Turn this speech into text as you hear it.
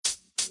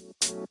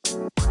Hello,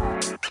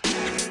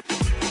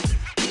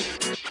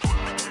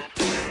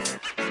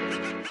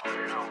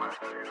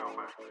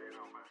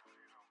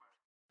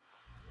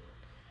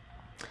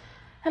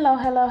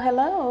 hello,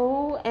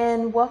 hello,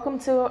 and welcome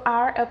to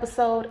our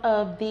episode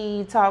of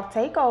the Talk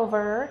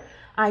Takeover.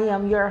 I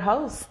am your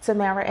host,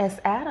 Tamara S.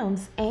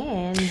 Adams,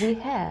 and we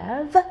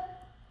have...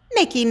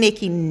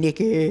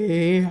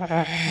 Nikki.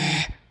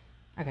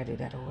 I gotta do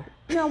that over.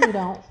 No, we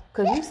don't,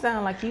 because you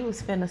sound like you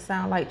was finna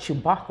sound like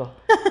Chewbacca.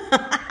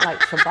 Like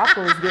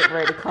Chewbacca was getting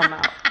ready to come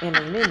out in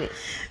a minute.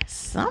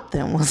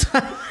 Something was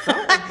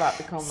about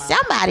to come out.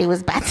 Somebody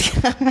was about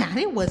to come out.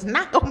 It was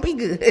not gonna be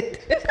good.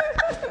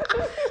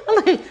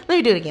 Let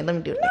me do it again.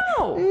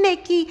 No.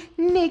 Nikki.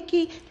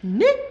 Okay.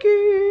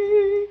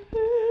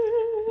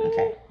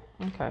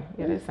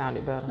 Yeah, that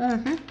sounded better.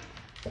 Mm-hmm.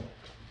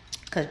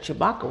 Because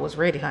Chewbacca was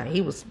ready, honey.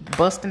 He was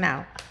busting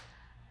out.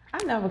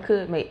 I never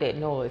could make that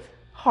noise.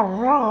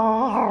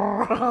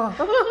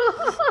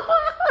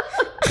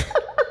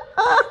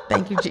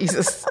 Thank you,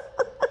 Jesus.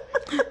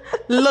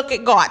 Look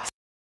at God.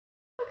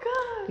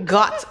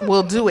 God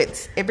will do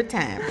it every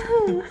time.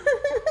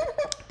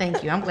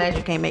 Thank you. I'm glad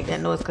you can't make that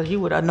noise because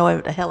you would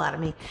annoy the hell out of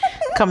me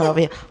coming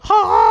over here.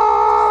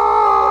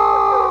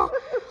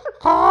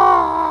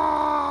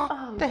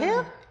 The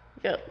hell?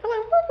 Yeah. I'm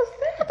like, what was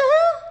that? What the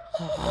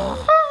hell?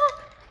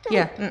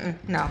 Yeah.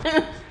 No.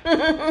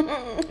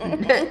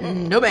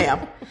 No,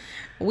 ma'am.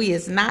 We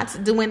is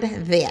not doing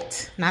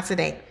that. Not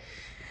today.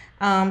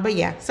 But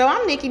yeah. So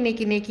I'm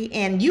Nikki,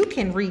 and you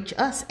can reach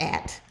us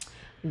at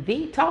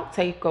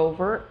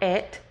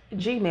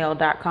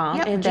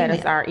thetalktakeover@gmail.com, and that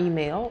is our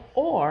email.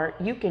 Or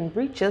you can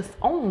reach us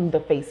on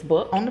the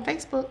Facebook.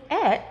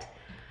 At,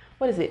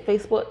 what is it?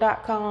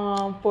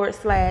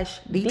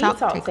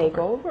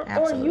 Facebook.com/thetalktakeover.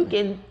 Or you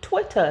can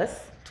tweet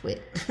us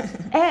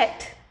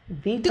at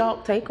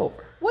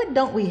thetalktakeover. What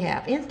don't we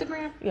have?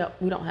 Instagram? Yep,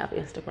 we don't have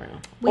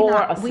Instagram.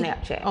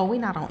 Snapchat.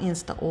 We're not on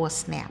Insta or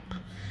Snap.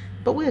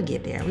 But we'll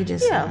get there. We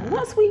just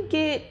once we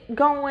get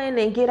going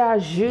and get our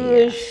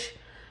zhuzh,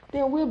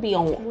 then we'll be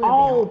on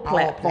all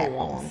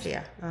platforms.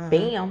 Yeah.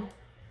 Bam.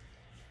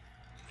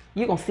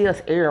 You're gonna see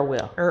us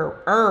everywhere.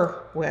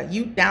 Well,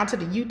 you down to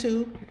the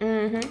YouTube.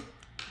 Mm-hmm.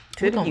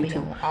 We're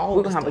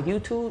gonna have a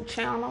YouTube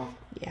channel.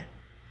 Yeah.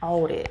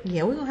 All that.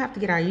 Yeah, we're gonna have to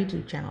get our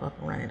YouTube channel up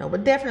and running though.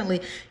 But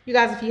definitely, you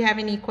guys, if you have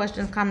any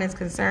questions, comments,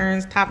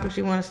 concerns, topics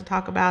you want us to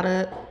talk about,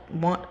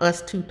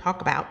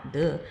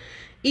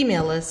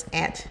 email us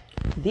at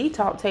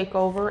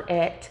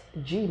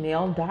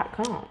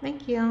thetalktakeover@gmail.com.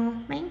 Thank you.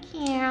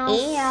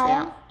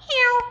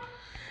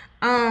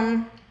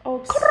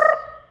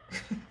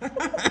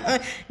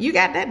 You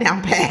got that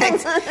down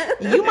packed.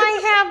 You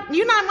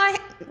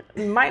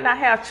might not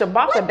have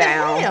Chewbacca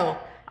down. Hell?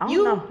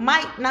 You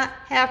might not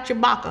have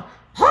Chewbacca.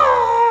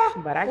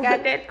 But I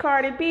got that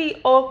Cardi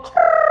B or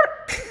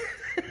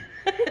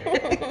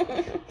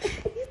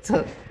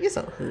You're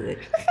so hood.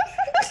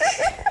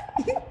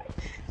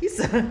 You're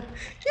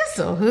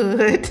so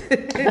hood.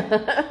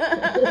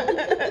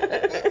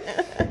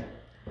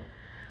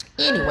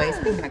 Anyway,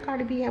 speaking of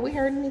Cardi B, have we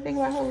heard anything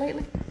about her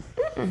lately?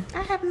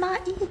 I have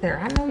not either.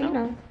 I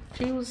know,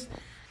 she was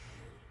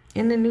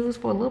in the news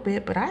for a little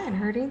bit, but I hadn't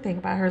heard anything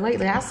about her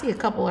lately. I see a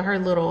couple of her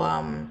little,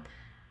 I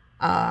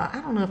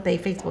don't know if they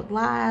Facebook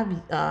Live,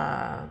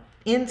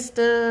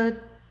 Insta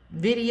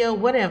video,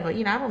 whatever.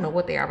 I don't know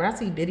what they are, but I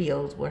see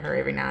videos with her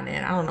every now and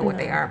then. I don't know what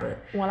they are, but.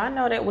 Well, I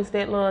know that was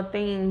that little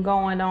thing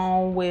going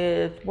on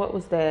with, what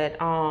was that?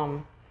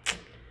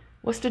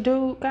 What's the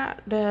dude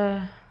got?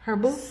 Her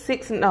boo?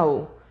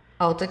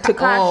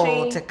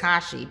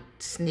 Tekashi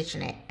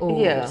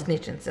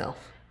snitching self.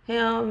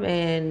 Him,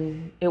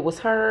 and it was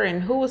her,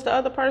 and who was the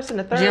other person?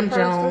 The third Jim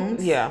person?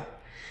 Jones. Yeah.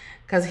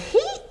 Because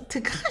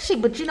Tekashi,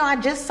 but I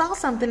just saw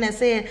something that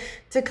said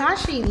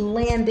Tekashi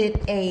landed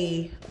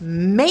a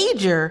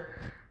major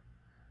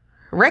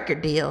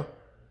record deal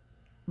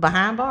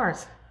behind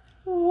bars.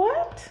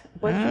 What?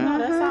 But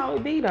that's how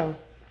it be though.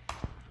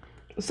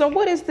 So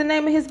what is the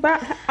name of his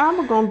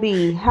album gonna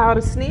be? How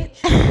to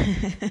Snitch?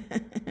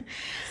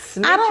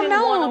 I don't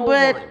know,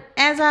 but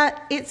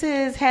it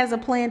says has a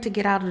plan to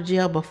get out of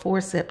jail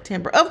before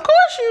September. Of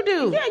course you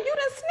do. Yeah, you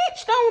done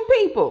snitched on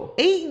people.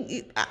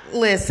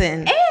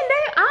 Listen. And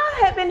I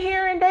have been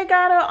hearing they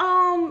got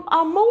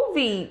a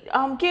movie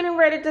getting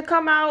ready to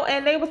come out,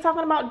 and they was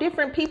talking about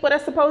different people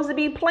that's supposed to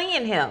be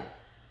playing him.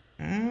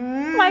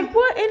 Like,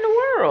 what in the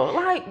world?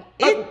 Like,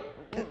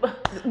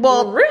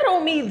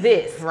 riddle me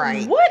this.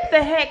 Right. What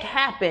the heck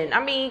happened? I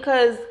mean,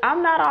 because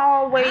I'm not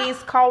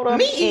always caught up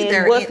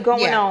in what's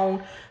going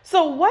on.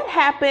 So what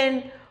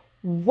happened?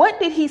 What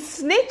did he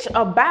snitch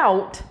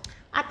about?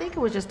 I think it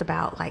was just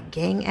about like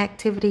gang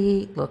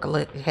activity. Look,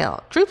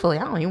 hell, truthfully,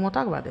 I don't even want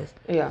to talk about this.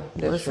 Yeah,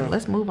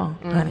 let's move on,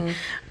 honey.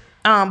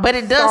 But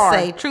it does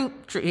say true.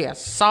 Yeah,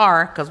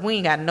 sorry, because we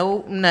ain't got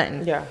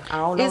nothing. Yeah, I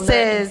don't know. It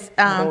says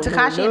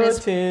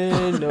Tekashi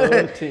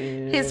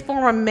and his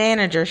former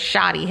manager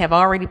Shotty have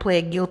already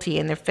pled guilty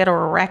in their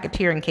federal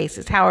racketeering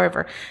cases.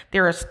 However,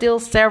 there are still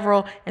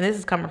several, and this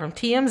is coming from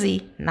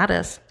TMZ, not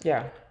us.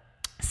 Yeah,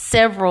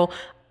 several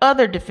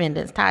other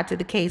defendants tied to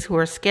the case who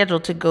are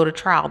scheduled to go to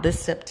trial this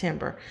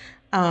September.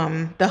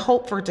 The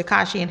hope for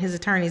Tekashi and his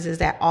attorneys is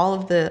that all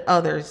of the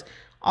others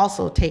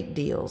also take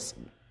deals,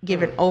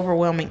 given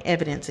overwhelming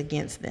evidence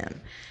against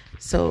them.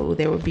 So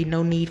there would be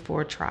no need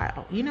for a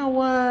trial. You know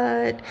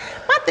what?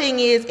 My thing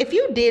is, if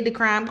you did the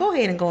crime, go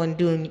ahead and go and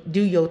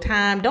do your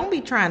time. Don't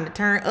be trying to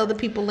turn other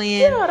people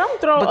in. Yeah,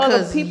 don't throw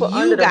other people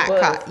under the bus.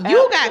 Caught.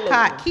 You got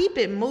caught. Keep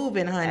it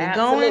moving, honey.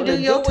 Absolutely. Go and do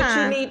your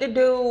time. Do what you need to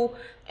do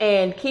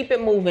and keep it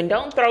moving.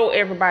 Don't throw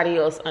everybody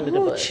else under the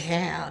bus.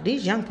 Child,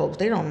 these young folks,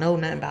 they don't know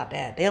nothing about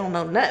that. They don't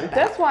know nothing about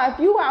That's why if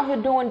you out here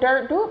doing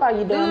dirt, do it by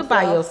your damn self. Do it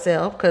by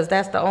yourself, because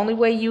that's the only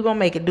way you gonna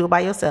make it. Do it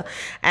by yourself.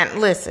 And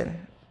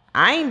listen,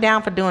 I ain't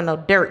down for doing no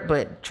dirt,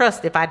 but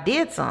trust, if I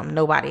did something,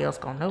 nobody else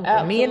gonna know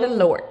but me and the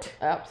Lord.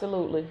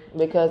 Absolutely.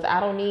 Because I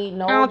don't need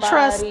nobody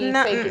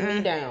taking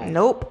me down.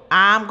 Nope.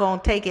 I'm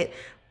gonna take it,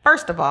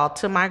 first of all,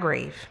 to my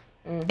grave.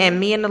 And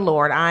me and the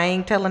Lord. I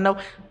ain't telling no.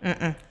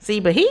 See,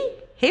 but he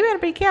better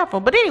be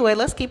careful. But anyway,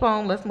 let's keep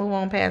on. Let's move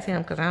on past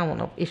him, because I don't want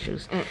no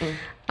issues.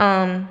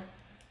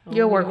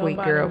 Your work week,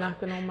 girl.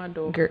 Knocking on my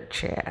door. Girl,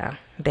 child.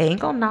 They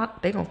ain't gonna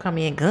knock. They gonna come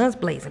in guns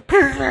blazing.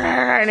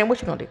 And then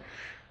what you gonna do?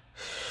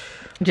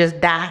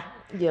 Just die?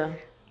 Yeah.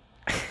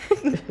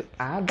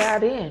 I'll die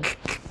then.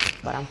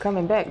 But I'm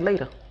coming back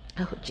later.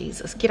 Oh,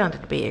 Jesus. Get under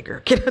the bed, girl.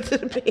 Get under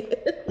the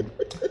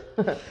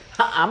bed.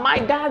 I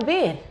might die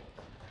then.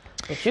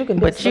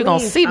 But you gonna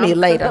see me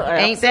later.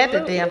 Ain't that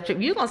the damn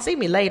truth? You gonna see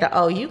me later.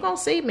 Oh, you gonna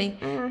see me.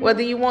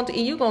 Whether you want to,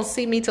 you gonna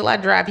see me till I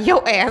drive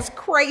your ass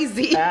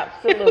crazy.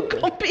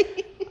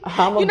 Absolutely.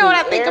 You know what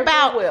I think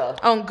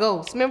about on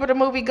Ghost? Remember the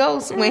movie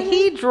Ghost? When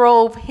he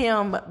drove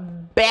him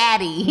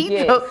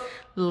batty.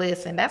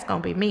 Listen, that's gonna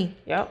be me.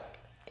 Yep.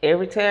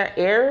 Every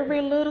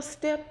little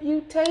step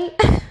you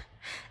take,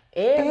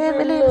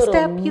 every little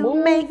step you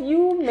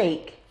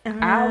make,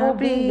 I will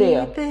be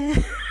there.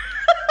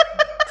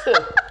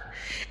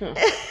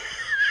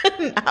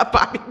 Not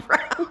Bobby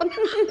Brown.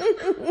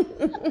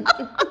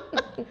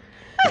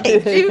 I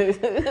hate you.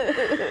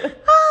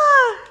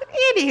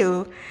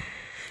 Anywho.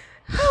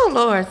 Oh,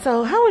 Lord.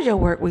 So, how was your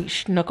work week,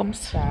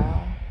 Schnookums?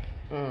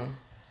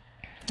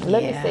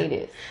 Let me say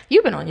this.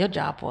 You've been on your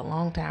job for a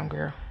long time,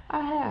 girl.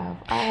 I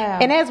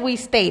have. And as we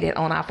stated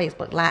on our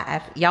Facebook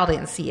Live, y'all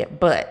didn't see it,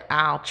 but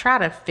I'll try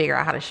to figure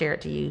out how to share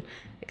it to you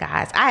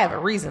guys. I have a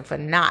reason for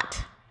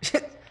not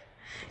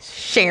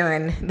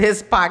sharing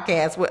this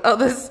podcast with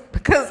others,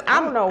 because I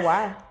don't know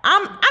why.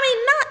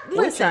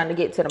 We're trying to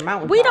get to the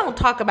mountain. We don't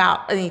talk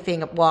about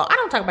anything. Well, I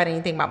don't talk about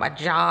anything about my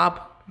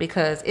job,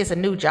 because it's a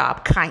new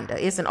job,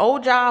 kinda. It's an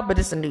old job, but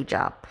it's a new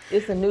job.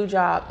 It's a new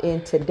job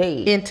in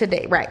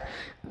today. Right.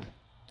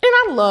 And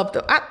I love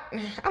them.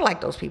 I like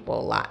those people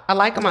a lot. I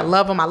like them. I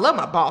love them. I love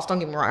my boss. Don't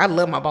get me wrong. I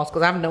love my boss,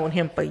 because I've known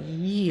him for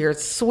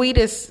years.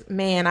 Sweetest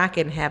man I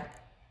can have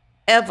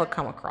ever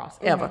come across,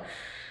 ever.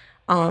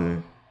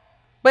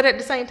 But at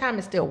the same time,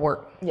 it's still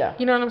work. Yeah.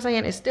 You know what I'm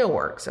saying? It's still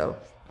work. So,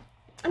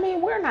 I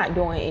mean, we're not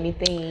doing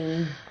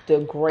anything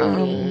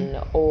degrading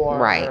or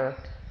right.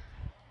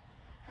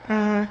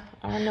 I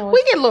know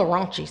we get a little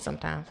raunchy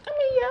sometimes. I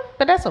mean, yeah.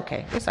 But that's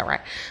okay. It's all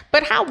right.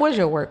 But how was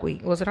your work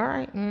week? Was it all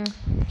right?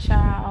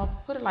 Child,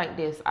 put it like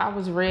this. I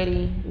was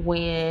ready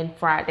when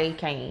Friday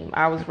came.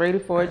 I was ready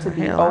for it to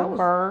be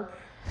over.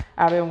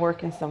 I've been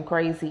working some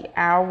crazy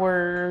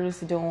hours,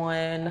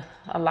 doing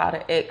a lot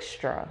of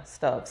extra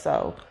stuff.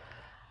 So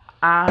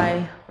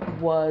I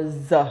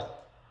was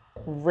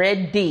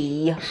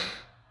ready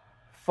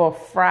for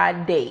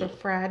Friday. For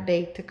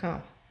Friday to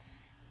come.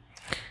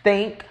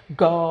 Thank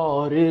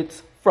God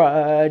it's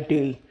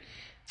Friday.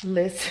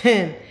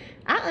 Listen,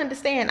 I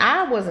understand.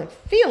 I wasn't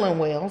feeling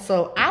well,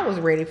 so I was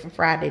ready for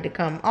Friday to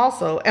come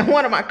also. And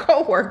one of my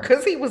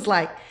coworkers, he was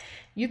like,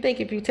 "You think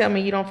if you tell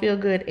me you don't feel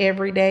good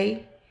every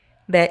day,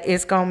 that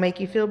it's going to make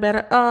you feel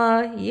better?"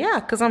 Yeah,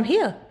 because I'm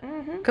here.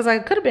 Because I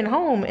could have been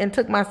home and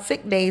took my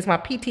sick days,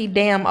 my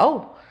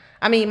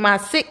my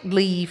sick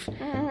leave.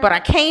 But I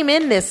came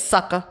in this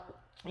sucker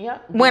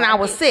when I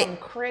was sick.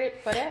 Credit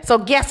for that. So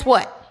guess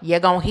what? You're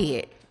going to hear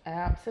it.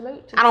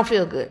 Absolutely. I don't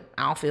feel good.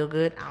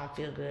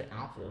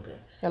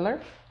 Hello?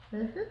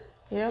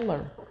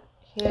 Hello.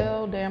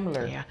 Hell damn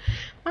alert. Yeah.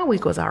 My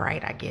week was all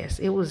right, I guess.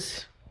 It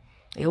was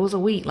a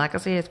week. Like I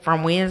said,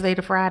 from Wednesday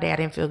to Friday, I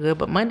didn't feel good.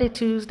 But Monday,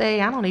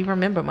 Tuesday, I don't even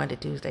remember Monday,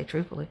 Tuesday,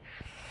 truthfully.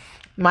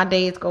 My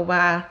days go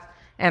by,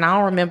 and I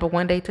don't remember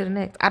one day to the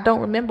next. I don't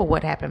remember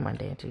what happened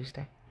Monday and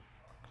Tuesday.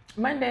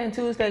 Monday and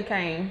Tuesday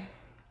came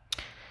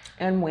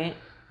and went.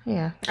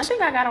 Yeah. I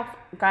think I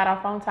got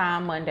off on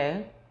time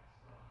Monday.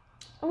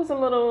 It was a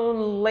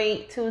little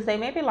late Tuesday,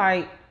 maybe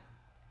like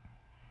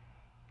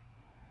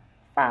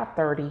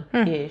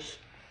 5:30-ish.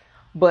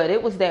 But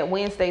it was that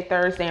Wednesday,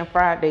 Thursday, and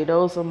Friday.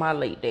 Those were my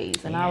late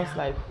days. And I was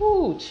like,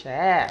 whoo,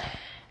 child.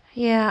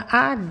 Yeah,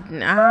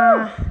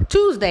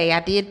 Tuesday I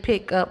did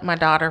pick up my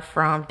daughter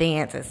from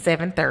dance at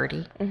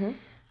 7:30.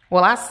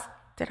 Well,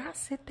 did I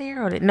sit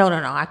there? No.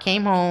 I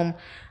came home.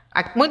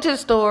 I went to the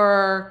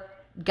store,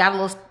 got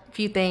a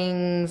few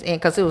things,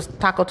 and because it was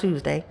Taco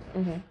Tuesday,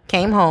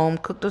 came home,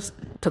 cooked the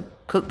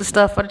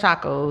stuff for the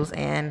tacos,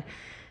 and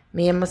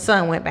Me and my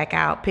son went back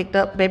out, picked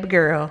up baby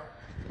girl,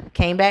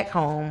 came back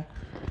home.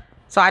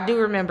 So I do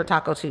remember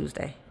Taco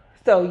Tuesday.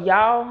 So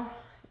y'all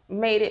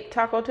made it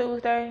Taco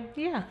Tuesday?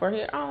 Yeah. For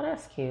here? Oh,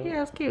 that's cute.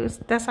 Yeah, it's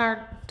cute. That's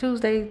our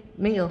Tuesday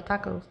meal,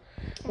 tacos.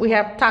 We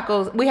have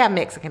tacos. We have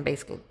Mexican,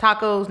 basically.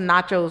 Tacos,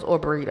 nachos, or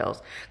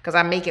burritos. Because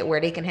I make it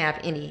where they can have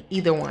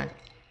either one.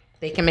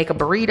 They can make a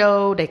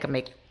burrito, they can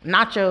make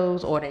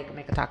nachos, or they can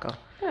make a taco.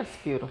 That's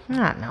beautiful.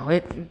 I know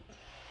it.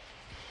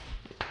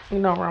 You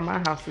know, around my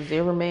house is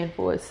every man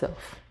for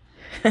itself.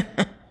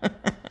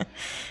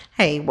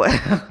 Hey,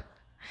 well,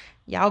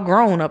 y'all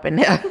grown up in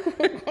there.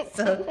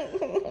 So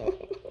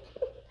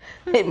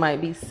it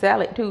might be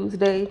Salad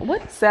Tuesday.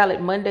 What?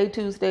 Salad Monday,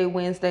 Tuesday,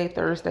 Wednesday,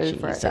 Thursday,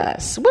 Friday.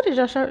 Jesus. What did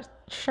your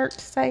shirt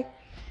say?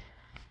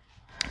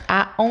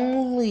 I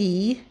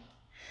only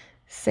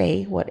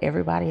say what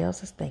everybody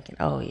else is thinking.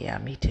 Oh, yeah,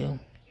 me too.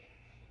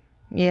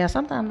 Yeah,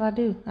 sometimes I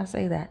do. I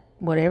say that.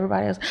 What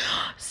everybody else.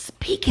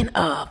 Speaking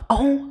of,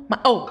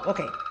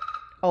 okay.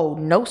 Oh,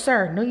 no,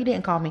 sir. No, you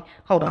didn't call me.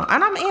 Hold on.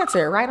 And I'm going to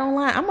answer it right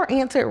online. I'm going to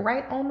answer it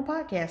right on the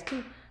podcast,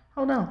 too.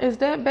 Hold on. Is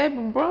that baby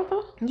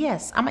brother?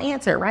 Yes, I'm going to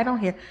answer it right on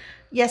here.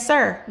 Yes,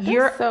 sir.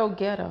 You're so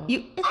ghetto. What the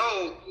hell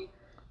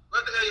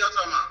y'all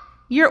talking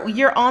about?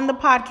 You're on the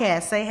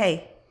podcast. Say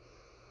hey.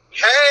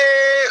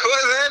 Hey,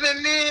 what's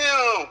happening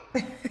now?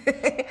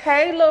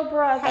 Hey, little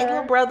brother. Hey,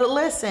 little brother.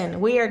 Listen,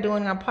 we are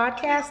doing a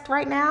podcast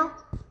right now.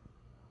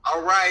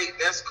 All right,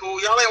 that's cool.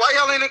 Why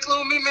y'all ain't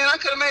include me, man? I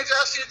could have made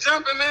y'all shit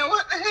jumping, man.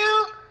 What the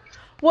hell?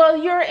 Well,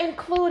 you're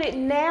included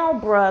now,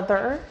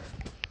 brother.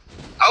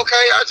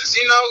 Okay, I just,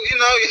 y'all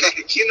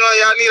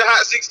need a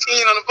hot 16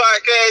 on the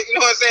podcast. You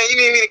know what I'm saying? You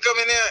need me to come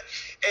in there.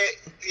 And,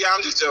 yeah,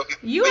 I'm just joking.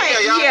 You but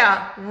ain't,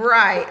 yeah,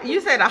 right.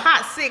 You said a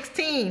hot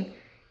 16.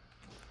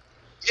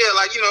 Yeah,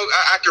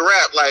 I can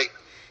rap,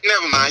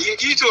 never mind.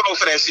 You too old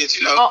for that shit,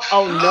 you know.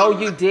 Oh no,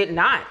 you did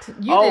not.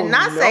 You did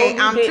not say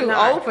I'm too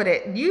old for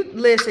that. You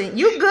listen.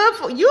 You good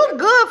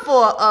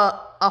for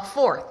a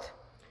fourth.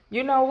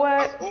 You know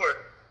what?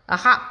 A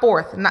hot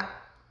fourth. Not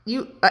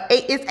you.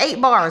 It's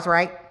 8 bars,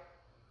 right?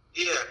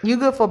 Yeah. You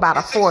good for about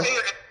a fourth.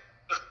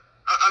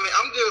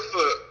 I'm good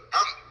for.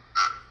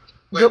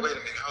 Wait a minute.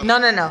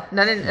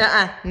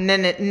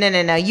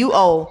 No. You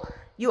old.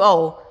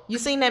 You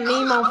seen that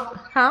meme on?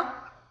 Huh?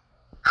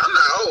 I'm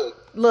not old.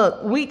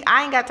 Look,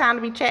 I ain't got time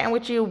to be chatting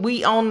with you.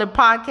 We on the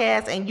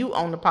podcast and you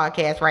on the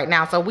podcast right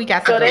now, so we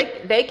got to. So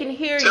they can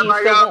hear Tell you. my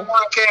y'all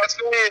podcast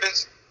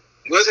fans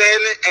what's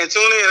happening and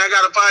tune in. I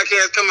got a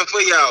podcast coming for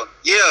y'all.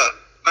 Yeah,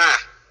 bye.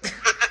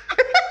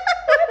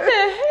 What the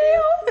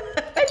hell?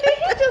 And then he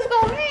just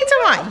gonna hang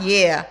up.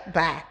 Yeah,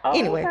 bye. Oh,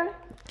 anyway, okay.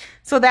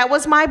 So that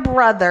was my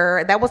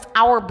brother. That was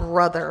our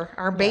brother,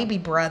 our baby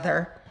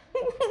brother.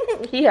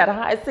 He had a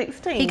hot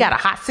 16. He got a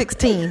hot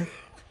 16.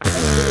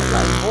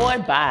 Like, boy,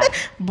 bye.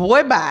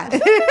 Boy, bye.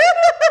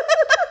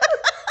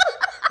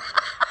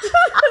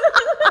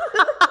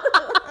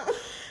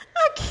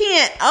 I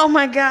can't. Oh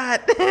my God.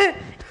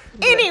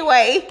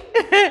 Anyway,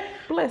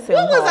 bless him.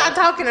 What was I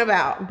talking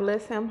about?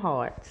 Bless him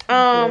heart.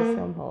 Bless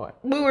him heart.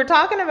 We were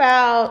talking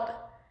about.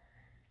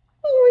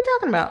 What were we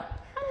talking about?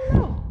 I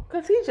don't know,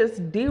 because he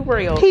just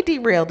derailed. He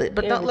derailed it,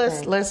 but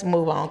let's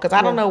move on, because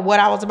I don't know what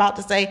I was about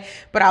to say,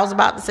 but I was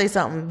about to say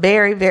something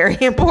very, very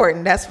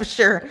important. That's for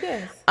sure.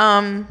 Yes.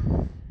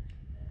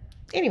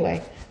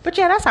 Anyway, but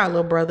yeah, that's our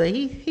little brother.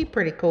 He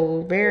pretty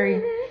cool.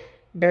 Very,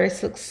 very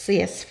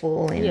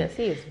successful. And yes,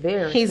 he is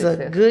very. He's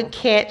successful. a good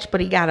catch,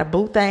 but he got a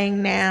boo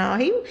thing now.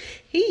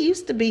 He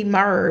used to be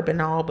Merb and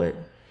all, but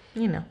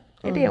it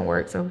didn't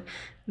work. So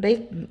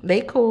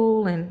they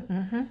cool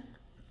and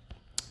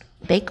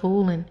they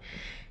cool, and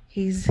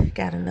he's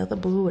got another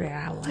boo that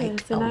I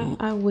like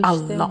I wish a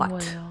them lot.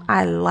 well.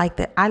 I like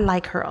that. I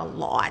like her a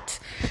lot.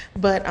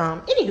 But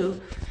anywho,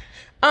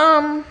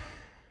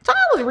 so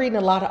I was reading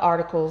a lot of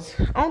articles.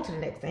 On to the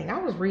next thing. I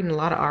was reading a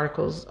lot of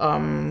articles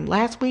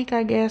last week,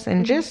 I guess,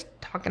 and just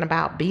talking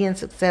about being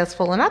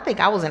successful. And I think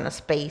I was in a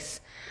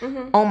space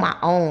on my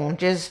own,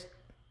 just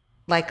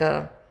like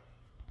a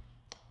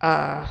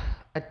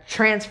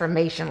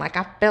transformation. Like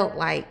I felt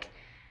like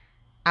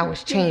I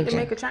was changing. You need to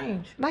make a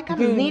change. Like I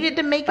needed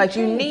to make a change. Like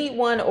you need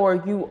one, or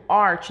you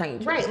are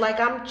changing. Right.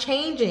 Like I'm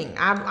changing.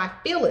 I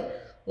feel it.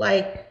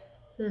 Like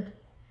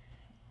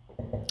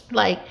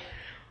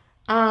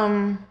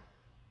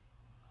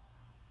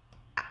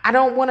I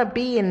don't want to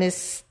be in the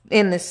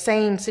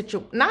same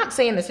situation. Not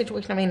saying the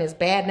situation I'm in is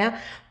bad now,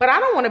 but I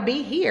don't want to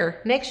be here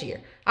next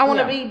year. I want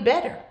to be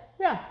better.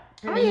 Yeah.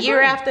 And the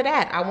year after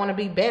that, I want to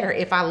be better.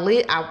 If I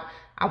live,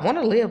 I want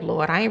to live,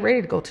 Lord. I ain't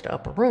ready to go to the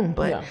upper room,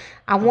 but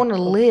I want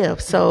to live.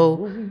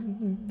 So,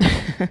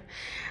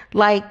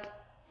 like,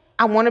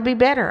 I want to be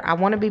better. I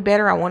want to be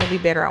better. I want to be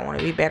better. I want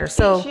to be better.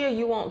 So each year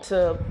you want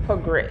to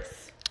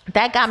progress.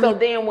 That got me. So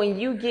then when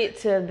you get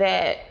to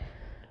that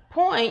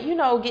point,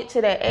 get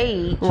to that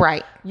age,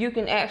 right, you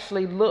can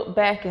actually look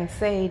back and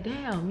say,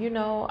 damn,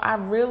 I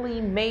really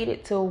made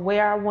it to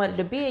where I wanted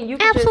to be. And you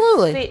can just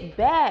sit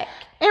back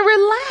and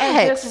relax.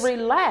 And just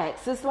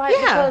relax. It's like,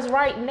 because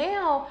right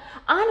now,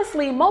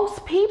 honestly,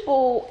 most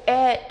people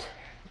at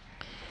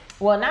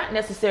well, not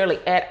necessarily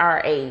at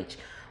our age,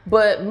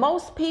 but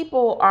most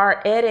people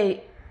are at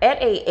a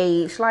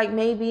age, like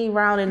maybe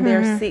around in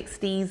their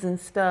 60s and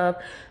stuff,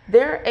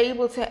 they're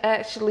able to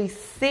actually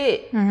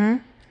sit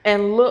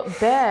and look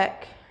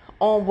back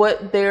on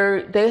what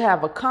they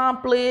have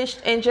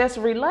accomplished and just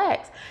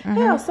relax.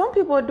 Hell, some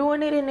people are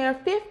doing it in their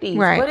 50s.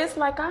 Right. But it's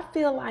like, I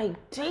feel like,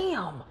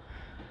 damn,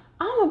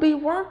 I'm going to be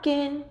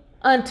working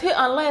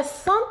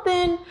unless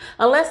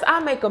I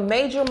make a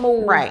major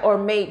move or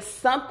make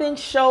something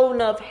show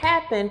enough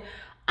happen,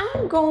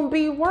 I'm going to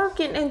be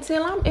working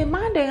until I'm in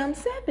my damn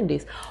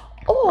 70s.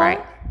 Or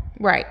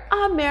right.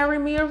 I marry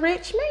me a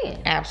rich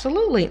man.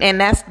 Absolutely. And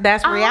that's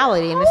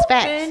reality and it's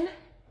facts.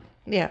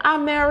 Yeah. I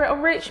marry a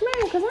rich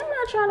man because I'm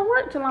not trying to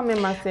work till I'm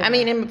in my 70s. I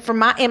mean,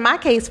 in my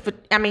case,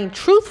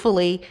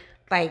 truthfully,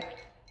 like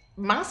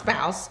my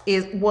spouse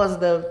was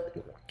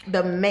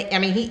the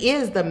main, he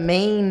is the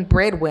main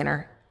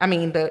breadwinner. I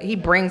mean, he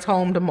brings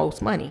home the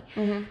most money.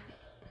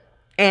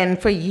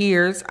 And for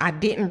years, I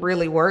didn't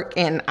really work,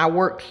 and I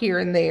worked here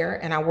and there,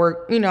 and I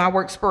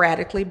worked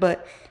sporadically,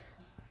 but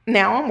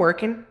now I'm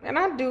working, and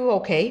I do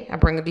okay. I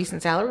bring a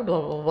decent salary,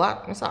 blah, blah,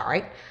 blah. It's all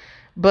right.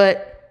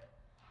 But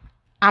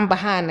I'm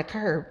behind the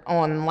curve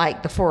on,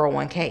 like, the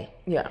 401k.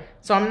 Yeah.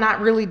 So I'm not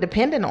really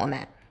dependent on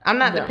that. I'm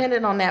not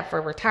dependent on that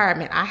for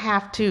retirement. I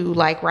have to,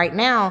 like, right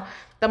now,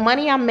 the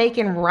money I'm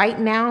making right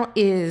now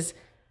is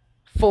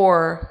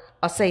for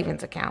a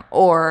savings account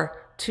or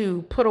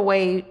to put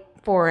away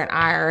for an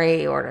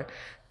IRA or to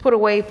put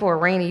away for a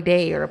rainy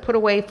day or to put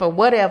away for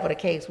whatever the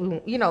case,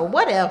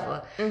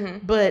 whatever.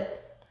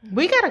 But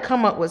we got to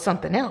come up with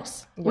something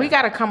else. Yeah. We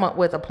got to come up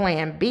with a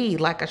plan B,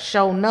 like a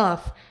show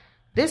enough.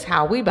 This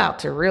how we about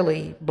to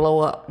really blow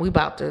up. We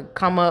about to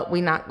come up.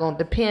 We not going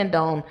to depend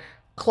on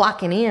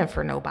clocking in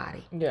for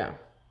nobody. Yeah.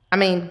 I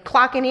mean,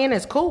 clocking in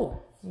is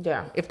cool.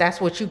 Yeah. If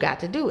that's what you got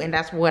to do. And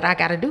that's what I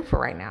got to do for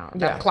right now.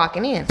 Yeah.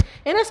 Clocking in.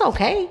 And it's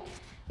okay.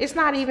 It's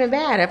not even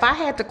bad. If I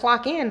had to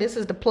clock in, this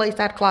is the place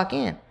I'd clock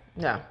in.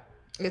 Yeah.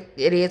 It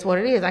is what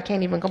it is. I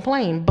can't even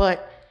complain.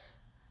 But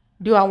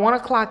do I want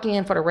to clock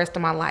in for the rest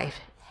of my life?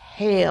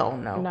 Hell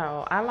no.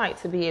 No, I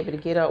like to be able to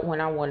get up when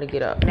I want to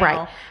get up. Now,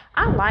 Right.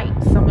 I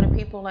like some of the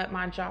people at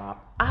my job.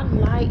 I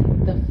like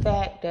the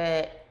fact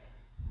that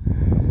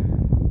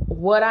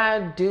what I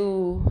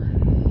do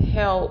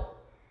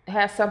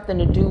has something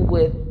to do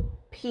with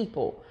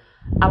people.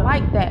 I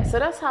like that. So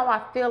that's how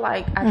I feel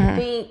like I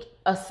think,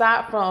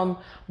 aside from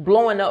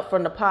blowing up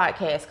from the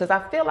podcast, because I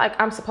feel like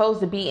I'm supposed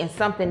to be in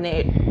something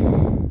that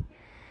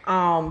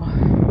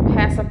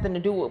has something to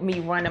do with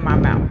me running my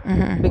mouth.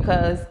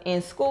 Because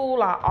in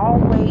school I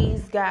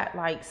always got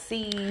like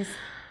C's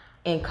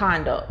in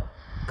conduct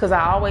because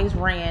I always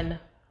ran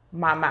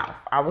my mouth.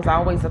 I was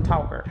always a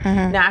talker.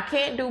 Now I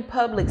can't do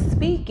public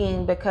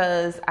speaking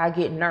because I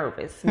get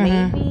nervous.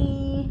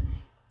 Maybe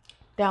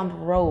down the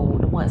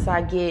road, once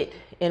I get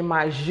in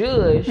my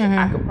zhuzh,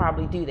 I could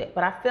probably do that.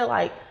 But I feel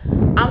like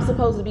I'm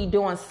supposed to be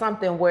doing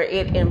something where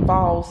it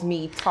involves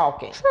me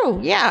talking. True.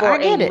 Yeah, for I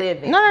get a it.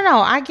 living.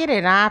 No, I get it.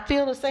 And I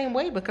feel the same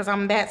way because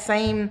I'm that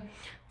same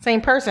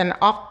person.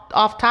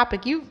 Off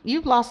topic,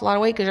 you've lost a lot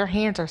of weight because your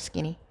hands are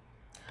skinny.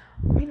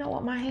 You know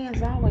what? My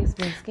hands always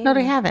been skinny. No,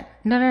 they haven't.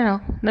 No.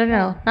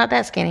 Not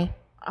that skinny.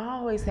 I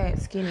always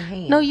had skinny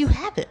hands. No, you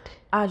haven't.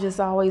 I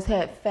just always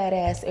had fat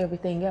ass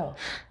everything else.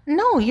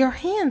 No, your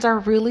hands are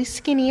really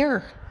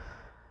skinnier.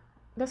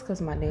 That's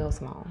because my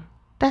nails long.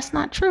 That's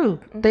not true.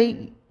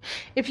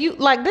 If you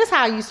like this,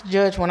 how I used to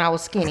judge when I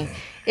was skinny.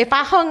 If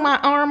I hung my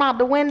arm out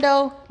the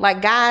window,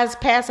 like guys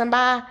passing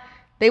by,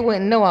 they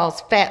wouldn't know I was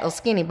fat or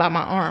skinny by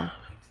my arm.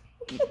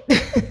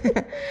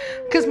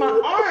 Because my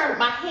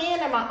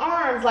hand and my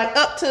arms, like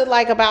up to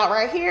like about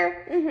right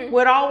here,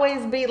 would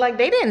always be like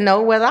they didn't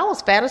know whether I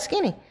was fat or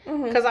skinny.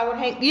 Because I would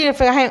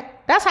hang.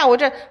 That's how I would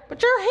judge.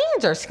 But your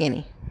hands are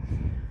skinny.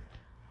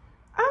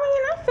 I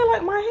mean, I feel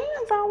like my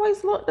hands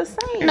always look the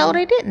same. No,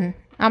 they didn't.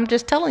 I'm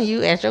just telling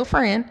you, as your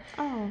friend,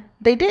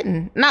 they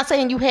didn't. Not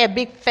saying you had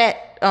big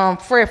fat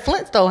Fred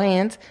Flintstone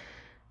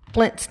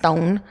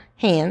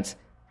hands,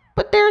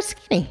 but they're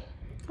skinny.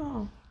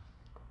 Oh.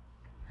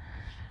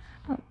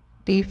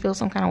 Do you feel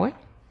some kind of way?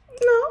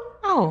 No.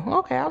 Oh,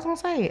 okay. I was gonna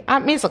say. I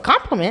mean, it's a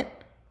compliment.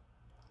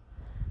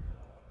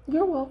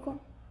 You're welcome.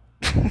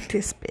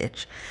 This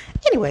bitch.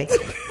 Anyway,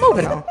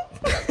 moving on.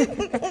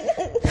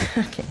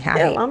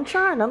 Okay, I'm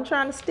trying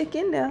to stick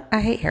in there. I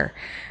hate her.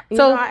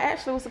 So I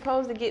actually was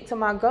supposed to get to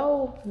my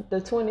goal the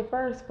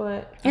 21st,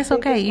 but it's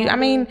okay.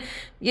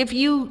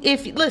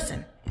 If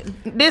listen,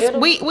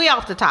 we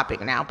off the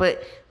topic now,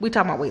 but we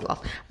talking about weight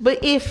loss. But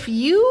if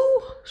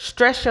you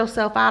stress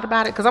yourself out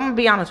about it, because I'm gonna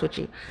be honest with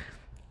you,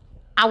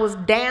 I was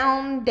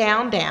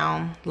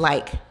down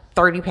like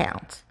 30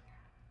 pounds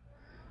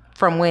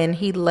from when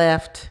he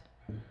left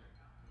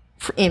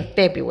in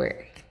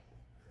February.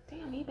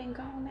 Damn, he been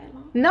gone that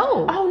long?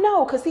 No. Oh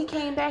no, because he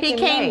came back. He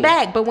came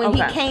back, but when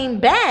he came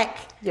back,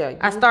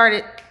 I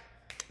started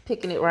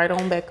picking it right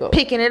on back up.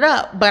 Picking it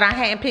up, but I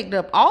hadn't picked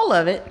up all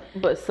of it.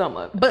 But some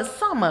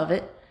of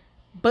it.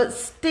 But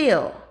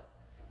still,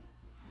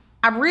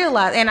 I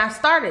realized, and I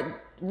started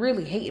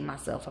really hating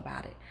myself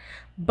about it.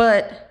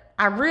 But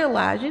I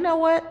realized, you know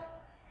what?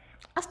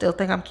 I still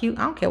think I'm cute.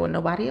 I don't care what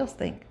nobody else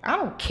think. I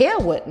don't care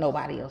what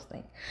nobody else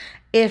think.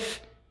 If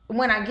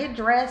when I get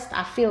dressed,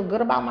 I feel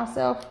good about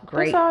myself,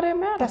 great. That's all that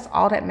matters. That's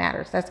all that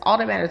matters. That's all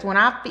that matters.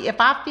 If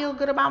I feel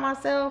good about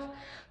myself,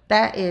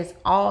 that is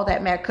all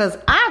that matters. Because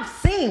I've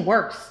seen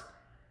worse.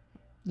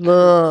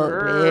 Look,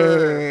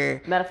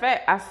 matter of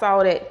fact, I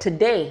saw that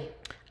today.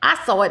 I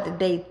saw it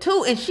today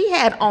too, and she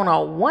had on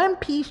a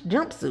one-piece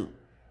jumpsuit.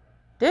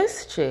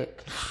 This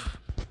chick,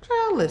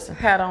 Child, listen,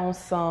 had on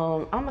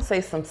some, I'm gonna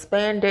say some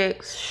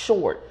spandex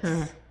shorts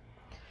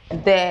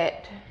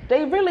that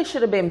they really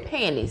should have been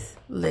panties.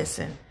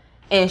 Listen.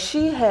 And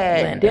she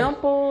had Linda.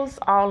 dimples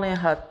all in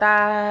her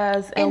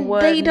thighs and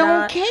whatnot. They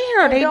don't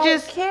care. They don't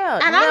just care.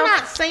 And I'm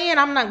not saying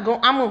I'm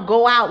gonna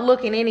go out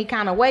looking any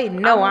kind of way.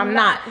 No, I'm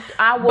not.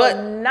 I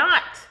will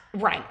not.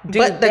 Right. Do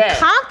but that.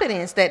 The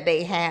confidence that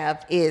they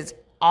have is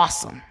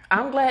awesome.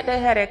 I'm glad they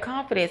had that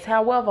confidence.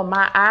 However,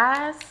 my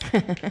eyes.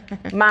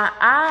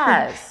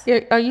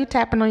 Are you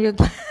tapping on your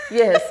glass?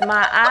 Yes,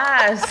 my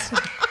eyes.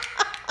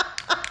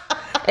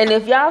 And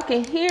if y'all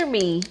can hear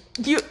me,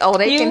 they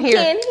can hear. You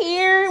can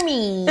hear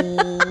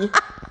me.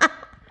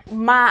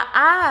 My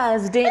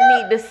eyes didn't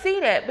need to see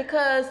that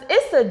because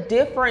it's a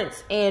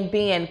difference in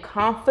being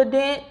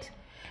confident,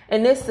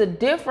 and it's a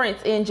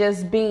difference in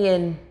just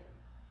being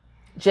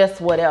just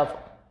whatever.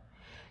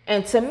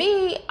 And to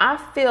me, I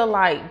feel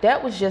like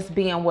that was just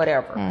being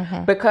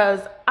whatever because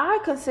I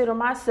consider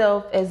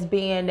myself as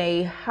being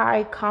a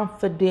high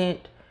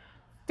confident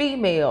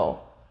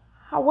female.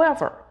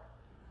 However,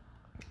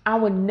 I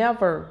would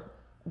never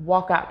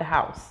walk out the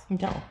house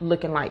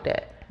looking like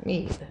that.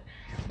 Me either.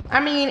 I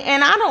mean,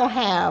 and I don't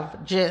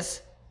have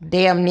just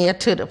damn near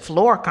to the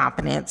floor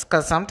confidence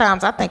because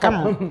sometimes I think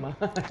I'm...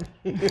 What?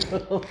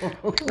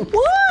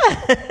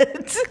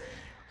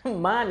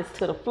 Mine is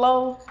to the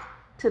floor,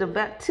 to the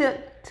back, to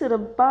the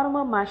bottom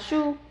of my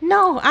shoe.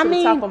 No, I mean... to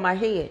the top of my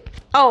head.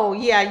 Oh,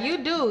 yeah, you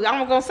do.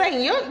 I'm going to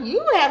say, you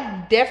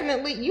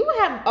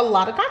have a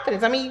lot of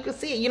confidence. I mean, you can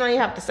see it. You don't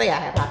even have to say I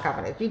have high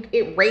confidence.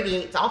 It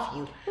radiates off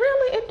you.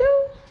 Really? It do?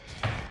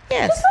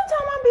 Yes. But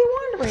sometimes I be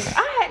wondering.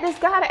 I had this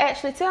guy to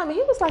actually tell me.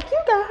 He was like, you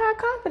got high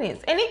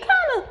confidence. And it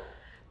kind of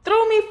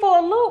threw me for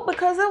a loop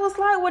because it was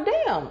like, well,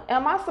 damn,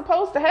 am I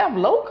supposed to have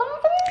low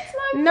confidence?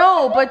 Like,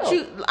 no, but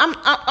I'm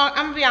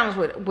going to be honest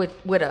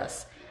with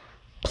us.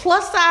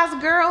 Plus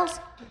size girls,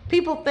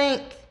 people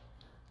think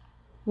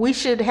we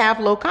should have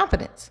low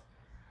confidence.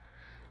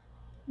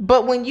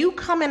 But when you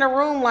come in a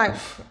room like,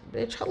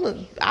 bitch,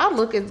 twirling.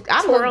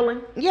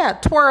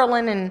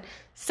 Twirling and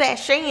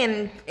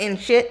sashaying and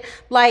shit.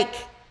 Like,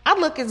 I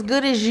look as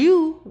good as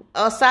you,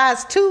 a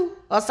size 2,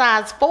 a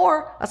size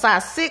 4, a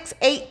size 6,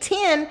 8,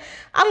 10.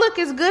 I look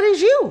as good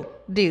as you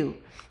do.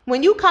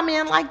 When you come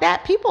in like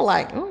that, people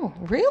like, oh,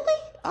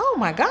 really? Oh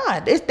my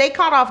God. They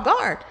caught off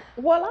guard.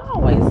 Well, I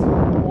always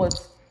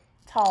was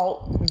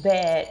taught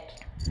that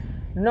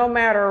no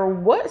matter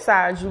what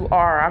size you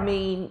are,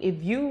 when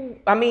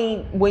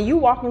you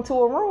walk into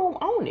a room,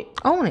 own it.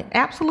 Own it,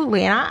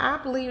 absolutely, and I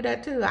believe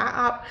that too.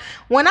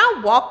 When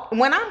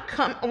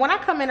I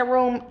come in a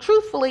room,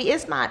 truthfully,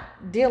 it's not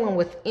dealing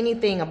with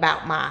anything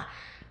about my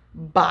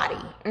body,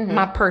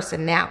 my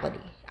personality.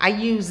 I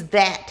use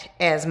that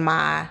as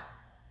my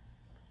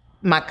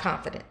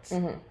confidence.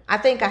 I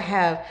think I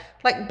have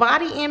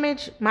body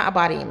image. My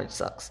body image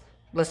sucks.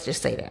 Let's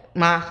just say that.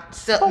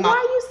 But why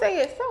you say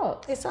it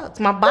sucks? It sucks.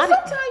 My body.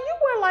 But sometimes you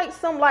wear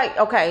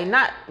okay,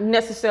 not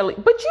necessarily,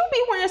 but you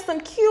be wearing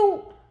some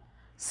cute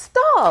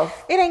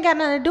stuff. It ain't got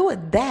nothing to do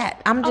with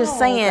that. I'm just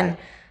saying.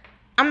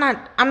 Okay.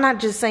 I'm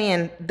not just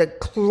saying the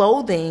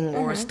clothing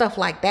or stuff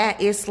like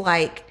that. It's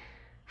like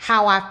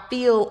how I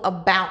feel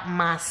about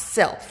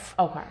myself.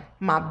 Okay.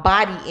 My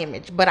body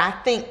image, but I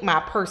think my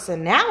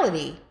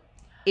personality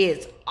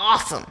is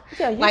awesome.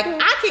 Yeah,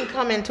 I can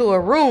come into a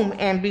room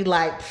and be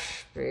like,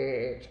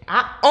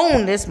 I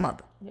own this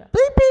mother. Yeah.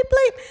 Bleep, bleep,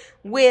 bleep.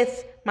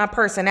 With my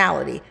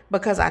personality.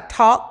 Because I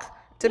talk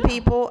to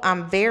people.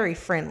 I'm very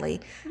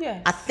friendly.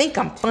 Yeah. I think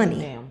I'm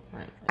funny. Damn,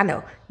 right. I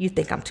know. You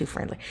think I'm too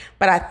friendly.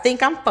 But I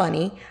think I'm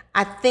funny.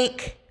 I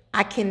think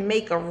I can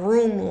make a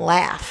room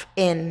laugh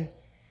in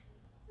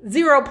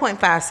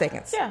 0.5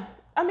 seconds. Yeah.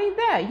 I mean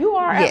that. You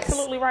are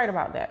absolutely right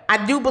about that.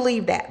 I do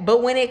believe that.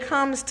 But when it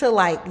comes to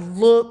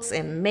looks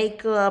and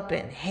makeup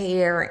and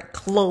hair and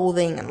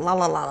clothing and la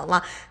la la la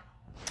la.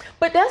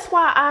 But that's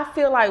why I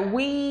feel like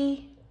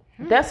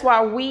that's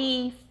why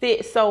we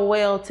fit so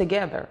well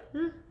together.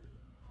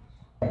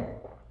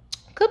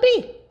 Could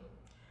be.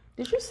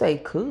 Did you say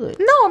could?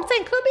 No, I'm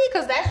saying could be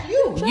because that's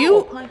you.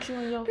 You punch you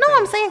in your face.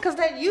 I'm saying because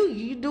that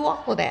you do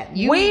all of that.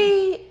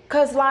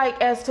 Because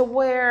as to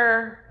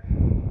where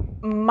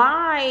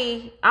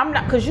I'm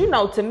not, because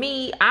to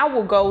me, I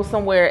will go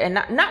somewhere and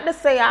not to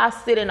say I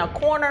sit in a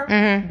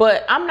corner,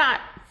 but I'm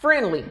not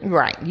friendly,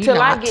 right?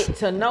 I get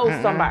to know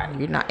somebody.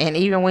 You're not, and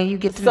even when you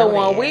get to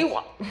know, when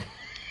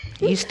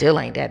you still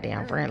ain't that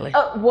damn friendly.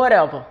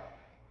 Whatever.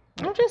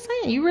 I'm just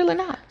saying, you really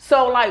not.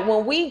 So, like,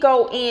 when we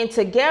go in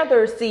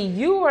together, see,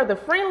 you are the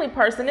friendly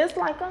person. It's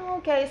like, oh,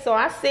 okay. So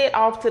I sit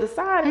off to the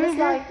side, and it's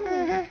like,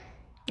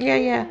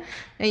 Yeah.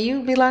 And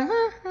you be like,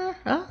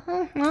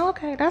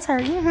 okay, that's her.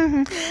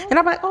 And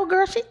I'm like, oh,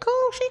 girl, she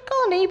cool.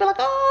 And then you be like,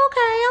 oh,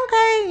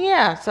 okay.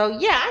 Yeah. So,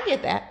 yeah, I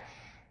get that.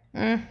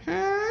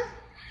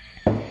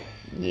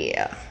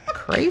 Yeah.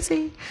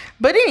 Crazy.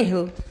 But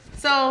anywho,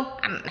 so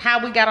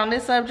how we got on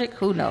this subject,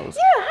 who knows?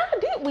 yeah, how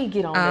did we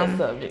get on that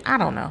subject? I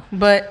don't know.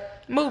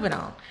 But moving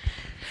on.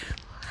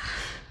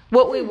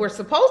 What we were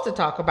supposed to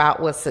talk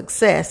about was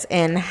success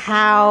and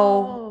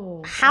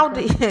how do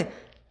I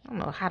don't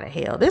know how the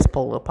hell this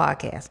poor little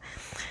podcast.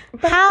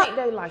 But I think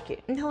they like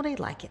it. No, they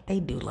like it. They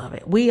do love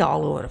it. We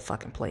all over the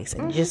fucking place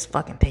and just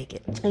fucking take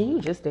it. And you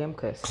just damn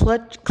cuss.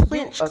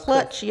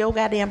 Clutch your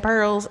goddamn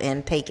pearls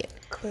and take it.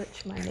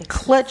 Clutch my necklace.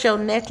 Clutch your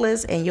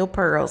necklace and your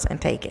pearls and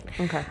take it.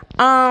 Okay.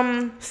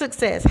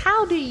 Success.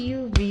 How do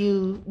you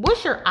view,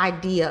 what's your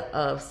idea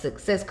of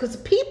success? Because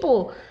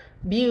people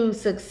view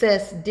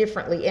success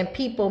differently and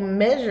people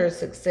measure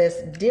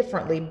success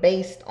differently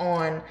based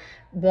on,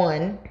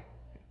 one,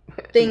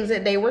 things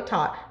that they were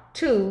taught,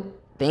 two,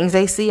 things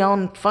they see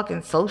on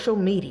fucking social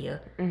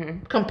media,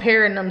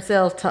 comparing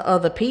themselves to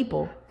other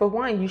people. For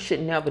one, you should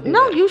never do that.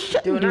 No, you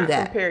shouldn't do not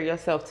that. compare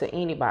yourself to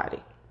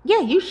anybody. Yeah,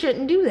 you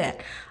shouldn't do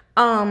that.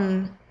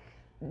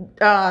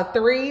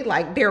 Three,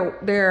 like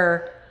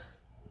they're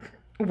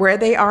where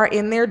they are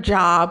in their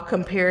job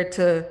compared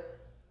to,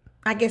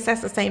 I guess that's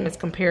the same as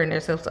comparing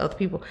themselves to other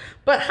people.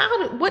 But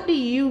what do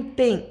you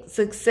think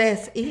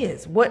success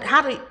is? What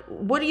do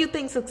you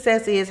think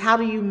success is? How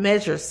do you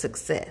measure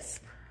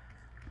success?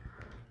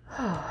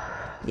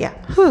 Yeah.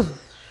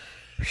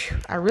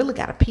 I really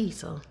got to pee,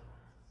 so.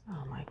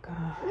 Oh my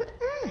God.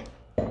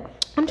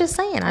 I'm just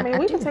saying. I mean,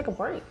 we can take a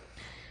break.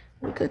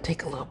 We could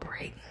take a little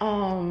break.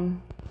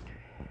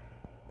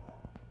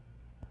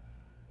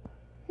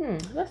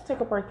 Let's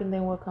take a break and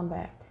then we'll come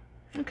back.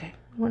 Okay.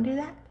 You want to do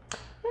that?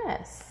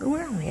 Yes.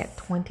 We're only at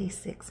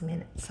 26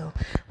 minutes, so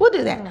we'll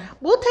do that.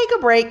 We'll take a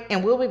break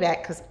and we'll be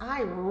back because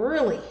I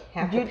really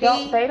have to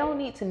pee. They don't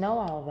need to know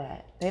all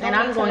that. And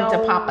I'm going to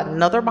pop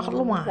another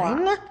bottle of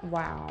wine.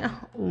 Wow.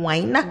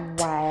 Wine.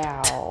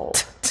 Wow.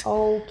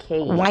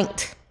 Okay. Wine.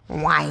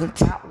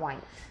 Not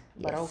wine,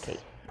 but okay.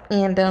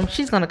 And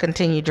she's going to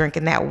continue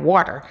drinking that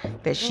water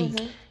that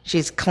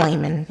she's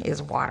claiming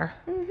is water.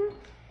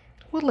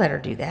 We'll let her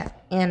do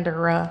that. And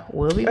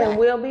we'll be back. And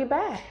we'll be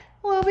back.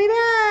 We'll be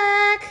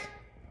back.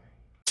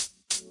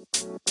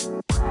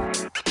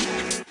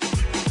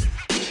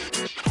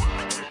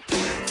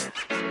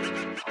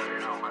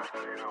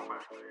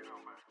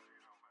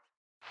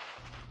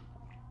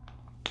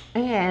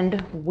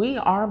 And we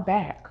are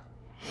back.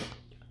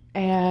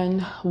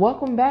 And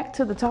welcome back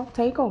to the Talk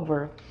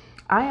Takeover.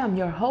 I am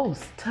your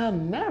host,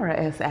 Tamara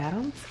S.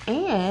 Adams.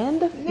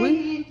 And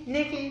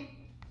Nikki.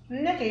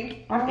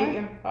 I'm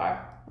eating. Sorry.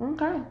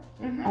 Okay.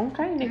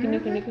 Okay, Nikki.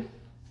 I'm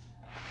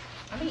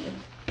eating.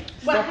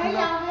 But hey,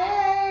 y'all,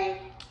 hey.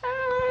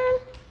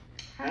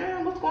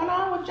 What's going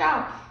on with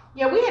y'all?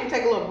 Yeah, we had to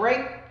take a little break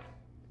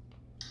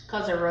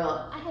because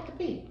I had to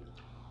pee.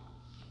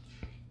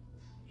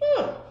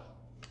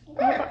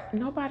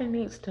 Nobody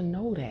needs to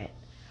know that.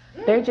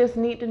 They just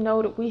need to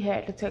know that we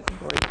had to take a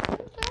break.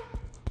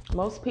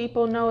 Most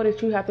people know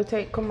that you have to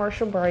take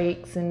commercial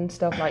breaks and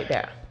stuff like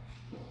that.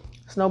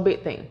 It's no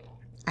big thing.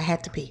 I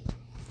had to pee.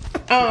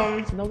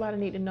 Nobody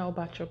need to know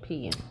about your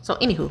peeing. So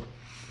anywho,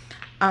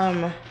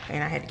 and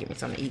I had to get me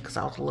something to eat because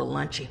I was a little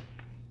lunchy.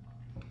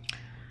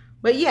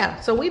 But yeah,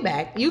 so we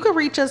back. You can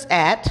reach us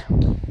at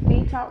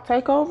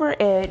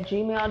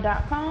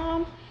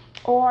thetalktakeover@gmail.com,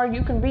 or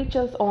you can reach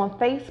us on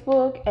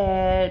Facebook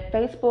at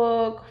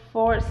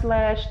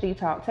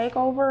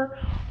Facebook.com/thetalktakeover,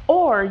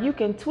 or you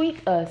can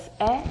tweet us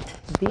at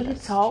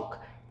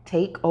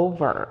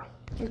thetalktakeover.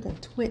 You can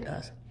tweet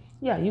us.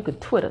 Yeah, you can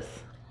tweet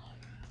us.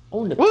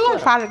 We're gonna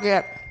try to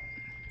get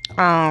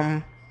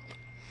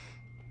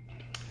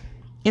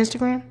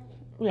Instagram.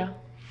 Yeah.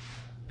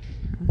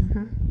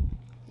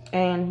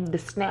 And the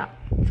Snap,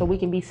 so we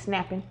can be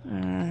snapping.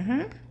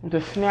 The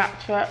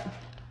Snapchat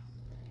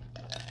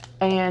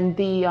and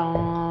the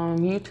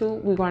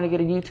YouTube. We're going to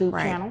get a YouTube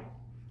channel.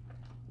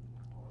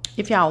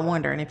 If y'all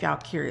wondering, if y'all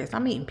curious,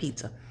 I'm eating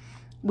pizza.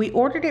 We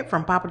ordered it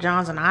from Papa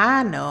John's, and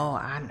I know.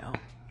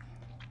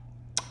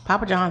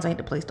 Papa John's ain't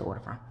the place to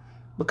order from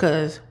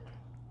because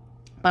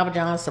Papa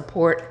John's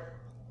support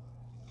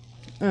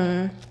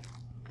Trump.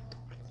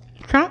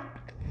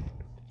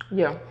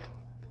 Yeah.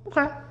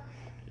 Okay.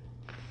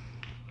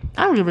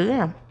 I don't give a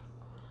damn.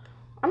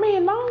 I mean,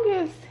 as long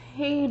as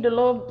he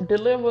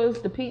delivers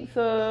the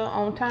pizza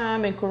on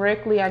time and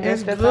correctly, I guess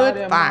It's that's good, all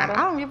that fine. matters.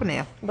 I don't give a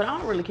damn. But I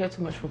don't really care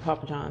too much for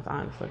Papa John's,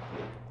 honestly.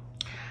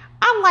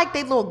 I like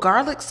their little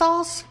garlic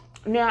sauce.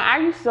 Now, I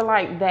used to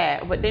like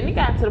that, but then it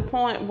got to the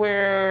point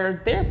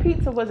where their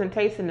pizza wasn't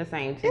tasting the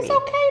same to me. It's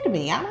okay to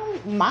me. I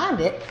don't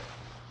mind it.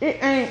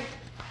 It ain't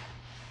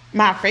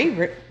my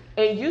favorite.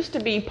 It used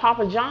to be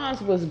Papa John's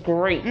was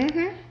great.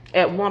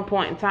 at one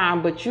point in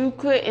time, but you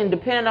couldn't,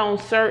 depending on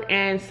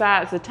certain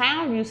sides of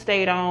town you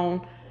stayed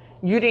on,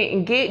 you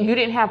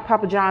didn't have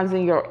Papa John's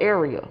in your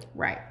area.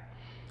 Right.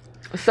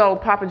 So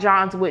Papa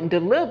John's wouldn't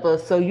deliver.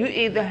 So you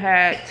either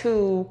had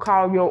to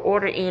call your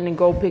order in and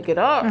go pick it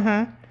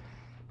up,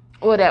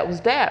 or that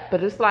was that.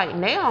 But it's like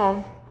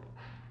now,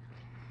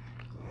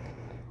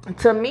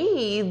 to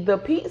me, the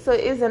pizza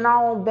isn't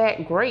all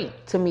that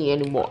great to me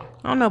anymore.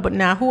 I don't know, but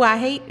now who I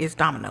hate is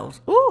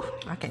Domino's. Ooh,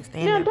 I can't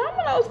stand Now, it.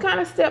 Domino's kind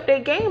of stepped their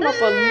game up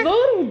a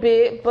little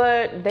bit,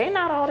 but they're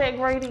not all that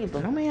great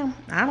either. No, ma'am.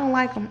 I don't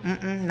like them.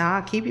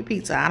 Nah, keep your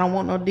pizza. I don't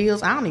want no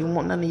deals. I don't even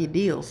want none of your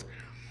deals.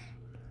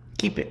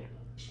 Keep it.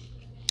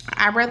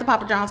 I'd rather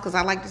Papa John's because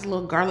I like this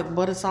little garlic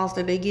butter sauce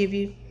that they give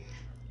you.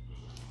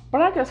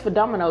 But I guess for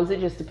Domino's, it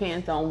just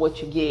depends on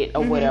what you get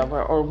or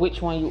whatever, or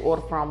which one you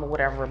order from or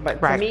whatever. But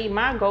to me,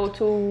 my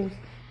go-tos,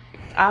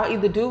 I'll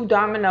either do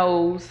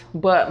Domino's,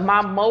 but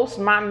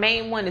my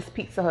main one is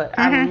Pizza Hut.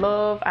 I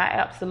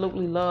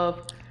absolutely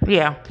love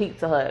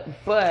Pizza Hut.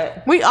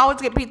 But we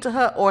always get Pizza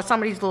Hut or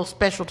some of these little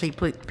specialty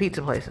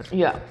pizza places.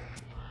 Yeah.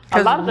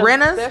 A lot of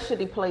the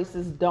specialty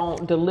places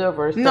don't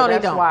deliver. So no, they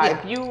that's don't. Why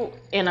if you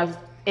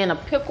in a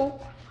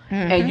pickle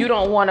and you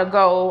don't want to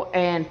go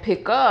and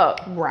pick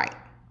up, right,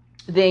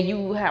 then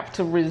you have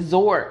to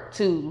resort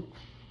to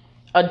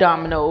a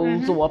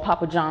Domino's or a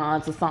Papa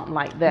John's or something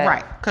like that.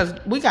 Right, because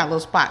we got a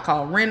little spot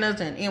called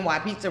Renner's and NY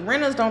Pizza.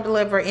 Renner's don't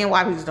deliver.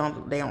 NY Pizza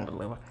don't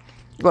deliver.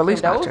 Well, at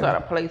least those are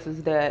the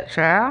places that.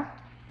 Child.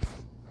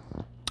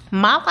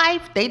 My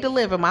life, they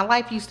deliver. My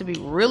life used to be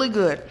really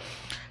good,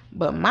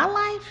 but my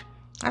life,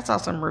 I saw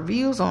some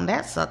reviews on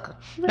that sucker.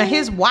 Really? Now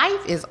his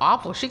wife is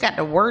awful. She got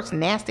the worst,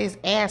 nastiest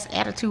ass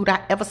attitude I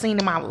ever seen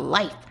in my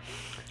life.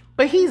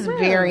 But he's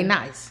very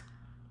nice.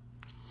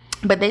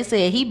 But they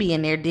said he be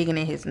in there digging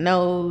in his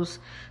nose,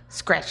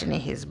 scratching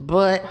in his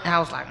butt. I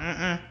was like,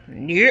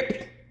 nope.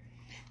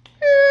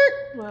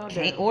 Well,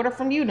 can't order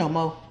from you no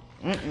more.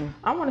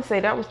 I want to say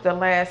that was the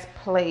last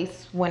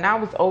place when I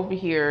was over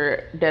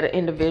here that an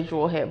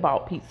individual had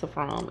bought pizza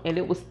from, and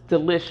it was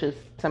delicious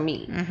to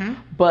me.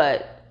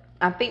 But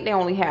I think they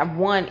only have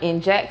one in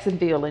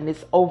Jacksonville, and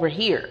it's over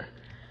here,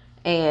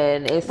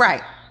 and it's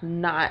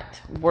not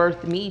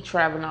worth me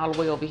traveling all the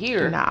way over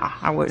here. Nah,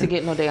 I wouldn't to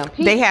get no damn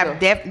pizza.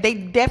 They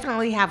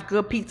definitely have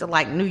good pizza,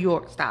 like New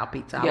York style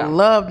pizza. I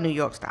love New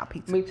York style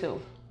pizza. Me too.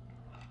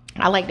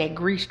 I like that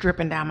grease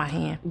dripping down my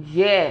hand.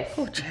 Yes,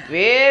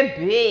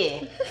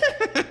 baby.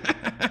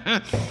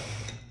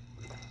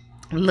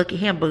 Look at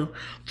him, boo.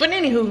 But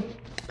anywho,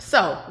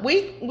 so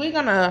we're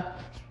gonna.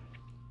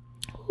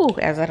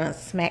 As I done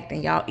smacked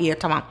in y'all ear,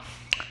 talking about.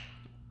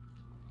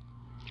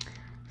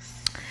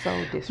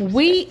 So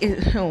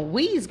disrespectful.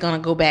 We's gonna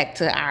go back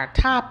to our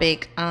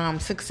topic,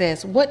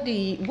 success. What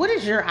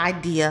is your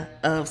idea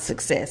of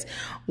success?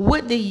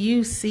 What do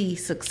you see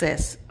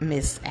success,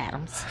 Miss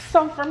Adams?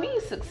 So for me,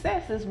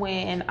 success is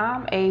when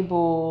I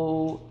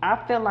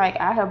feel like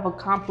I have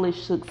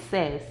accomplished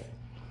success.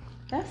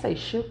 Did I say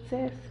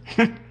success?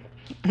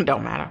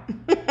 Don't matter.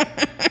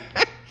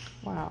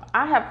 Wow.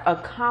 I have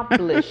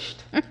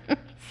accomplished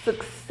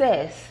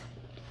success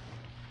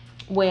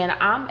when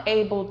I'm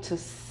able to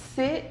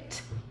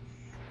sit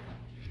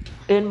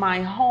in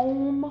my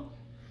home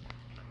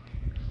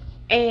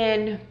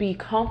and be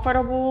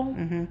comfortable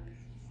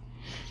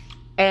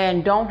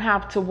and don't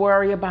have to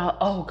worry about,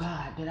 oh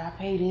God, did I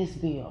pay this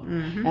bill?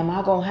 Am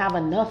I going to have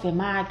enough in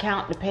my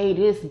account to pay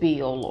this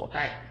bill? Or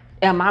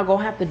am I going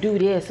to have to do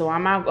this? Or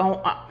am I going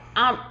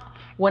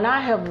when I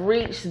have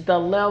reached the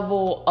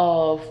level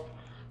of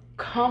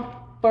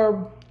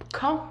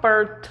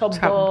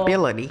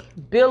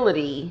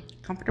comfortability,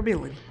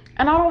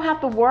 and I don't have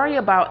to worry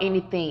about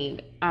anything.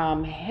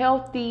 I'm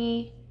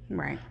healthy.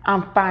 Right.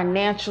 I'm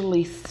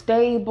financially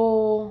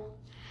stable.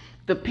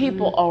 The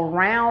people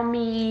around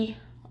me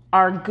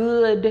are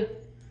good.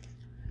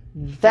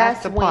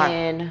 That's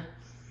when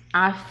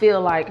I feel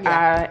like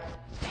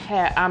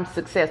I'm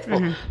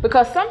successful.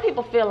 Because some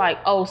people feel like,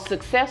 oh,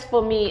 success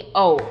for me,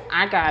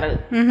 I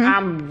gotta,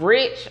 I'm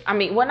rich. I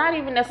mean, well, not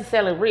even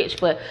necessarily rich,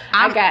 but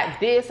I got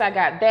this, I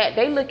got that.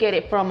 They look at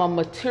it from a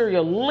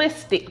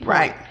materialistic point.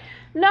 Right.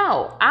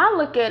 No, I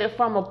look at it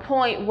from a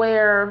point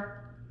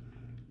where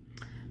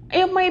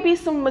it may be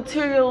some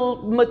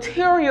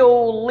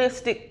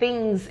materialistic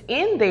things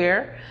in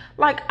there.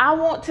 Like, I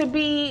want to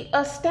be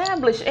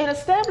established, and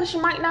established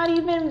might not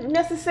even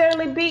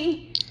necessarily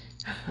be.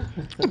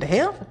 What the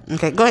hell?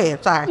 Okay, go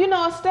ahead. Sorry.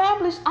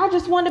 Established. I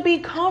just want to be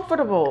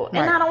comfortable,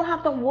 and I don't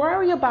have to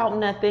worry about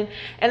nothing.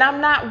 And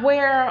I'm not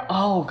where,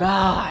 oh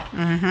God,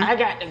 I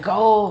got to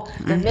go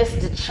to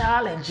Mr.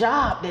 Charlie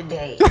job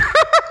today.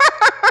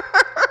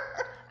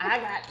 I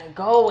got to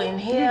go in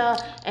here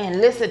and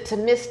listen to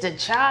Mr.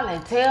 Charlie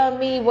tell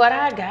me what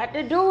I got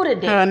to do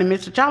today. Honey,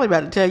 Mr. Charlie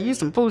about to tell you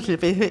some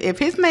foolishness. If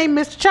his name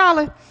Mr.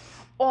 Charlie,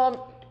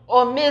 or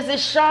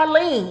Mrs.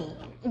 Charlene,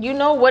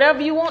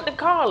 whatever you want to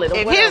call it. Or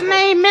if whatever. his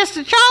name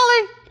Mr.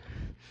 Charlie,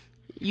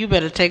 you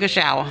better take a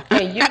shower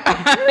and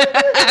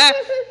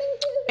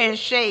and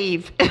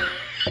shave.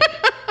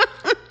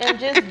 and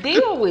just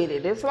deal with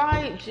it. It's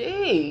like,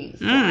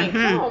 geez, like,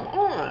 come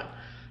on.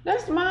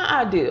 That's my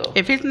ideal.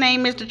 If his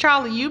name Mr.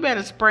 Charlie, you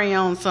better spray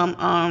on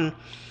some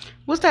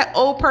what's that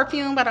old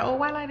perfume by the old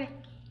white lady?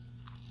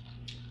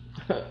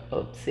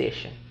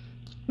 Obsession.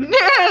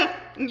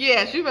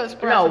 Yeah, she better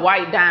spray. No,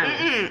 white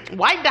diamond.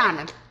 White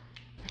diamond.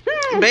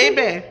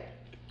 Baby.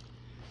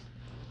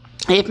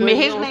 If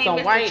his name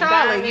Mr.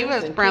 Charlie, you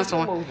better spray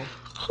some.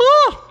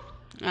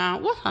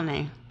 What's her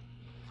name?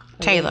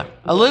 Taylor.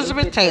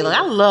 Elizabeth Taylor.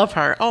 I love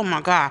her. Oh my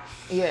God.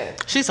 Yeah.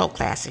 She's so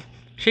classy.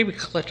 She be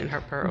clutching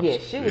her pearls. Yeah,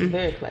 she was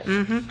very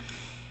classy.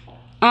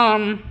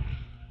 And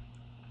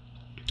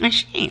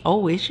she ain't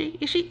old, is she?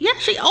 Is she? Yeah,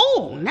 she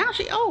old. Now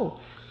she old.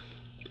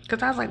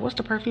 Cause I was like, what's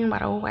the perfume by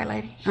the old white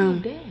lady?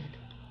 She's dead.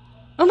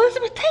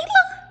 Elizabeth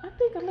Taylor? I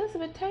think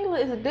Elizabeth Taylor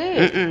is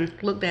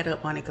dead. Look that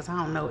up, honey, cause I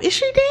don't know. Is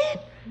she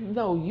dead?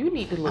 No, you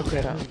need to look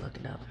that up. Look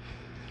it up.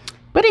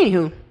 But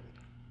anywho,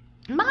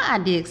 my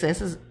idea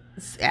success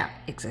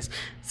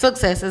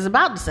is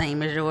about the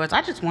same as yours.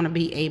 I just want to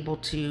be able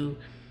to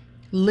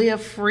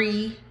live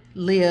free,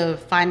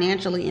 live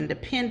financially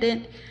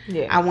independent.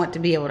 Yeah. I want to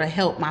be able to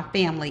help my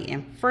family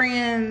and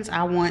friends.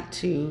 I want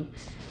to,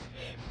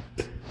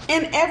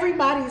 and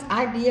everybody's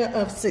idea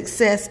of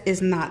success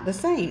is not the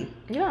same.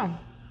 Yeah.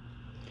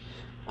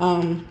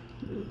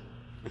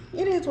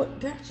 It is what,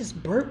 did I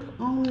just burp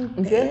on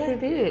the Yes, air? it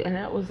did. And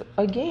that was,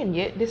 again,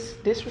 yet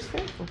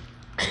disrespectful.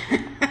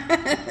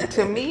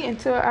 To me and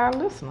to our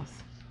listeners.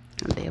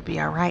 They'll be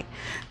all right.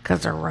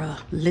 Because they're,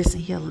 listen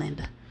here,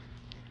 Linda.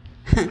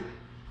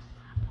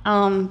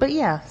 But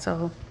yeah,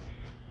 so.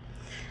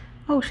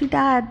 Oh, she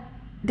died.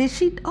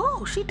 She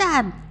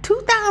died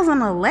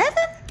 2011?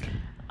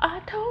 I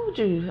told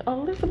you,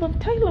 Elizabeth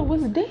Taylor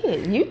was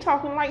dead. You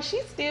talking like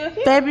she's still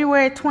here.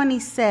 February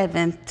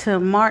 27th to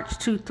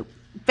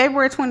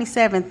February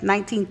 27th,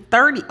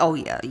 1930. Oh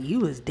yeah, you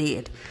was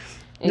dead.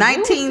 And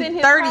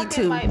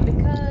 1932. Like,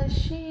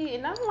 because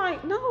and I'm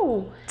like,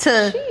 no, she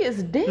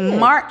is dead.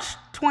 March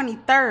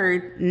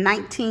 23rd,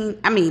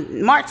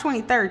 March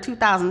 23rd,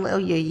 2000. Oh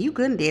yeah, you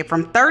couldn't dead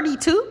from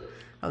 32.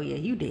 Oh yeah,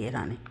 you did,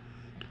 honey.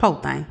 Poor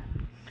thing.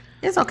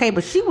 It's okay,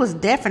 but she was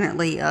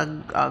definitely a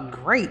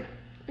great.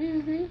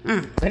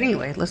 But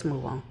anyway, let's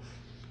move on.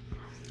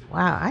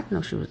 Wow, I didn't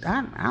know she was.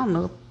 I don't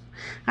know.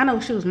 I know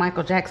she was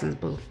Michael Jackson's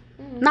boo.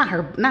 Not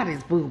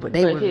his boo, but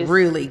they were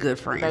really good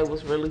friends. They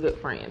was really good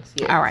friends.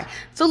 Yes. All right.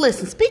 So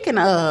listen, speaking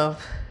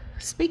of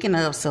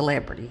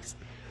celebrities.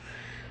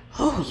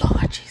 Oh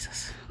Lord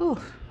Jesus.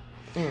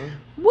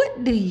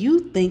 What do you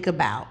think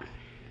about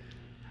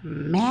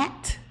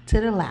Matt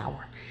to the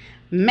Lauer?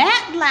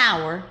 Matt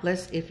Lauer,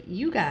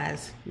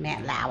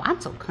 Matt Lauer,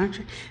 I'm so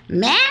country.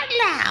 Matt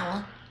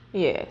Lauer.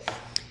 Yes.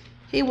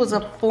 He was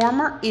a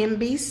former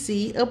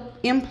NBC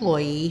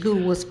employee who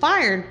was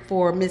fired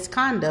for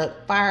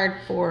misconduct,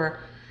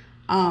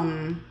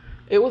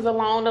 It was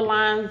along the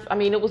lines,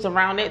 it was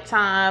around that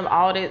time,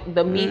 all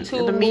the Me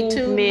Too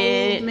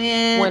movement,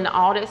 when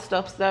all that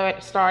stuff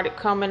started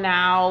coming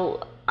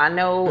out. I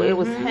know it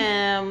was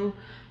him.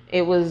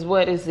 It was,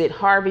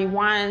 Harvey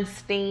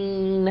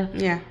Weinstein.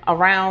 Yeah.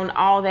 Around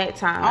all that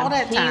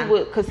time.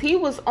 Because he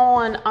was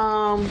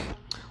on,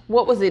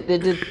 what was it,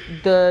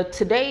 the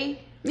Today?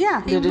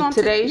 Yeah, he was on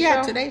Today Show.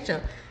 Yeah, Today Show.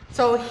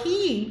 So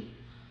he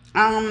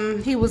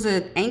was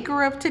an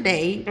anchor of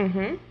Today.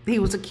 Mm-hmm. He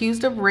was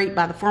accused of rape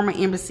by the former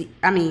NBC.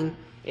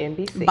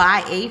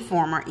 By a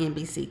former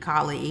NBC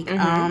colleague.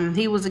 Mm-hmm.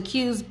 He was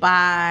accused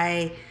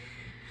by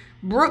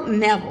Brooke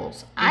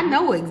Nevels. Mm-hmm. I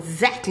know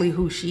exactly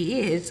who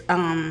she is.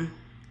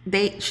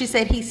 She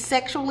said he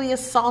sexually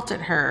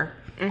assaulted her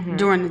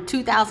during the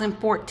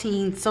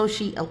 2014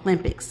 Sochi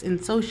Olympics. And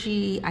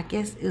Sochi, I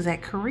guess, is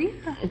that Korea?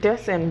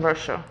 That's in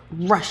Russia.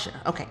 Russia.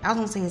 Okay, I was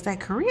gonna say, is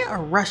that Korea or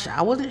Russia?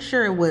 I wasn't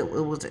sure what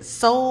was it,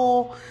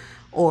 Seoul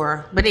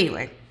but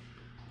anyway,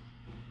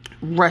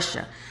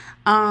 Russia.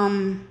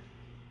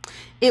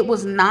 It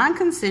was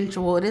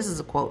non-consensual. This is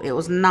a quote. It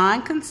was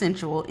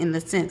non-consensual in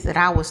the sense that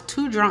I was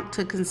too drunk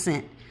to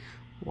consent.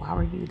 Why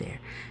were you there?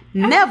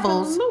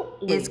 Nevels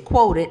is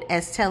quoted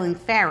as telling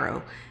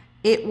Farrow,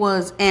 it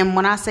was, and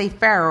when I say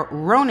Farrow,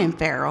 Ronan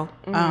Farrow,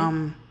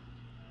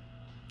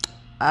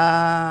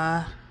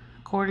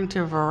 according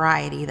to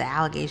Variety, the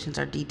allegations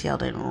are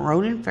detailed in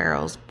Ronan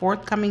Farrow's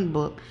forthcoming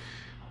book.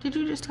 Did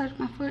you just touch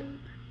my foot?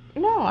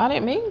 No, I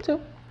didn't mean to.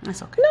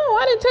 That's okay. No,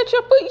 I didn't touch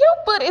your foot.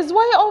 Your foot is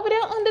way over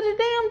there under the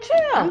damn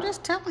chair. I'm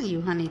just telling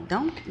you, honey.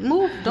 Don't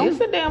move. There's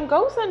a damn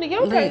ghost under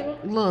your table.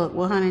 Look,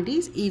 well, honey,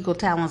 these eagle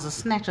talons will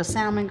snatch a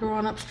salmon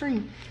growing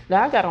upstream.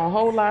 Now I got on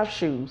whole live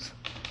shoes.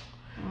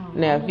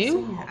 Now if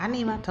you, I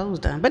need my toes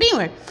done. But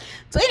anyway,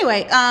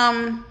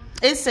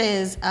 it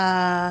says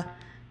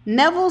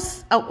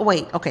Neville's. Oh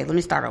wait, okay. Let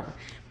me start over.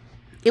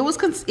 It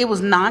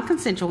was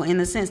non-consensual in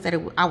the sense that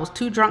I was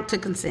too drunk to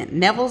consent.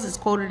 Neville's is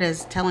quoted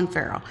as telling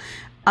Farrell.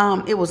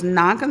 It was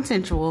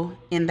non-consensual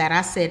in that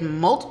I said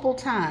multiple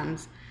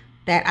times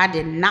that I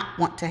did not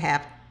want to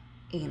have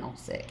anal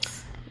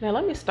sex. Now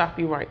let me stop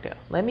you right there.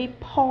 Let me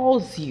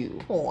pause you.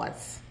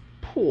 Pause.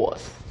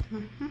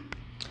 Mm-hmm.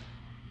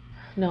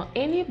 Now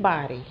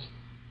anybody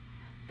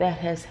that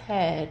has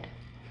had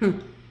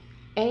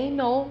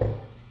anal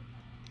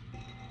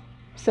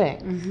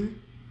sex,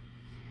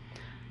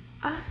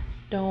 I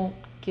don't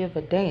give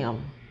a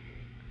damn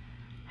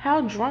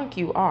how drunk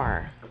you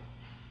are.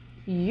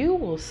 You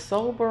will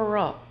sober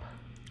up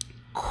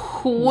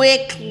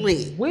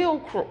quickly. Real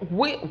quick.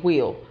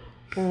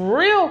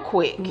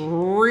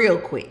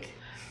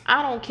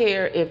 I don't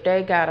care if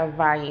they got a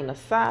Vienna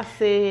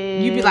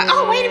sausage. You be like,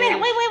 oh, wait a minute,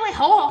 wait,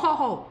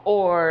 hold.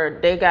 Or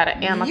they got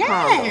an anaconda.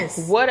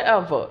 Yes.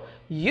 Whatever.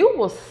 You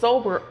will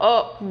sober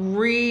up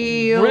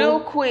real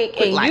quick,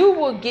 and like, you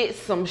will get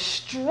some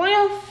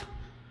strength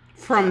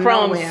from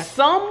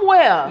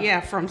somewhere.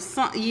 Yeah, from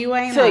some. You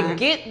ain't to lying.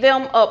 get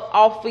them up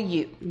off of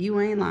you. You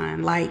ain't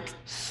lying. Like,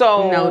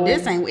 so no,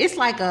 this ain't. It's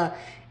like a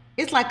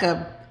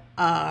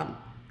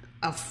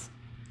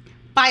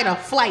fight or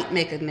flight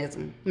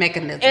mechanism.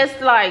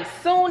 It's like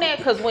soon as,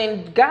 because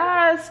when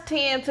guys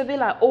tend to be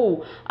like,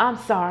 oh, I'm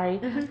sorry,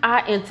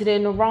 I entered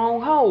in the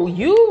wrong hole.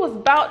 You was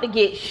about to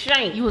get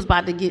shanked.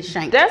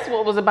 That's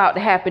what was about to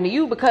happen to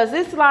you, because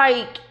it's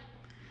like,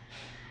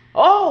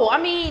 oh, I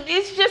mean,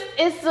 it's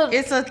a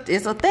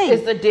thing.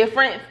 It's a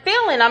different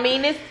feeling. I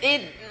mean,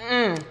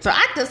 So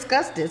I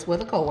discussed this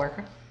with a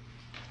coworker,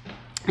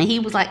 and he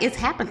was like, it's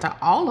happened to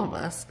all of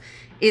us.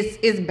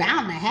 It's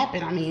bound to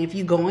happen. I mean, if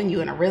you go in,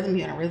 you're in a rhythm,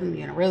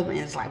 and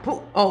it's like,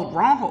 oh,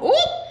 wrong hole. Ooh,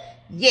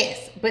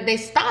 yes, but they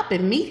stop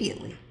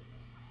immediately.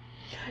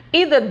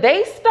 Either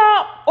they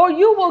stop, or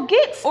you will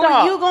get stopped.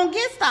 Or you're gonna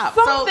get stopped.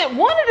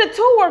 One of the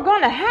two are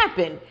gonna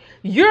happen.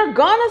 You're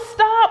gonna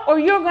stop, or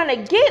you're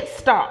gonna get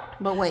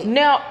stopped. But wait.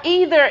 Now,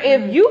 either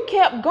if you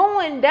kept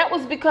going, that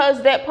was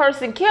because that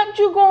person kept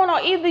you going, or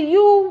either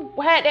you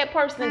had that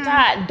person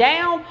tied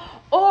down,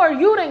 or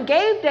you done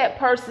gave that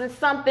person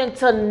something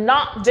to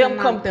knock them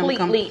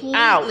completely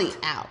out.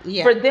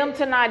 Yeah. For them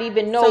to not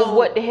even know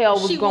what the hell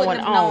was going on. She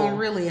wouldn't have known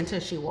really until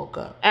she woke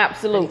up.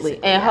 Absolutely.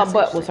 Basically. And her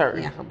butt was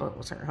hurting. Yeah, her butt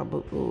was hurt. Her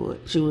butt,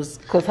 she was...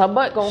 Because her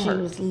butt gonna hurt.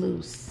 She was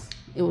loose.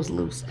 It was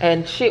loose.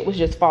 And shit was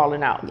just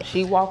falling out. Yeah.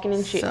 She walking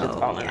and shit was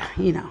falling out.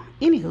 You know.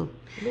 Anywho.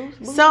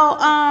 So,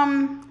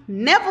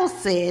 Neville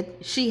said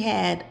she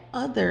had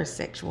other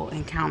sexual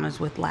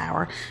encounters with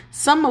Lauer,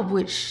 some of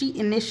which she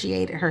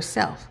initiated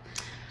herself.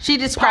 She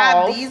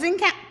described these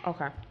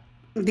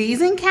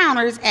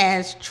encounters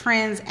as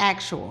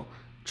transactional,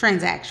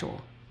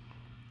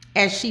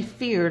 as she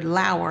feared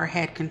Lauer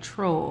had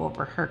control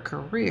over her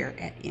career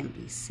at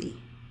NBC.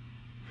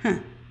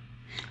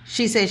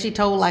 She said she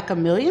told like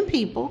 1 million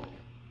people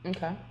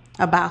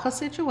about her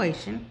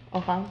situation.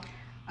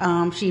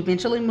 She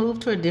eventually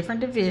moved to a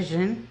different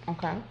division.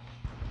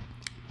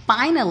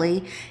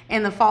 Finally,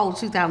 in the fall of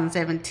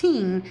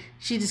 2017,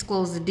 she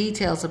disclosed the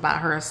details about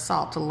her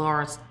assault to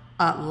Lauer's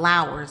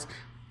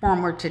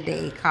former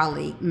Today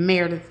colleague,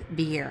 Meredith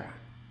Vieira.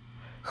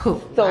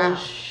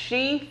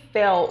 She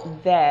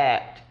felt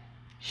that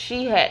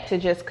she had to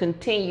just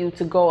continue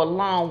to go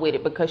along with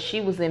it because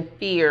she was in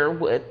fear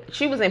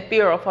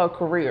of her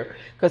career,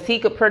 because he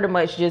could pretty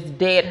much just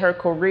dead her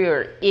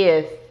career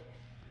if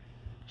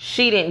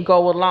she didn't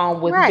go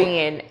along with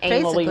being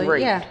anally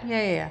raped.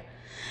 Yeah.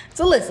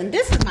 So listen,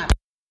 this is my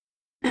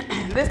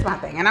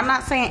thing, and I'm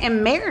not saying.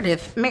 And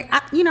Meredith,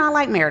 I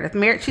like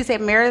Meredith. She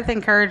said Meredith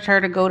encouraged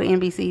her to go to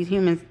NBC's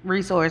Human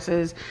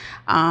Resources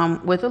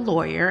with a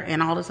lawyer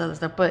and all this other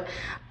stuff. But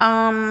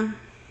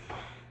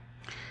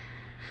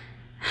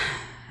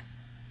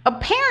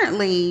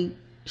apparently,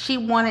 she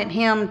wanted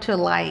him to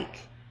like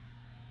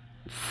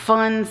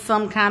fund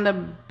some kind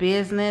of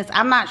business.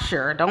 I'm not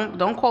sure.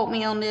 Don't quote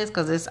me on this,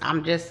 because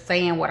I'm just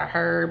saying what I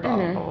heard. Blah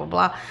blah blah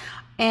blah.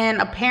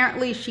 And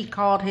apparently, she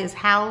called his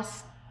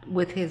house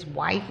with his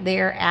wife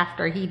there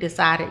after he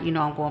decided,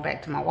 I'm going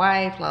back to my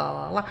wife, blah,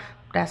 blah, blah.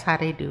 That's how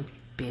they do,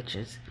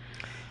 bitches.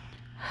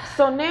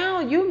 So now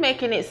you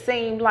making it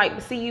seem like,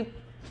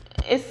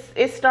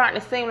 it's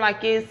starting to seem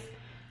like it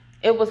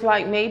was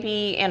like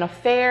maybe an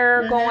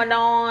affair going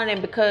on,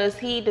 and because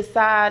he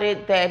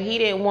decided that he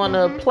didn't want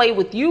to play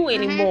with you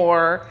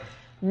anymore,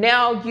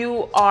 now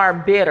you are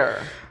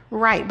bitter.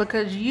 Right,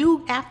 because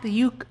after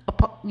you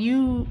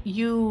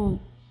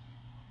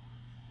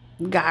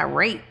got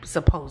raped,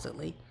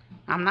 supposedly.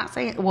 I'm not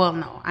saying, well,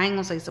 no, I ain't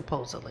gonna say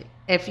supposedly.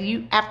 After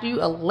you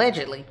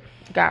allegedly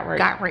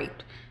got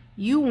raped,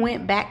 you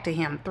went back to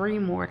him 3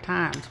 more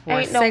times for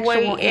a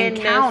sexual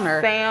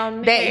encounter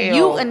that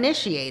you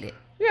initiated.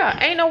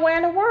 Yeah, ain't no way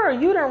in the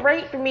world. You done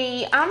raped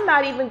me. I'm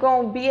not even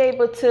gonna be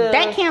able to.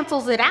 That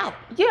cancels it out.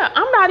 Yeah,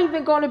 I'm not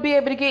even gonna be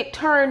able to get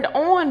turned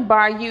on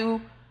by you.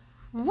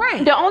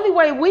 Right. The only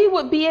way we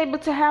would be able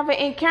to have an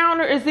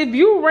encounter is if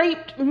you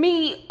raped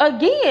me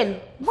again.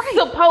 Right.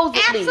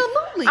 Supposedly.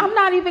 Absolutely. I'm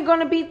not even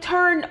going to be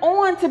turned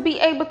on to be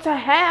able to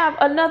have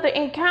another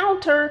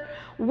encounter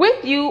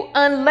with you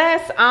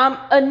unless I'm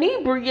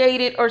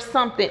inebriated or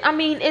something. I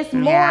mean, it's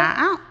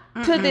more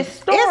to this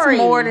story.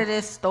 It's more to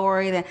this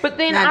story than. But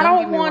then I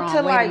don't want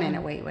to wait,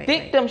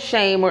 victim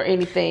shame or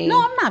anything.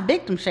 No, I'm not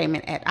victim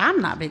shaming at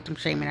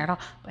all.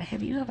 But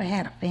have you ever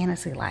had a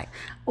fantasy like,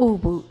 oh,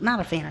 boo, not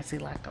a fantasy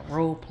like a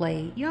role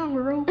play? You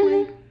ever role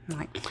play?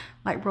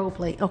 Like role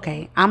play.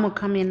 Okay, I'm gonna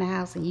come in the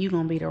house and you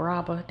gonna be the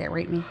robber that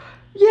raped me.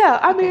 Yeah,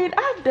 I mean,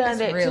 I've done That's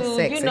that real too.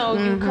 sexy. You know,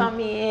 you come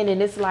in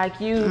and it's like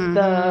you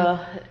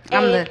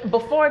I'm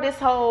before this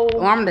whole.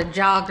 Or I'm the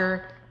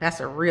jogger. That's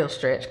a real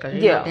stretch because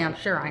you're not damn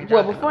sure I ain't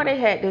Well, jogging. before they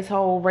had this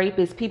whole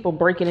rapist people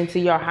breaking into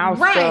your house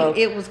right, stuff,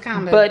 it was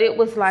kind of. but it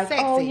was like,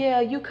 sexy. oh yeah,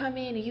 you come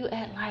in and you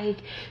act like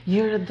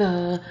you're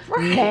the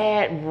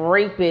mad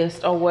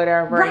rapist or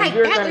whatever. Right, and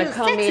you're that gonna was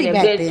come sexy in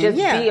back and then, just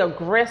yeah. be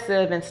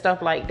aggressive and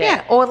stuff like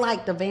that. Yeah, or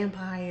like the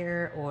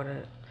vampire or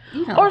the.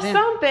 Or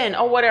something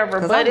or whatever.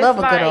 Because But I love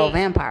it's a good old like,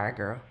 vampire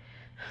girl.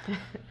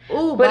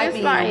 Ooh, But bite it's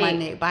me like- on my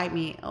neck. Bite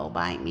me. Oh,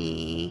 bite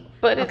me.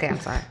 But okay, I'm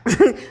sorry.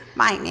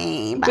 Bite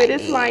me. Bite but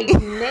it's me. like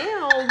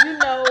now, you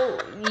know,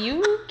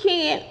 you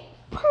can't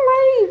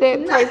play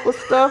that type of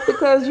stuff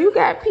because you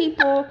got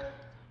people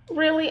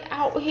really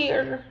out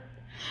here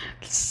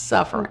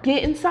Suffer.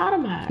 getting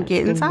sodomized.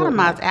 Getting and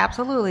whatnot. sodomized,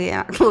 absolutely.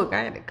 And look, I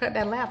had to cut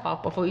that laugh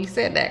off before you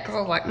said that because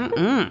I was like,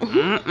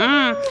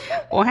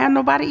 Or have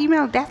nobody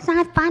email. That's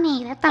not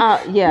funny. That's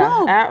not. Yeah,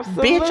 no,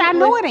 absolutely. bitch, I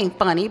know it ain't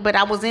funny, but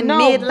I was in No,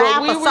 mid but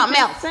laugh we or were something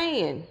just else.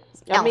 saying.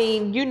 I Else.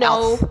 mean, you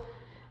know,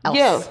 Else.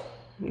 yeah,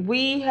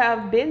 we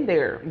have been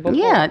there before.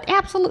 Yeah,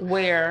 absolutely.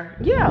 Where,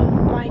 yeah,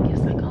 like it's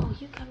like, oh,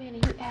 you come in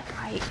and you act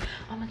like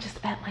I'm gonna just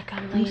act like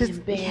I'm laying in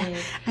bed,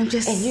 I'm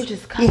just, and you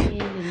just come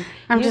in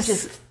and you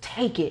just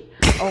take it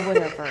or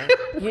whatever.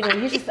 You know,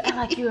 you just act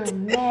like you're a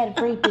mad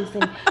rapist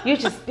and you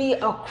just be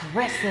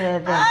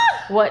aggressive and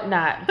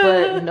whatnot.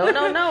 But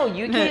no,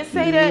 you can't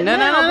say that.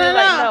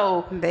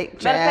 No. They, Matter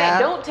of fact,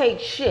 don't take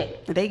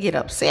shit. They get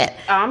upset.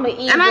 I'm gonna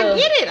eat. And I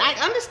get it. I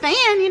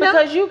understand, you know.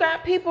 Because you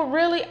got people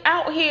really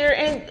out here,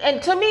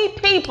 and to me,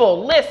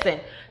 people, listen,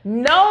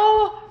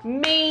 no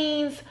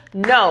means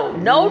no.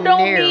 No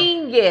don't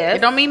mean yes.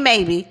 It don't mean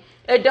maybe.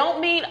 It don't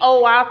mean,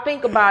 oh, I'll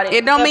think about it.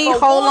 It don't If mean a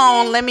hold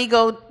woman- on, let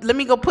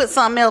me go put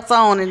something else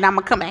on and I'm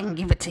gonna come back and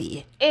give it to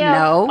you. If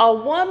No. a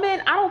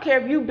woman, I don't care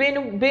if you've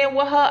been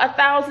with her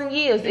 1,000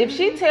 years. If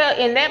she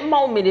in that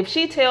moment, if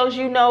she tells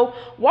you no,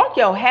 walk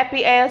your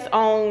happy ass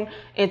on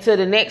into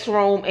the next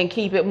room and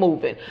keep it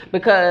moving.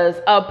 Because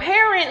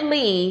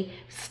apparently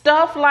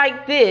stuff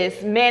like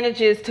this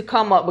manages to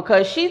come up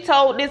because she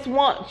told this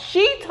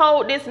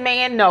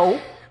man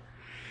no,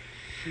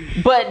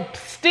 but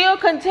still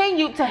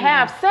continued to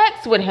have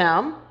sex with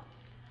him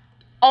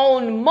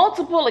on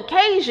multiple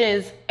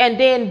occasions, and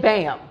then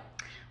bam,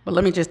 But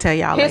let me just tell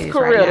y'all, his ladies,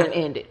 career right done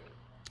now, ended.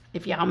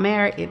 if y'all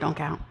married, it don't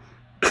count.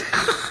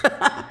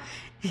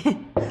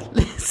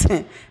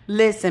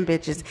 listen,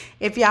 bitches.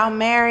 If y'all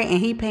married and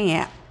he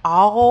paying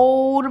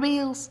all the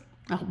bills,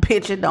 oh,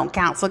 bitch, it don't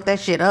count. Suck that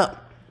shit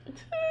up.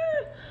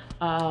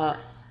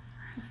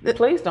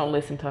 Please don't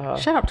listen to her.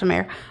 Shut up,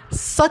 Tamara.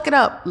 Suck it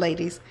up,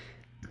 ladies.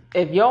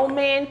 If your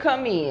man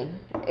come in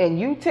and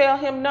you tell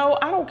him no,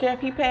 I don't care if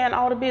he paying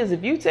all the bills.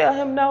 If you tell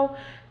him no,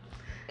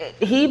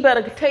 he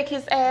better take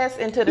his ass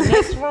into the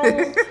next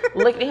room,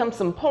 look at him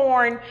some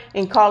porn,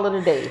 and call it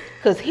a day.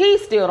 Because he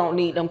still don't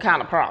need them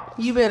kind of problems.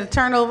 You better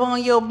turn over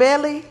on your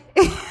belly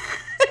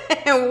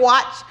and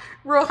watch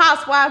Real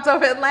Housewives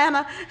of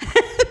Atlanta.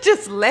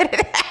 Just let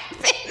it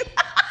happen.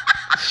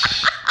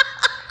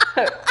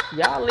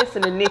 Y'all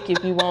listen to Nick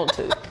if you want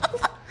to.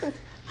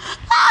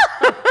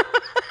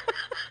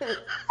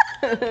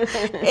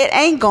 It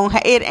ain't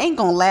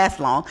gonna last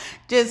long.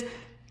 Just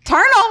turn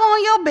over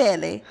on your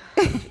belly.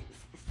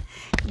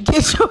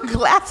 Get you a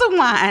glass of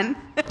wine.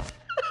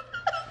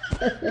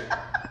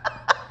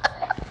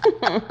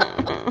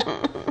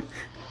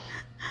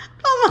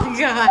 Oh my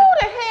God.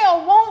 Who the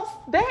hell wants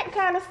that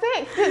kind of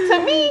sex?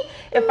 To me,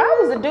 if I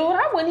was a dude,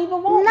 I wouldn't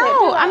even want that.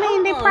 No, Be like, I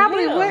mean they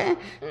probably hell. wouldn't.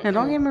 Now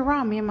don't get me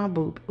wrong, me and my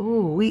boob.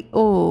 Okay,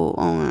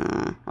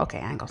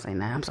 I ain't gonna say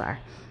nothing. I'm sorry.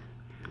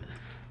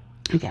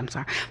 Okay, I'm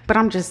sorry. But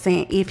I'm just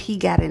saying, if he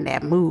got in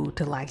that mood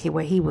to like,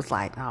 where he was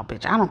like, oh,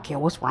 bitch, I don't care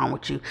what's wrong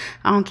with you.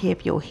 I don't care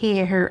if your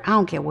head hurt. I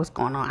don't care what's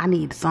going on. I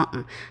need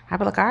something. I'd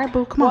be like, all right,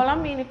 boo, come on. Well, I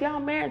mean, if y'all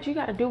married, you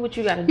got to do what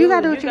you got to do. You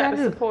gotta do what you gotta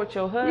do. Support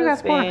your husband. You gotta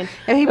support him.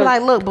 And he be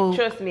like, look, boo.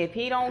 Trust me, if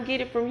he don't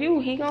get it from you,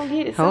 he gonna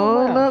get it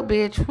Oh, somewhere. look,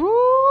 bitch.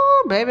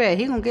 Woo, baby,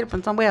 he gonna get it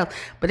from somewhere else.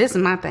 But this is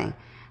my thing.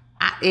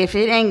 If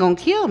it ain't gonna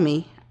kill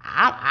me,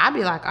 I'll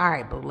be like, all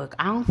right, boo, look,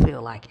 I don't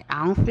feel like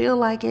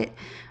it.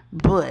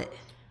 But,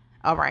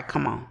 all right,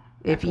 come on.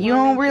 If you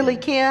don't really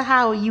care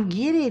how you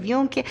get it, if you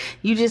don't care,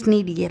 you just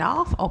need to get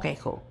off. Okay,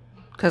 cool.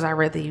 Because I'd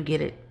rather you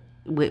get it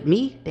with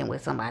me than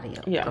with somebody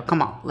else. Yeah. So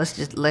come on, let's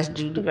do Let's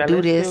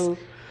this.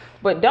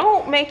 But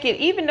don't make it,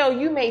 even though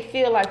you may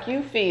feel like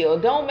you feel,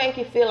 don't make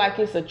it feel like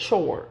it's a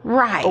chore.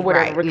 Right, or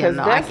whatever. right. Because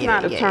Yeah, no, I that's get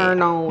not it. a Yeah, turn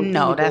yeah. on.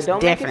 No, either. that's don't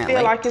definitely. make it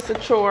feel like it's a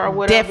chore or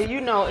whatever.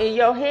 You know, in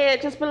your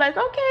head, just be like,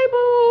 okay,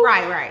 boo.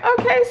 Right.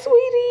 Okay,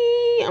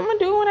 sweetie, I'm going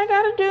to do what I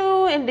got to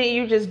do. And then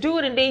you just do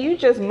it. And then you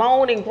just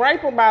moan and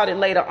gripe about it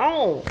later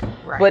on.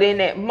 Right. But in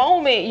that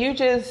moment, you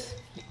just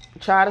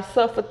try to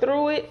suffer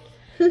through it.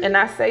 And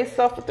I say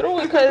suffer through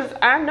it because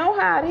I know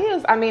how it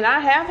is. I mean, I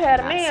have had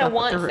a man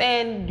once,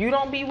 and you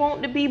don't be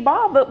wanting to be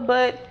bothered,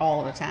 but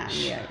All the time,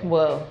 yeah.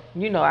 well,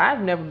 you know, I've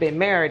never been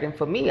married, and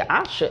for me,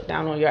 I'll shut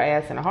down on your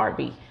ass in a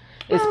heartbeat.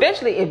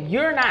 Especially if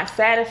you're not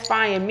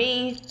satisfying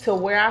me to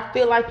where I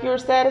feel like you're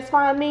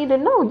satisfying me,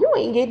 then no, you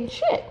ain't getting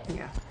shit.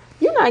 Yeah.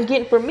 You're not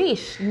getting from me.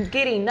 You're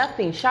getting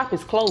nothing. Shop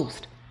is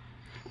closed.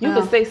 You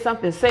can say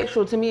something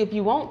sexual to me if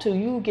you want to.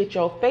 You get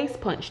your face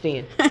punched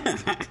in.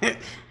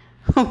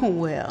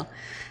 Well,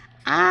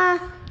 I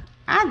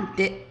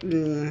did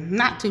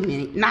not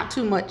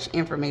too much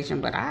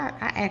information, but I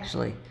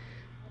actually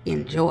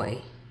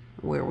enjoy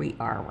where we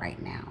are right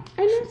now.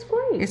 And that's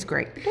great. It's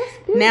great. That's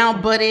beautiful.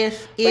 Now, but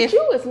if But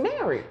you is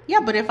married.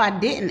 yeah, but if I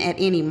didn't at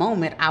any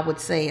moment, I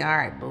would say, all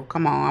right, boo,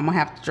 come on, I'm gonna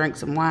have to drink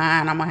some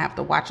wine. I'm gonna have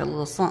to watch a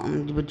little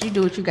something. But you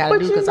do what you gotta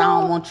do, because I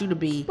don't want you to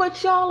be.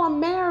 But y'all are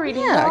married,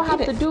 and Yeah, y'all I have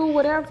get to it. do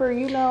whatever,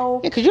 you know.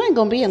 Yeah, because you ain't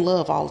gonna be in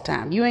love all the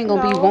time. You ain't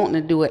gonna be No.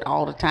 wanting to do it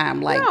all the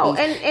time like No,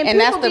 these. and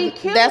that's people be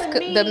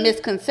killing the me.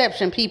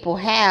 misconception people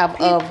have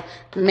of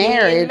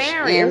marriage.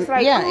 Being And it's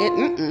like, yeah,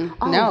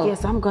 oh, no,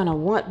 yes, I'm gonna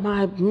want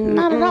my.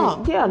 Not at all.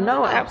 Yeah,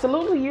 no,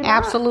 absolutely, you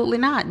absolutely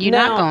not. You're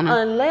now, not gonna.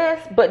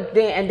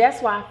 And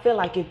that's why I feel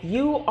like if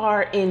you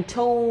are in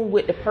tune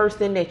with the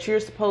person that you're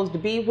supposed to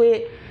be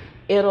with,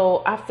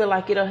 I feel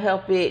like it'll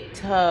help it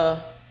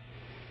to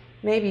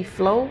maybe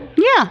flow.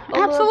 Yeah,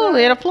 little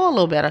absolutely. better. It'll flow a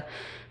little better.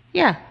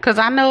 Yeah, because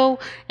I know.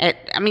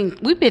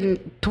 We've been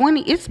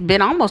 20. It's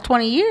been almost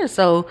 20 years,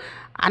 so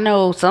I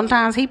know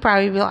sometimes he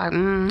probably be like,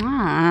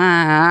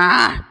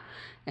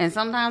 and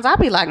sometimes I'll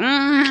be like,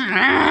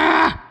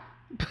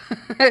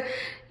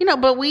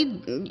 but we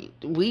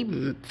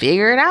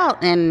figure it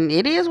out, and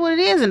it is what it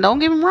is. And don't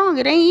get me wrong,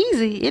 it ain't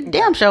easy. It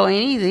damn sure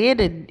ain't easy.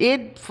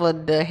 It for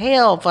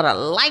the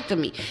life of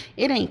me,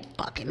 it ain't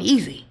fucking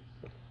easy.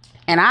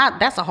 And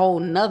that's a whole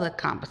nother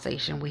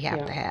conversation we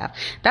have to have.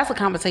 That's a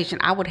conversation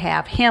I would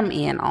have him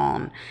in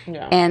on,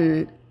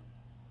 and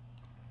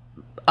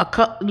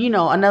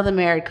another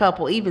married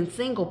couple, even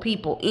single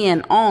people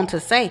in on to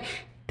say,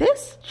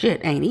 this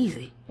shit ain't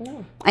easy.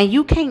 No. And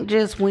you can't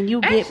just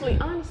honestly,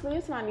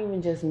 it's not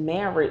even just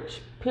marriage.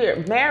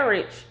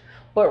 Marriage,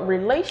 but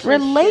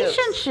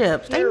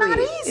relationships. They're not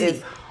easy.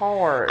 It's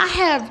hard. I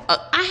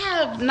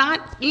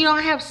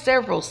have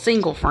several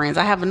single friends.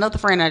 I have another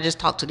friend I just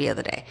talked to the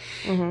other day.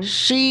 Mm-hmm.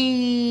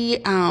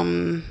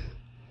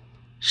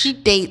 She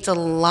dates a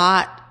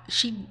lot.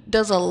 She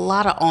does a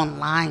lot of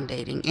online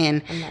dating,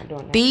 and I'm not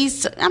doing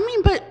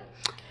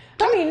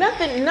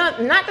that.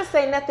 Not to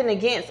say nothing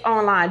against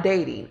online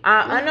dating.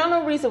 I know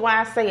no reason why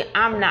I say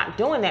I'm not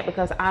doing that,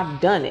 because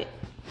I've done it.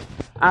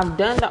 I've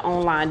done the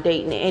online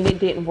dating, and it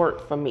didn't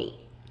work for me.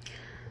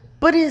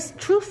 But it's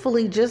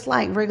truthfully just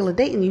like regular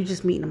dating. You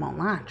just meeting them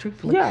online,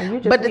 truthfully. Yeah, you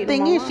just. But the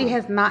thing is, she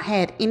has not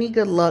had any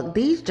good luck.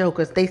 These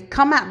jokers, they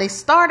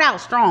start out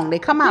strong. They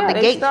come out the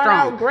gate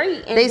strong. Out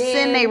great. They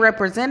send a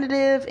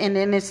representative, and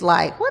then it's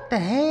like, what the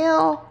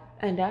hell?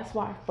 And that's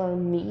why, for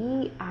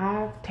me,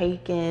 I've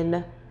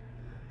taken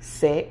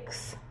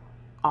sex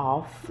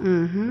off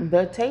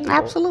the table.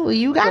 Absolutely,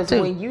 you got to.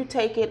 When you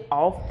take it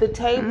off the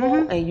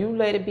table and you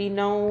let it be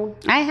known,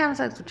 I ain't having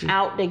sex with you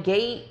out the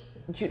gate.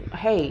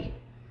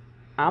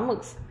 I'm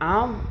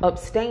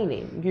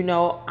abstaining.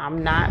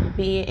 I'm not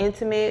being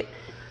intimate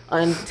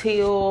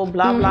until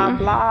blah blah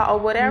blah or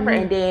whatever,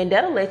 and then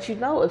that'll let you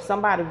know if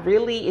somebody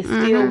really is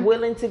still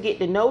willing to get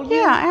to know you.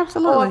 Yeah,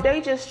 absolutely. Or if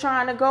they just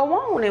trying to go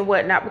on and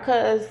whatnot,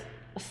 because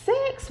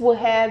sex will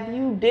have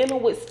you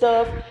dealing with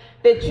stuff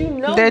that you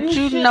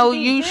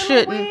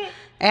shouldn't.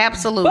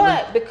 Absolutely.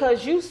 But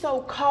because you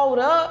so caught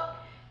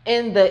up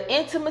in the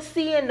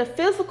intimacy and the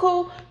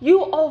physical,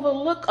 you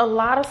overlook a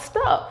lot of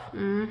stuff.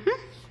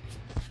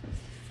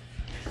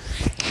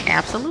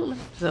 Absolutely.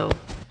 So,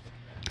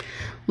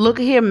 look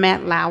at here,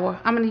 Matt Lauer.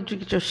 I'm gonna need you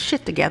to get your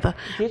shit together,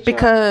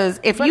 because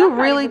if you I'm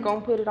really not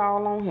gonna put it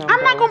all on him.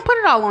 I'm not gonna put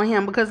it all on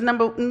him, because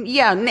number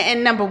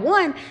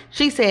one,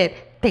 she said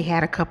they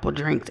had a couple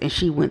drinks and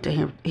she went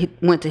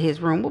to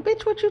his room. Well,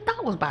 bitch, what you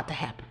thought was about to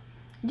happen?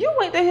 You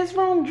went to his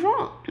room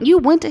drunk. You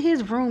went to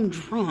his room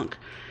drunk.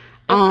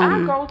 If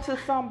I go to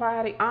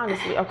somebody,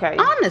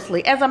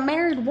 honestly, as a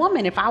married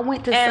woman, if I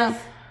went to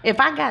if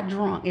I got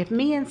drunk, if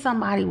me and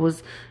somebody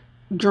was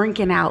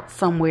drinking out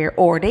somewhere,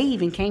 or they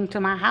even came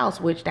to my house,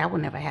 which that would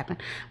never happen,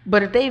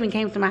 but if they even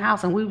came to my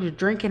house and we was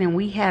drinking and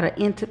we had I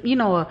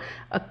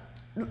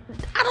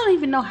don't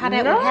even know how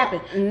that would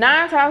happen.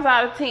 9 times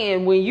out of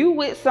 10, when you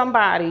with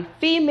somebody,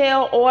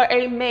 female or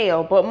a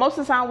male, but most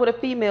of the time with a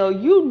female,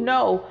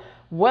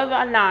 whether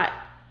or not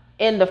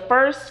in the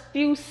first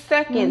few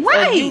seconds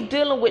of you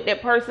dealing with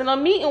that person or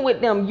meeting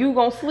with them, you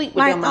gonna sleep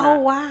with them. Oh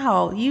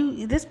wow,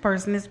 this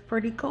person is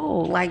pretty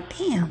cool. Like,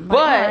 damn.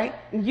 But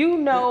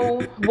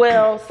sometimes.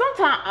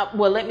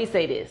 Well, let me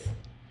say this.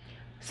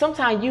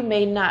 Sometimes you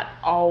may not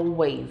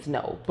always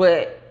know,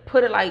 but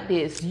put it like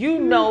this: you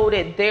know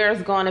that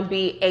there's gonna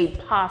be a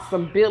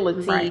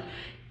possibility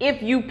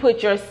if you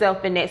put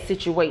yourself in that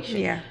situation.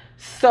 Yeah.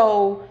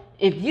 So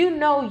if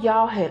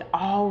y'all had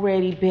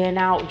already been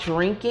out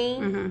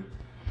drinking.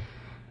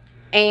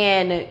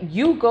 And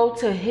you go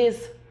to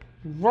his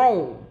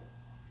room.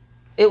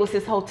 It was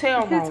his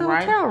hotel room,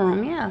 right? His hotel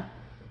room, yeah.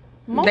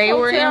 Most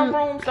hotel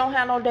rooms don't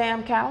have no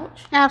damn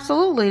couch.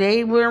 Absolutely,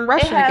 they were in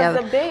Russia together.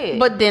 It has a bed.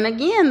 But then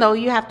again, though,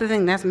 you have to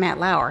think that's Matt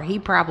Lauer. He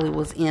probably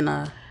was in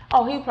a.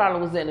 Oh, he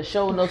probably was in a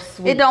show no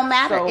suite. It don't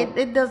matter. So.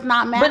 It does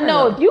not matter. But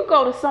no, if you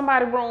go to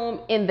somebody's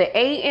room in the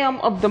a.m.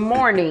 of the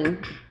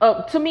morning,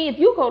 to me, if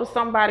you go to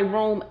somebody's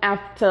room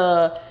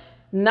after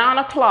 9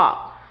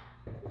 o'clock,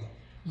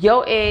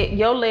 your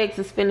legs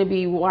is finna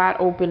be wide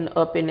open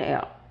up in the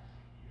air.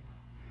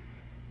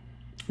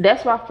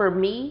 That's why for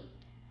me,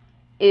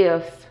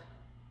 if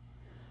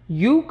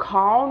you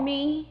call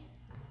me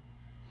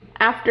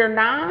after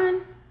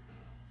 9,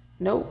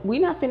 no, we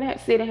not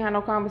finna sit and have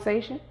no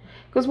conversation.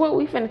 Because what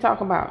we finna talk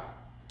about?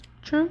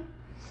 True.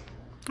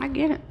 I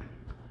get it.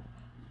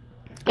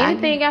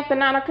 Anything after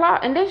 9 o'clock,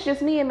 and that's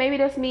just me, and maybe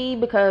that's me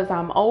because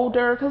I'm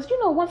older. Because,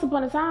 once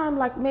upon a time,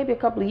 like maybe a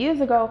couple of years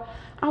ago,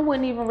 I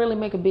wouldn't even really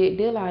make a big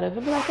deal out of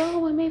it. Be like, oh,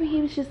 well, maybe he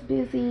was just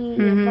busy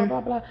and blah,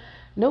 blah, blah.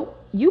 Nope.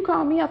 You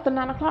call me after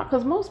 9 o'clock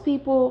because most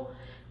people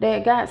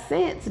that got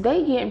sense,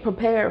 they getting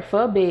prepared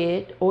for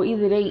bed, or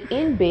either they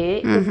in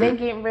bed because they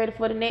getting ready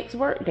for the next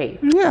work day.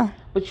 Yeah.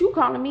 But you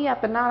calling me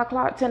after 9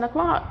 o'clock, 10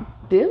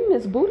 o'clock, them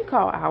is booty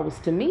call hours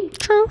to me.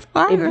 True.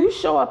 If you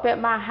show up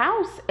at my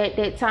house at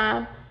that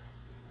time,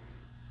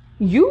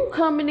 you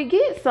coming to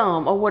get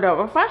some or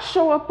whatever. If I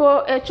show up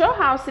at your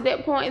house at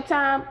that point in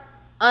time,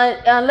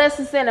 unless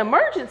it's an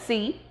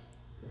emergency,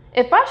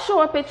 if I show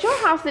up at your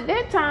house at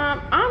that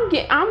time,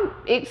 I'm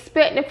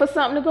expecting for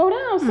something to go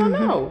down. So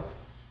no.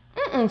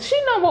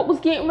 She know what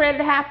was getting ready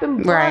to happen.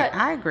 But right,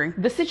 I agree.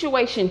 The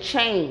situation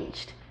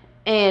changed,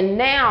 and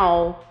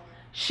now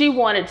she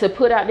wanted to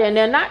put out there.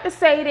 Now, not to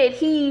say that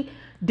he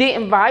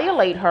didn't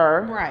violate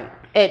her. Right.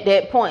 At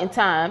that point in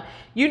time,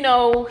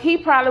 he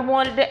probably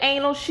wanted the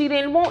anal. She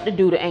didn't want to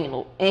do the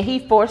anal, and he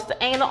forced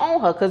the anal on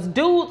her. Cause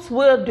dudes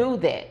will do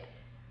that,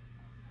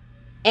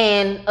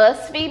 and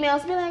us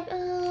females be like,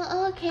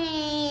 "Oh,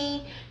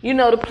 okay,"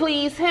 to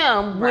please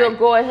him. Right. We'll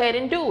go ahead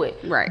and do it.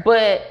 Right.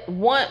 But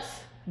once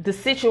the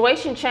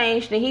situation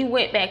changed and he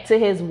went back to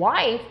his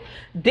wife,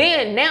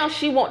 then now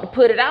she want to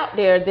put it out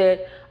there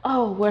that,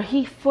 oh, where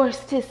he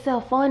forced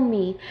himself on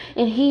me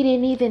and he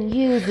didn't even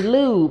use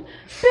lube.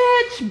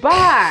 Bitch,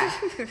 bye.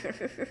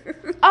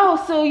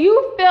 Oh, so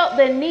you felt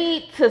the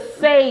need to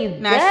say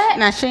that?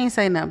 Now, she ain't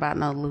say nothing about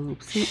no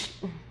lube.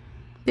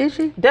 Did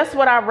she? That's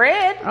what I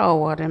read. Oh,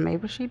 well, then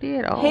maybe she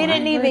did. Oh, he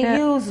didn't even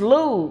use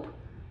lube.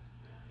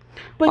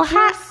 But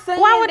well,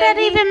 why would that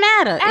even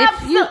matter?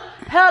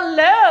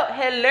 Hello.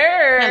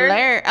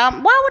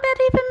 Why would that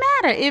even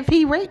matter if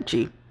he raped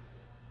you?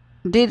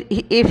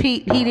 If he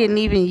didn't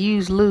even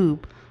use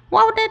lube,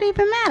 why would that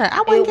even matter?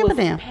 I wouldn't give a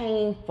damn. It was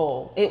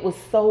painful. It was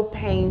so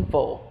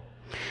painful.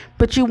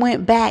 But you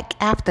went back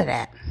after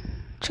that.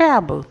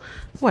 Child boo.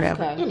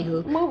 Whatever. Okay.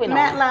 Anywho, moving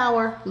Matt on.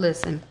 Lauer,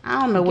 listen,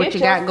 I don't know what you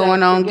got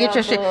going on. Get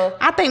your shit.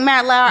 I think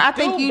Matt Lauer, I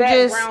think you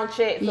just background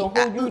checks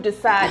on who you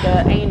decide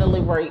to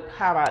anally rape.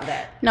 How about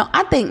that? No,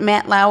 I think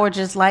Matt Lauer,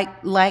 just like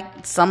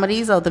some of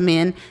these other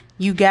men,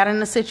 you got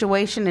in a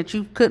situation that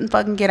you couldn't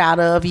fucking get out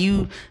of.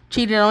 You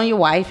cheated on your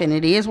wife, and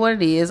it is what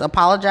it is.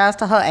 Apologize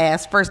to her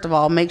ass. First of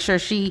all, make sure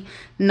she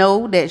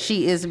know that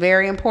she is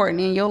very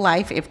important in your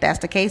life. If that's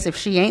the case, if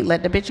she ain't,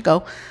 let the bitch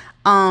go.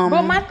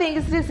 But my thing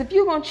is this: if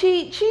you're gonna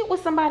cheat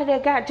with somebody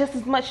that got just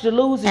as much to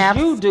lose as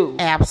you do.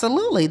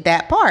 Absolutely,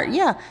 that part,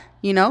 yeah.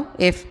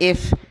 If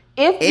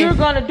you're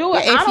gonna do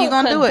it, I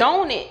don't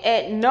condone it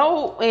at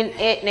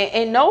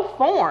no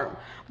form.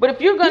 But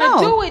if you're gonna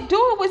do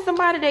it with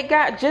somebody that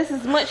got just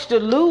as much to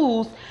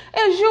lose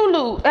as you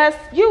lose, as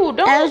you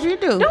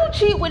do. Don't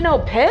cheat with no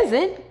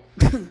peasant.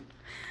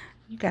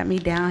 You got me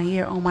down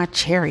here on my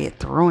chariot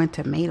throwing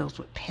tomatoes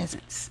with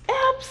peasants.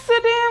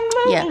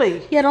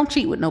 Absolutely. Yeah, don't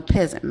cheat with no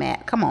peasant,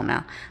 Matt. Come on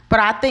now.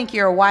 But I think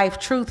your wife,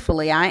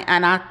 truthfully,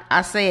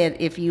 I said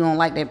if you don't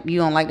like that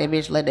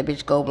bitch, let that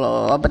bitch go, blah,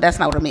 blah, blah. But that's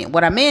not what I meant.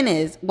 What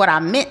I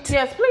meant.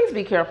 Yes, please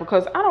be careful,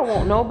 because I don't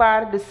want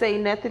nobody to say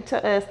nothing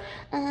to us.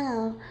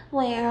 Oh,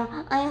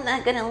 well, I'm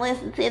not going to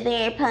listen to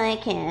their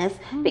podcast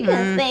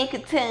because they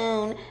could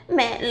tune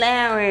Matt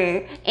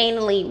Lauer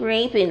anally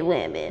raping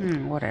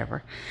women.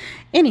 Whatever.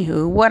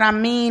 Anywho, what I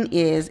mean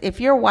is,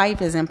 if your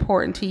wife is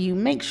important to you,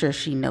 make sure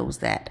she knows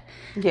that.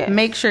 Yes.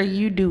 Make sure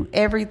you do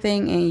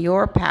everything in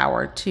your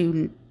power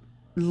to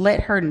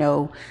let her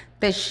know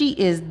that she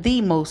is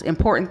the most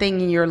important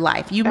thing in your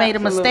life. You made a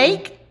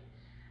mistake,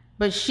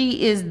 but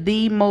she is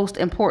the most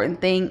important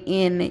thing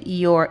in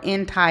your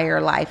entire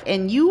life.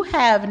 And you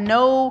have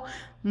no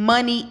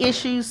money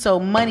issues, so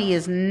money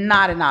is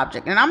not an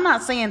object. And I'm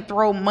not saying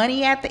throw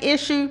money at the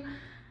issue,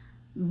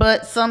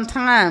 but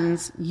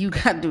sometimes you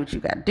got to do what you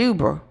got to do,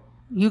 bro.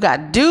 You got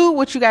to do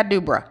what you got to do,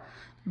 bro.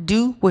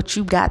 Do what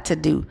you got to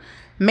do.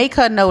 Make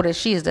her know that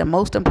she is the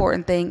most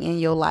important thing in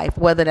your life,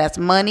 whether that's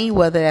money,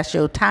 whether that's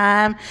your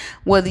time,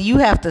 whether you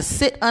have to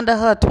sit under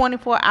her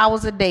 24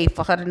 hours a day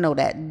for her to know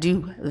that.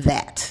 Do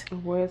that.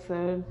 Where's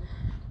a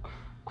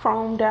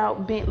chromed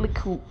out Bentley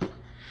coupe?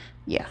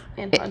 Yeah.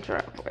 In her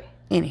driveway.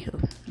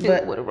 Anywho,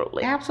 But with a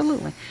Rolex.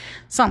 absolutely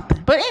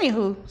something. But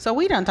anywho, so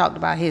we done talked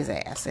about his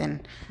ass,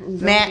 and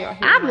man,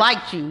 I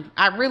liked you.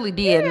 I really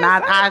did. And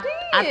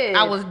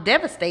I was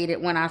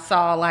devastated when I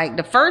saw like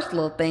the first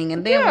little thing,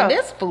 and then when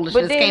this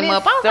foolishness came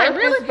up, I was like,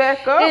 really?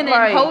 Back up, and then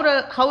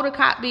Hoda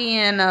Kotb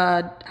and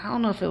I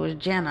don't know if it was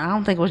Jenna. I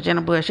don't think it was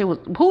Jenna Bush. It was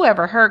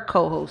whoever her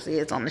co-host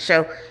is on the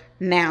show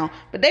now.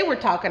 But they were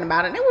talking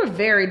about it, and they were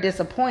very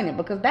disappointed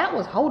because that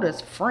was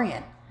Hoda's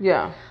friend.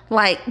 Yeah.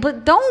 Like,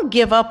 but don't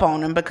give up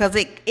on him because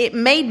it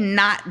may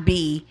not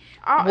be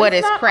what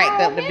it's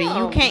cracked up to be.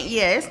 You can't,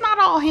 it's not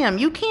all him.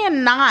 You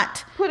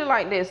cannot put it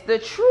like this. The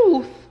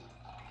truth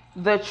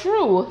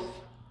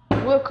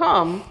will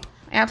come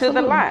to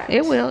the light.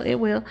 It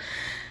will.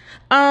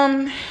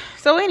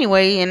 So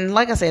anyway, and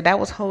like I said, that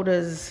was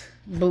Hoda's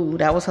boo.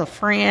 That was her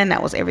friend.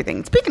 That was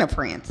everything. Speaking of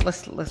friends,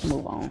 let's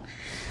move on.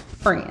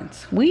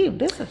 Friends,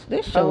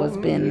 this show has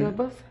been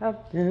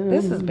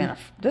this has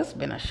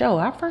been a show.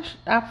 Our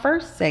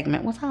first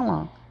segment was how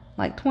long?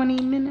 Like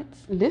 20 minutes.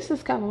 This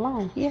is kind of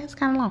long. Yeah, it's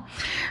kind of long.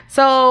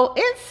 So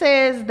it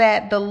says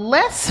that the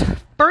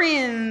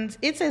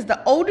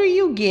older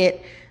you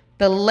get,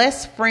 the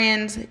less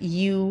friends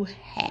you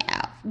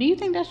have. Do you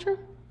think that's true?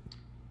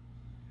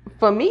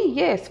 For me,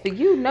 yes. For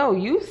you, no.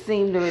 You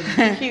seem to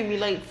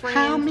accumulate friends.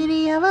 How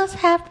many of us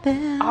have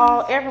them?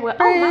 All everywhere.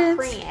 Friends. Oh, my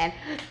friend.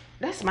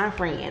 That's my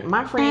friend.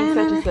 My friend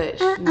such and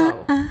such.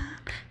 No.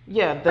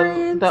 Yeah,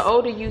 the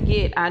older you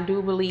get, I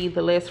do believe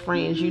the less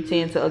friends you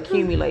tend to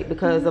accumulate,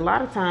 because a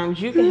lot of times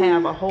you can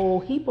have a whole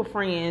heap of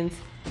friends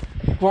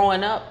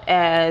growing up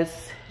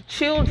as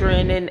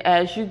children, and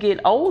as you get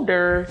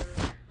older,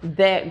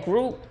 that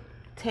group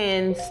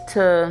tends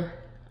to,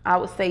 I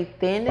would say,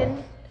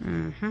 thinning.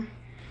 Mm-hmm.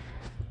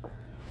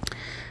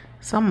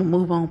 So I'm gonna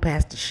move on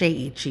past the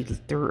shade she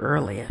threw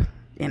earlier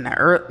in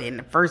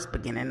the first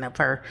beginning of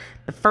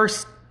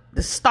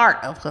the start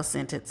of her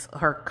sentence,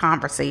 her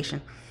conversation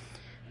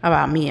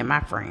about me and my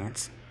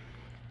friends.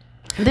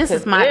 This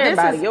is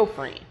your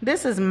friend.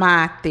 This is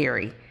my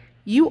theory.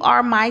 You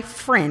are my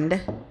friend.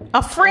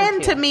 A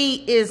friend to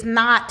me is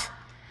not.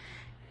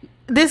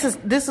 This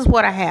is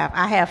what I have.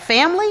 I have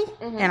family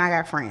and I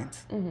got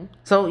friends. Mm-hmm.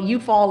 So you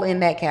fall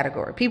in that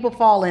category. People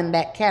fall in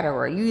that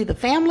category. You either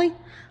family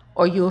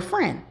or you a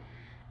friend.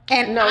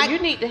 And you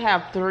need to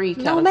have 3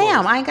 categories. No,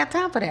 ma'am, I ain't got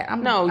time for that.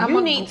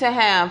 You need to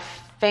have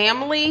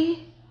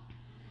family.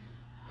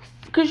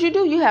 Because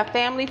you have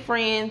family,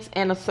 friends,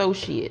 and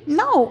associates.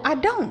 No, I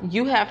don't.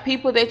 You have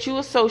people that you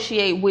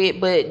associate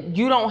with, but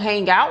you don't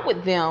hang out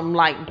with them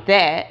like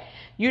that.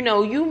 You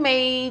know, you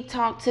may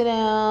talk to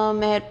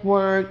them at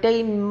work.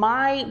 They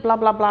might blah,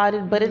 blah, blah.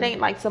 But it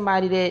ain't like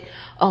somebody that,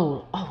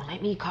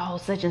 let me call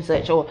such and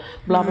such or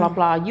blah, blah,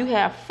 blah. You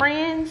have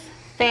friends,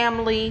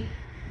 family,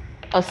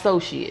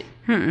 associate.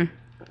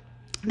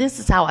 This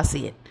is how I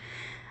see it.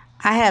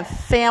 I have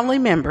family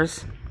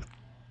members,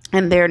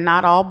 and they're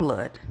not all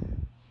blood.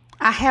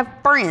 I have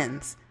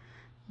friends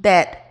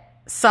that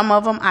some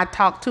of them I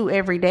talk to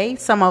every day.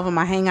 Some of them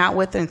I hang out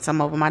with, and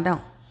some of them I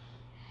don't.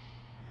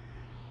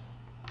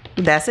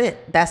 That's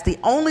it. That's the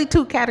only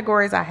 2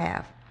 categories I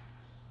have.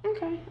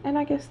 Okay. And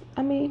I guess,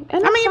 but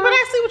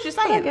I see what you're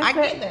saying. I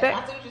get that.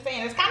 I see what you're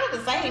saying. It's kind of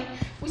the same.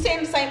 We're saying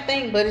the same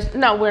thing, but it's...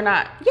 No, we're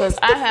not. Because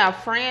I have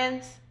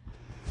friends,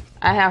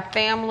 I have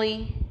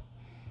family,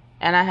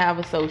 and I have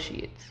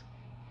associates.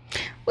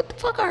 What the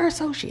fuck are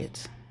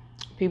associates?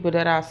 People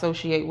that I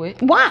associate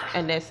with. Why?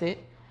 And that's it.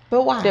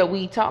 But why? That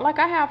we talk. Like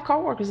I have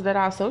coworkers that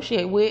I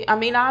associate with. I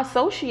mean, I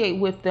associate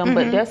with them,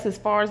 but that's as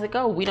far as it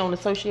goes. We don't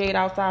associate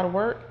outside of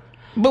work.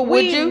 But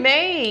would you?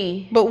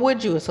 But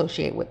would you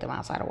associate with them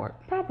outside of work?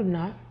 Probably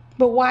not.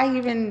 But why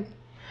even?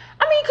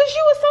 I mean, because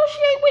you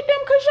associate with them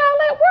because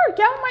y'all at work.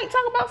 Y'all might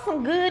talk about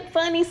some good,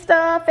 funny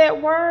stuff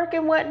at work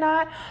and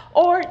whatnot.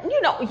 Or,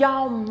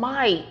 y'all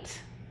might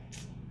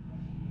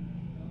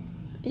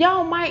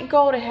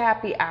go to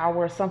happy hour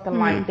or something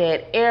like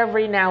that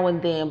every now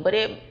and then. But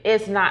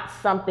it's not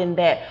something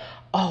that,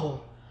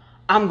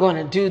 I'm going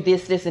to do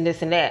this, and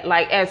this, and that.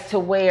 Like, as to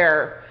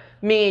where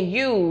me and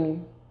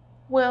you,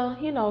 well,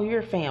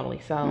 you're family.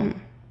 So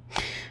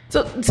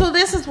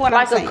this is what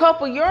I'm saying. Like a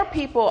couple of your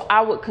people,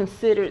 I would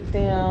consider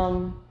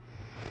them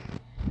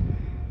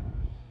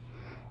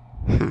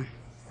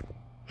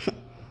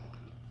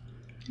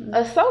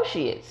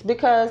associates,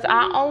 because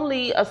I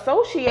only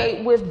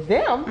associate with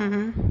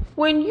them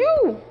when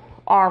you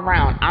are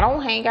around. I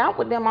don't hang out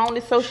with them. I only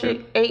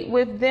associate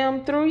with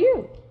them through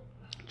you.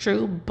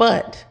 True,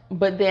 but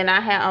then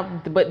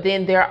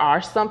there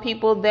are some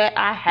people that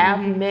I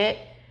have met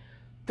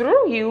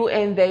through you,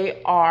 and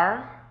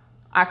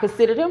I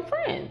consider them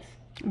friends.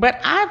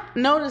 But I've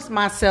noticed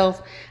I've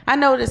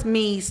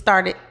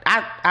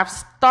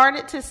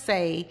started to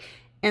say,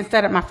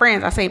 instead of my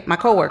friends, I say my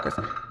coworkers.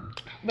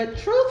 But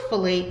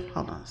truthfully,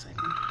 hold on a second.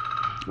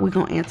 We're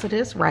going to answer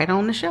this right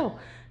on the show.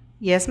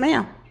 Yes,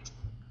 ma'am.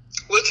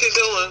 What you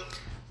doing?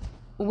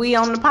 We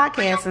on the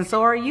podcast, and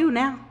so are you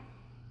now.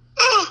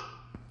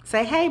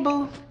 Say hey,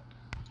 boo.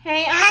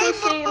 Hey, Auntie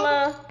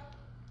Sheila.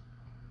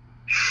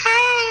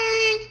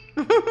 Hey.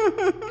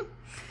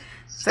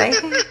 Say,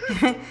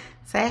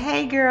 say,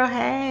 hey, girl,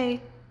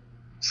 hey.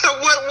 So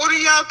what are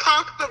y'all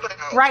talking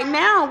about? Right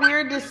now,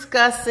 we're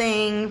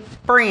discussing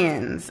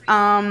friends.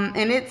 And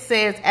it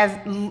says as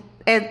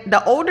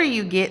the older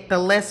you get, the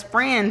less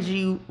friends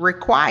you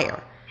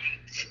require.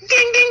 Ding,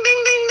 ding,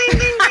 ding, ding, ding,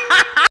 ding,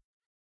 ding.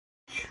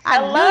 I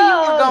knew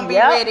you were going to be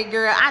ready,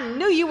 girl. I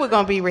knew you were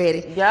going to be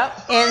ready.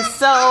 Yep. And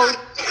so...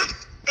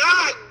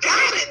 God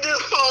got it,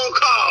 this phone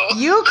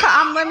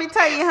call. Let me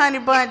tell you, honey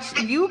bunch,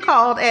 you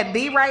called at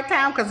the right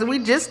time because we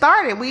just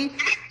started. I'm in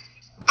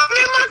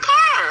my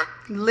car.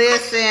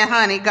 Listen,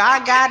 honey,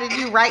 God guided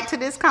you right to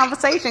this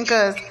conversation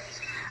because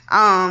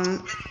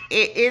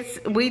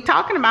we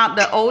talking about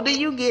the older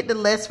you get, the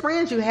less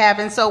friends you have.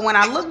 And so when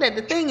I looked at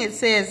the thing, it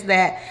says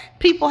that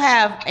people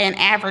have an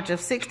average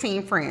of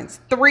 16 friends.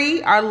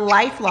 3 are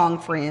lifelong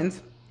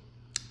friends.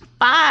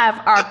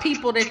 5 are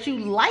people that you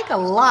like a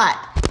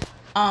lot.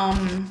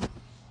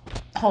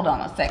 Hold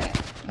on a second.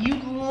 You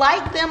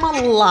like them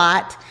a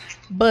lot,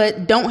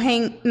 but don't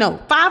hang. No,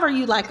 5 are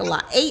you like a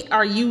lot. 8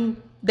 are you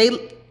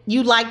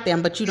like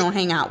them, but you don't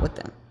hang out with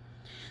them.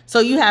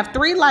 So you have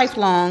 3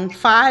 lifelong,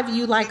 5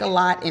 you like a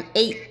lot, and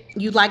 8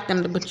 you like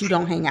them, but you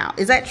don't hang out.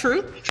 Is that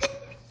true?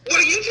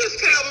 Well, you just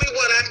tell me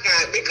what I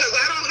got because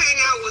I don't hang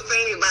out with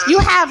anybody. You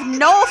have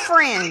no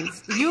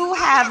friends. You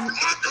have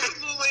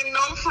absolutely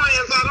no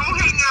friends. I don't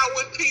hang out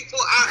with people.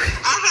 I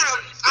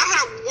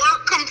have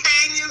work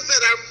companions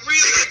that I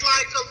really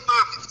like a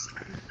lot.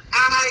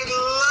 I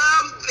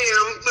love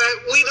them, but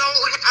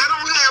I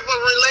don't have a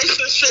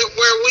relationship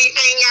where we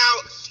hang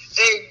out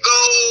and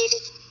go.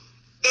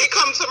 They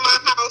come to my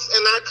house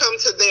and I come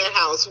to their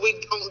house. We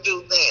don't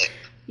do that.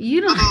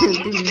 You don't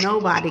do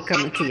nobody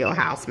coming to your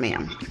house,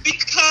 ma'am.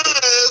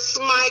 Because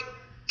my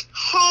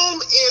home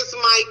is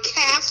my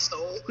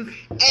castle,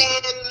 and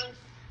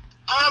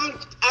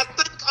I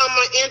think I'm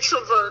an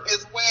introvert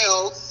as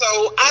well, so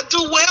I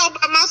do well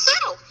by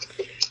myself.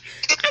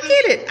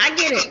 I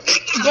get it.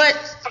 But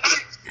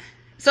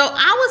so I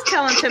was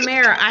telling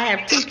Tamara I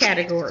have 2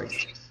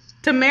 categories.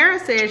 Tamara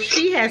says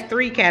she has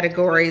 3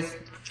 categories.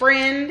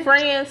 Friends,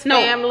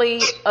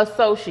 family,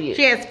 associate.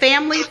 She has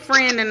family,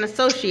 friend, and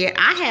associate.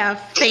 I have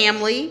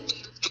family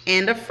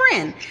and a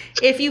friend.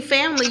 If you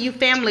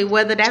family,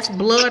 whether that's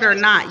blood or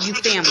not, you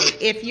family.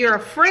 If you're a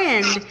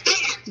friend,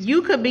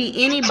 you could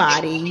be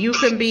anybody. You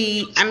can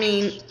be,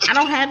 I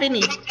don't have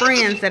any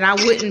friends that I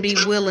wouldn't be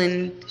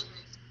willing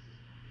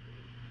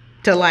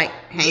to like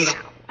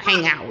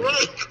hang out with.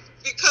 Right,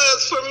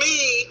 because for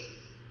me,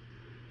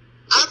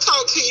 I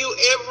talk to you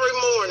every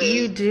morning.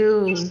 You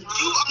do.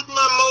 You are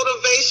my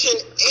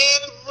motivation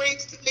every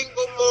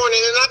single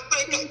morning. And I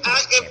think if I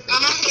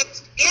had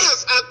to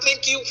guess, I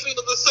think you feel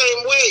the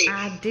same way.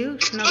 I do.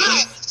 No,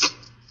 but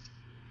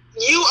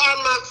you are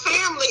my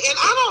family. And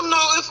I don't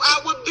know if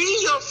I would be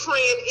your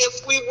friend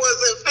if we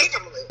wasn't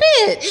family.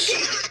 Bitch.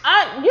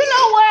 You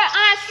know what,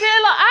 Aunt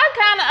Sheila? I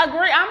kind of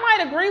agree. I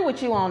might agree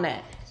with you on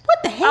that.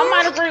 What the hell? I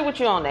might agree with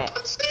you on that.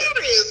 I'm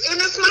serious.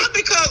 And it's not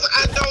because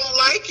I don't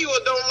like you or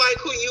don't like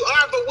who you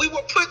are, but we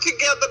were put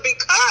together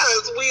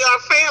because we are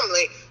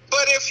family.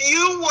 But if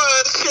you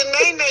was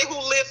Shanae who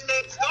lived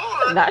next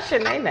door, not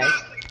Shanae.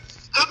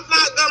 I'm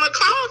not going to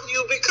call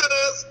you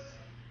because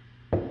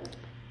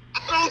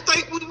I don't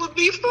think we would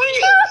be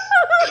friends.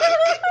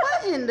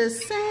 What in the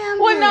sand?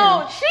 Well,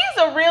 no, she's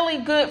a really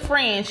good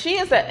friend. She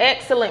is an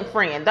excellent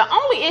friend. The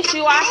only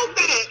issue I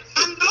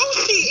know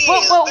she is.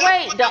 But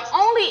wait, the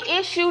only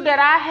issue that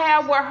I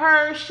have with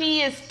her,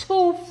 she is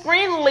too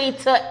friendly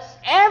to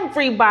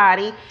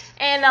everybody,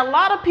 and a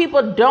lot of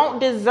people don't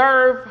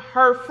deserve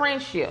her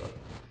friendship.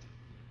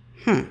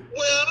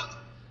 Well,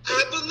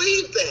 I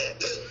believe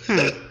that.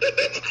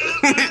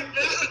 I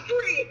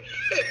agree.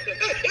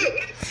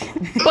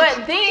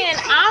 But then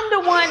I'm the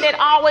one that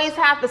always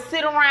have to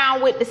sit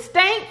around with the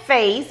stank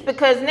face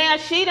because now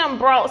she done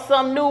brought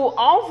some new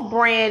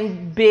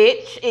off-brand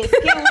bitch,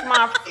 excuse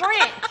my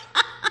French,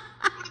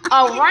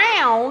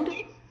 around.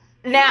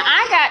 Now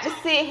I got to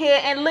sit here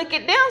and look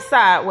at them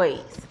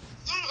sideways.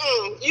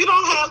 You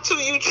don't have to.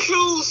 You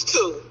choose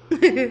to.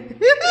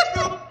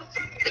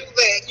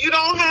 You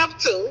don't have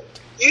to.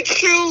 You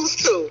choose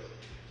to.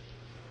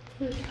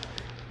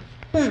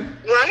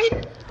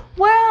 Right?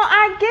 Well,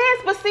 I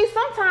guess, but see,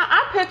 sometimes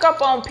I pick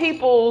up on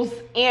people's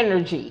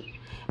energy.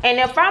 And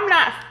if I'm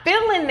not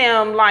feeling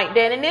them like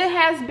that, and it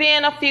has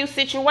been a few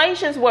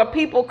situations where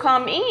people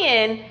come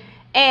in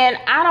and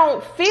I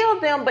don't feel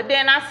them, but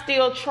then I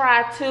still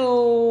try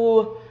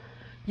to,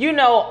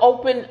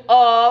 open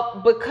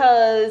up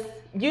because,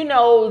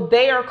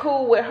 they are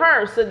cool with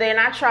her. So then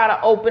I try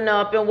to open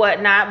up and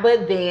whatnot,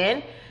 but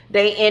then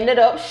they ended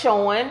up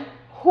showing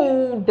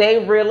who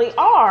they really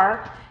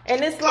are.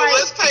 And it's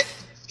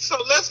So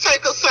let's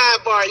take a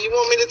sidebar. You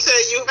want me to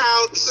tell you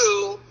how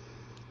to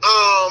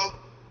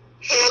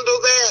handle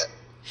that?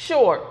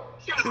 Sure.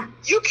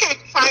 You can't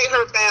fight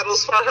her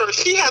battles for her.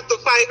 She has to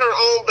fight her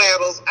own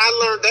battles. I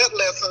learned that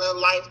lesson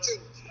in life too.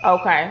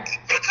 Okay.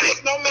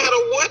 No matter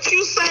what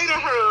you say to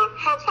her,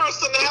 her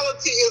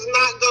personality is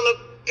not going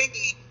to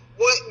be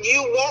what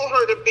you want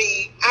her to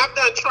be. I've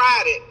done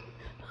tried it.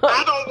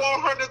 I don't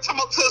want her to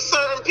talk to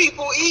certain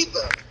people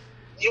either.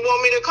 You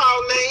want me to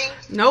call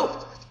names?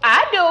 Nope.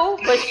 I do,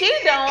 but she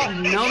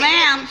don't. No,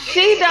 ma'am.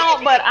 She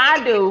don't, but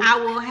I do. I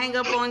will hang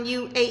up on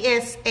you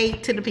ASA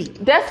to the P.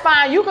 That's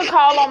fine. You can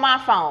call on my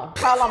phone.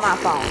 Call on my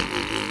phone.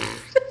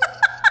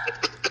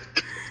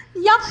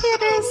 Y'all hear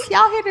this?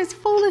 Y'all hear this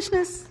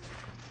foolishness?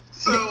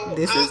 So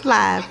This is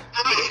live.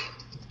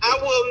 I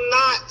will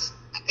not.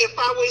 If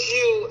I was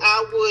you,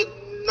 I would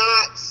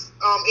not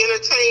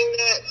entertain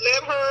that.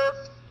 Let her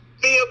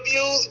be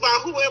abused by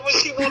whoever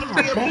she wants to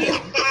be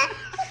abused by.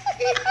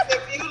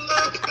 If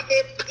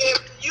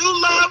you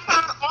love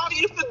her, all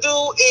you can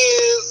do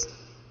is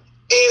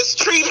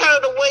treat her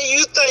the way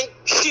you think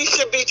she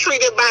should be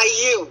treated by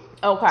you.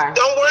 Okay.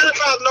 Don't worry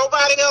about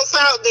nobody else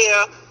out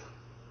there.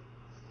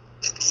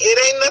 It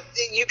ain't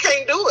nothing. You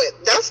can't do it.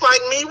 That's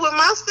like me with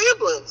my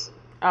siblings.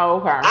 Oh,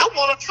 okay. I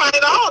want to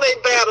fight all their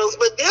battles,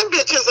 but them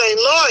bitches ain't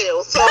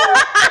loyal. So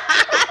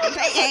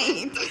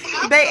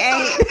They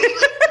ain't.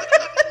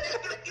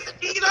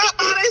 beat up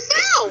by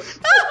themselves.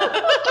 When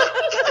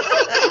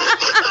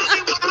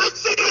I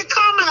see it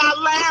coming, I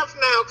laugh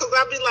now because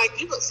I be like,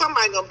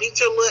 somebody gonna beat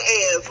your little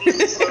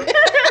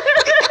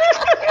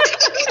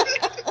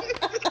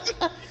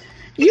ass.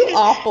 You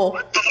awful.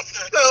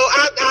 So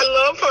I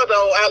love her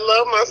though. I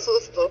love my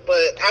sister,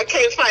 but I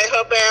can't fight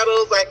her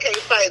battles. I can't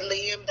fight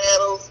Liam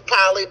battles,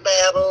 Polly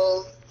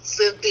battles,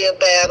 Cynthia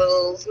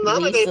battles.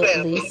 None of their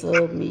battles.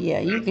 Lisa, yeah,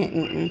 you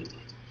can.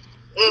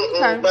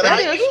 Okay. But That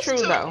I is used true,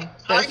 to. though.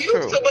 I That's used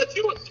true. to, but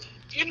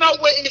you know,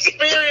 with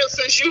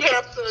experiences, you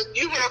have to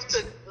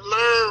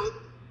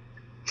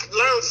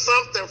learn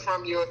something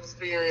from your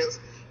experience.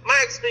 My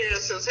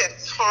experiences have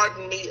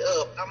hardened me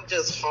up. I'm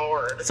just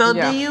hard. So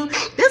Yeah.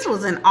 this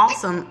was an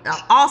awesome,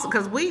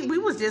 because we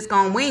was just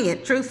going to wing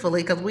it,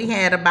 truthfully, because we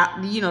had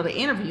about, the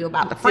interview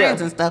about the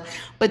friends Yeah. and stuff,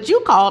 but you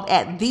called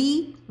at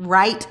the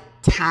right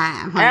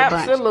time, Honey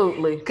Bunch.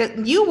 Absolutely. Cause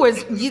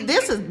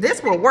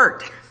this will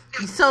work.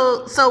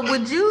 So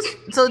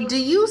do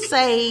you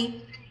say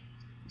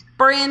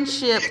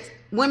friendships,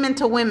 women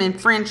to women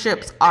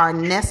friendships are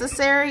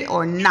necessary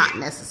or not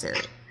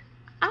necessary?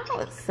 I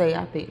would say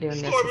I think they're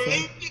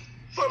necessary.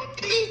 For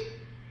me,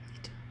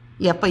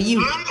 Yeah, for you.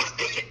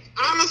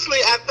 honestly,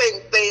 I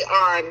think they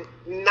are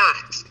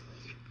not.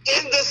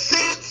 In the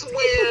sense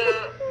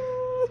where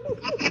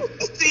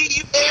I see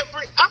you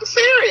I'm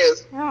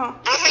serious. Yeah.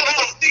 I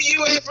have to see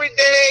you every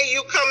day.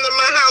 You come to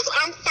my house.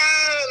 I'm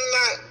fine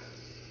not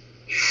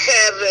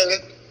having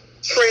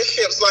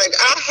friendships like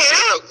I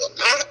don't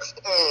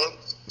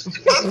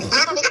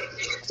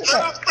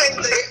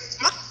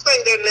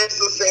think they're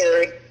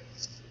necessary.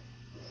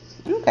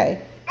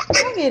 Okay,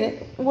 I get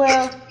it.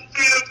 Well,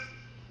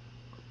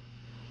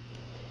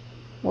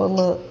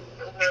 look,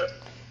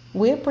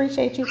 we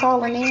appreciate you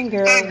calling in,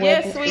 girl.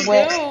 Yes, we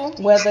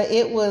do. Whether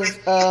it was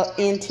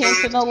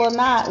intentional or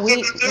not,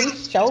 we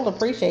sure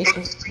appreciate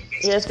you.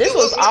 Yes, this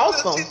was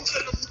awesome.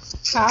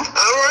 Huh? All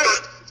right.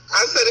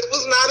 I said it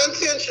was not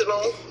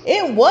intentional.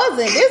 It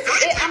wasn't.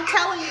 I'm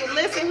telling you.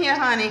 Listen here,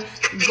 honey.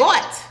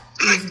 Gut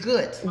is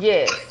good.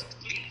 Yes.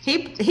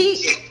 He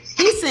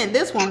sent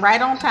this one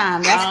right on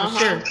time. That's for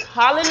sure.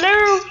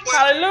 Hallelujah.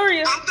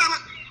 Hallelujah.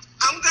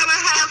 I'm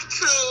gonna have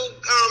to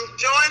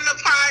join the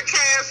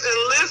podcast and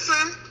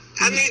listen.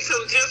 I need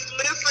to just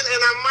listen,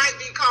 and I might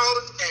be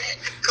calling back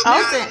because I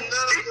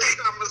love this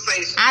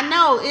conversation. I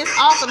know it's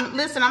awesome.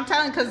 Listen, I'm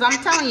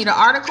telling you, the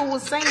article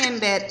was saying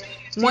that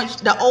once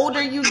the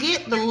older you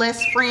get, the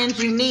less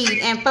friends you need.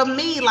 And for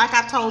me, like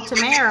I told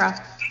Tamara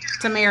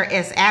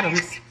S.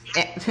 Adams.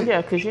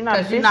 Yeah, because you're not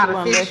official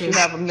unless you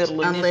have a middle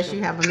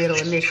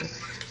initial.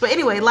 But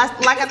anyway, like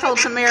I told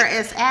Tamara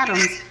S.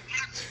 Adams,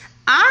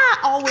 I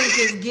always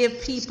just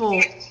give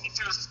people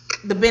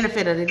the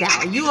benefit of the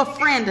doubt. You a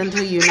friend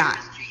until you're not.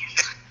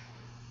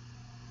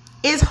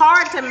 It's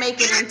hard to make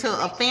it into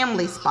a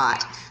family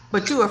spot,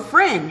 but you a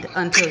friend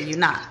until you're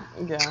not.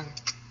 Yeah.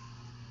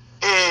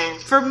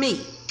 For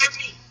me.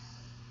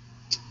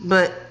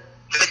 But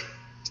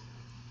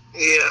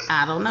yeah,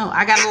 I don't know.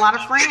 I got a lot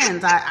of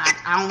friends.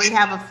 I only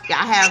have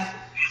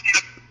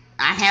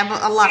I have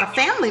a lot of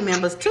family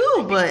members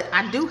too, but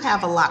I do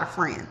have a lot of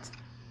friends.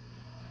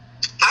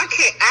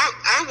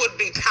 I would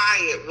be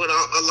tired with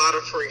a lot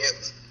of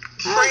friends.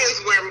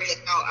 Friends wear me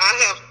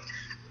out.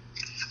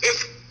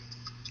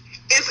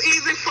 It's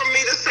easy for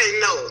me to say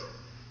no.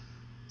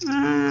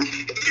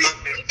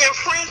 And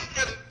friends,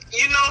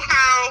 you know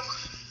how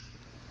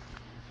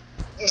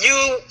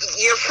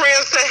your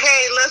friends say,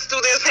 hey, let's do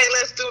this, hey,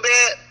 let's do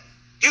that.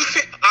 You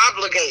feel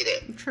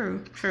obligated.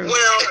 True.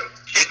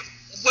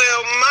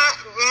 Well,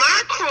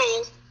 my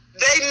crew,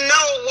 they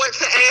know what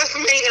to ask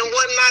me and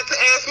what not to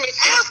ask me.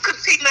 Ask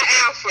Katina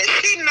Alfred.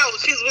 She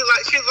knows.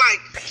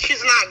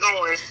 She's not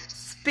going.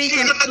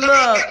 Speaking,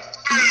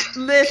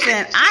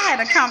 listen, I had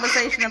a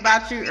conversation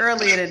about you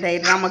earlier today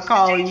that I'm gonna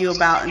call you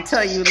about and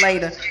tell you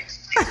later.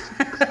 Off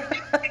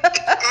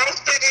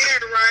the air,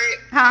 right?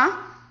 Huh?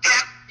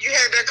 You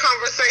had that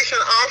conversation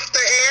off the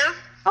air?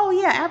 Oh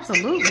yeah,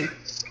 absolutely.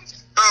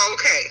 Oh,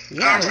 okay.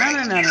 Yeah, All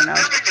right. no.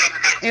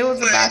 It was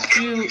about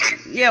you.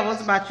 Yeah, it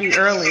was about you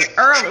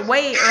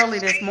way early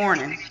this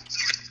morning.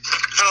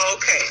 Oh,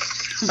 okay.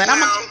 But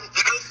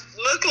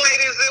look,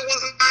 ladies, it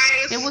was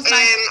nice. It was and,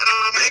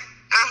 nice.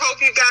 I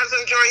hope you guys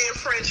enjoy your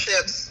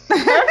friendships.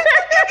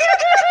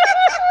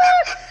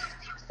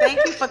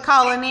 Thank you for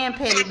calling in,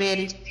 Petty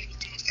Betty.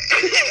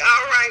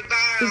 All right,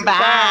 bye.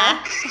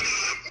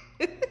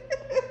 Bye.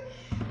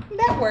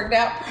 That worked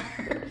out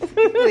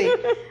perfectly.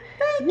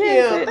 Thank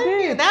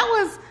you. That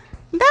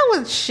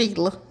was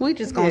Sheila. We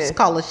just gonna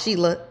call her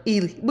Sheila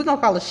E. We're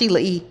gonna call her Sheila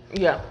E.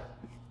 Yeah.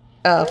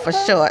 For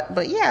short.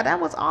 But yeah, that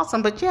was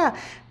awesome. But yeah,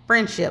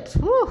 friendships.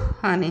 Whew,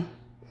 honey.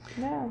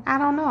 Yeah. I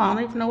don't know. I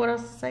don't even know what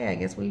else to say. I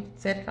guess we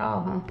said it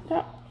all, huh?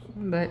 Yeah.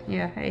 But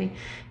yeah, hey,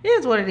 it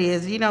is what it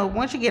is. You know,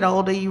 once you get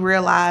older, you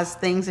realize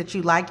things that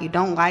you like, you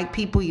don't like,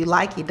 people you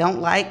don't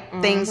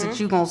like, things that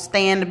you're going to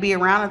stand to be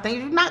around and things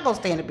you're not going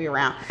to stand to be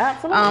around.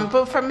 Absolutely.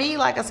 But for me,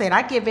 like I said,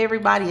 I give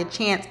everybody a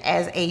chance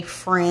as a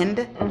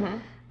friend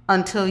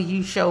until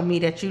you show me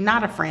that you're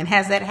not a friend.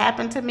 Has that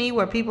happened to me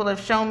where people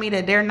have shown me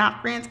that they're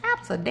not friends?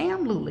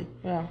 Absolutely.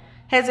 Yeah.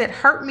 Has it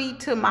hurt me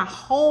to my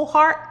whole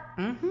heart?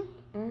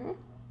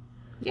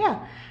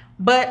 Yeah.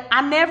 But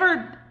I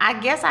never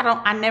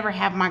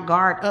have my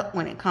guard up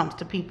when it comes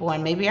to people,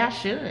 and maybe I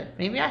should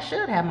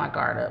have my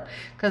guard up,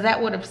 because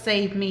that would have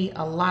saved me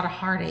a lot of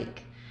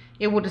heartache.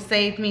 It would have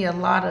saved me a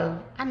lot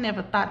of, I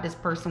never thought this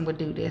person would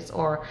do this,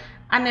 or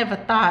I never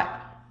thought,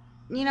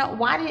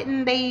 why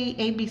didn't they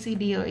A, B, C,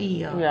 D, or E?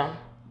 Yeah.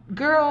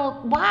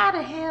 Girl, why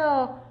the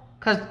hell?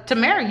 Because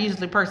Tamara usually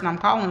the person I'm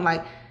calling,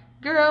 like,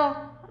 girl,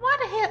 why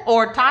the hell?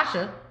 Or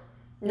Tasha,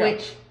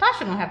 which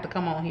Tasha gonna have to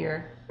come on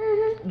here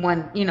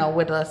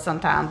with us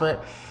sometime,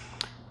 but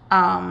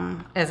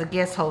as a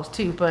guest host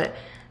too. But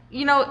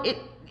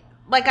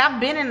I've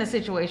been in a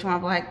situation where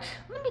I'm like,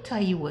 let me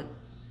tell you what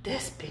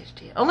this bitch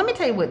did. Oh, let me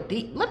tell you what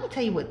these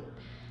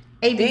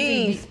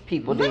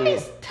people did. Let me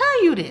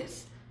tell you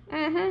this.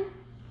 I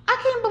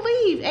can't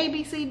believe A,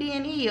 B, C, D,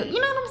 and E. You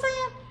know what I'm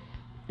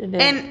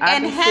saying?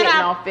 And had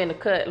I off in the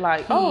cut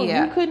like,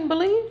 you couldn't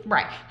believe?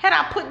 Right. Had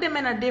I put them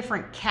in a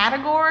different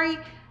category,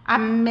 I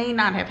may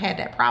not have had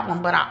that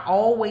problem, but I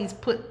always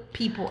put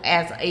people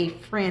as a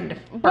friend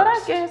first. But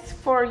I guess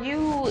for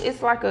you,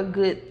 it's like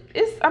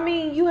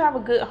you have a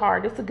good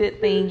heart. It's a good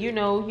thing.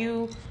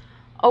 You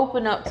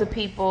open up to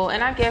people.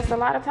 And I guess a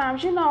lot of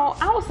times,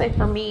 I would say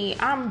for me,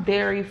 I'm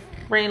very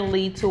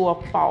friendly to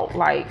a fault.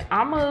 Like,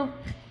 I'm a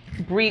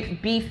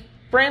be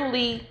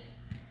friendly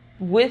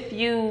with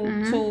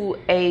you to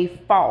a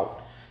fault.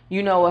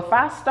 If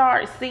I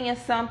start seeing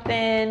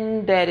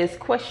something that is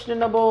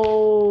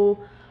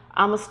questionable,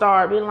 I'm going to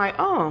start being like,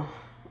 oh,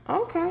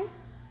 okay.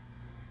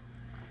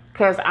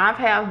 Because I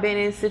have been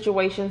in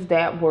situations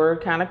that were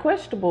kind of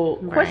questionable,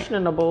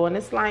 and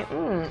it's like,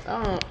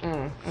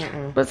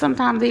 But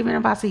sometimes even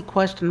if I see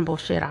questionable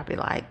shit, I'll be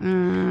like,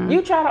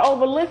 You try to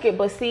overlook it,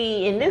 but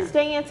see, in this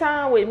day and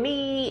time with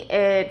me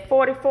at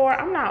 44,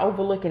 I'm not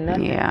overlooking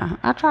nothing. Yeah,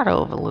 I try to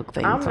overlook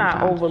things. I'm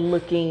not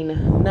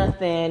overlooking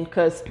nothing,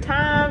 because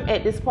time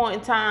at this point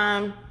in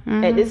time,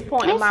 at this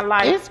point in my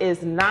life,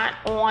 is not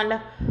on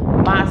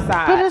my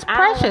side. But it's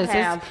precious. I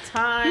don't have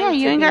time.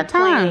 You ain't got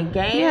time.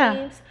 Games.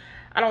 Yeah.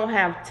 I don't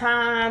have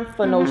time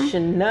for no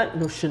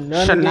shenanigans.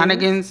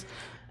 Shenanigans.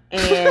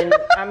 And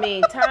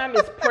time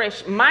is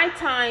precious. My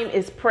time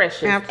is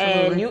precious.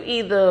 Absolutely. And you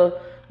either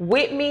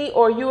with me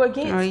or you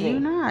against me. Or you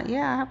not.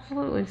 Yeah,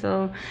 absolutely.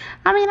 So,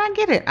 I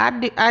get it. I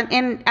do.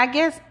 And I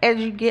guess as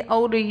you get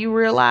older, you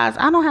realize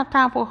I don't have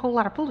time for a whole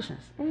lot of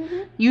foolishness.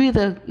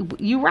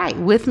 You right,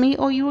 with me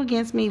or you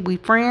against me. We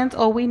friends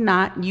or we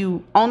not.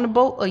 You on the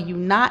boat or you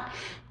not.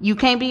 You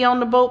can't be on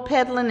the boat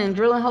pedaling and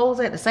drilling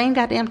holes at the same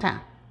goddamn time.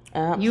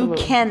 Absolutely.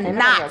 You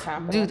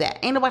cannot do that.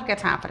 Ain't nobody got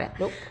time for that.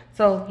 Nope.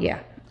 So yeah.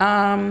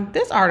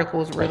 This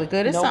article is really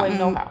good. It's something.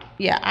 No how.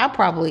 Yeah, I'll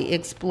probably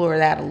explore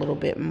that a little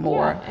bit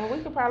more. Yeah, and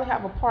we could probably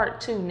have a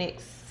part 2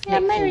 next. Yeah,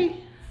 maybe.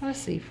 Week. Let's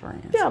see,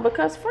 friends. Yeah,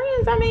 because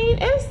friends,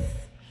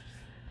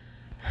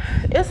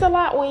 it's a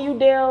lot when you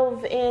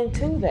delve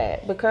into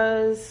that,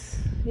 because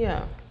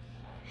Yeah.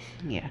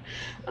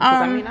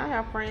 I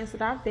have friends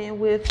that I've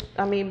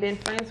been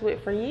friends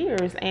with for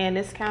years, and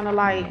it's kind of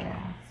like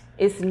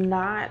it's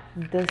not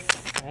the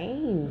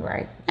same,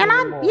 right?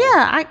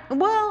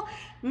 Anymore.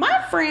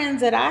 My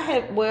friends that I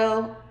have,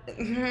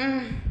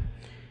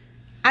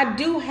 I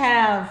do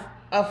have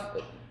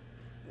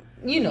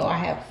I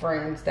have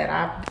friends that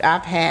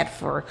I've had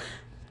for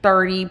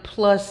 30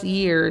 plus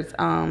years.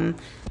 A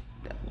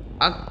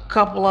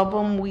couple of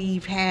them,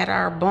 we've had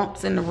our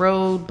bumps in the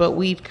road, but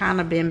we've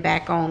kind of been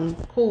back on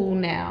cool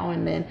now.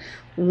 And then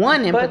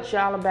but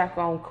y'all are back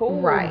on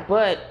cool, right?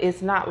 But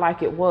it's not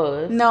like it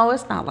was. No,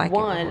 it's not like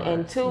one it was.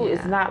 And two. Yeah.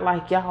 It's not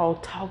like y'all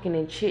talking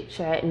and chit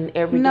chatting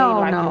every day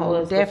like it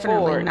was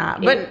definitely before.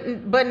 Not.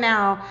 But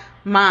now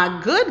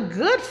my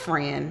good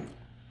friend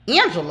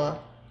Angela,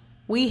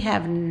 we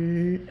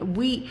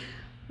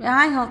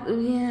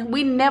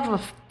never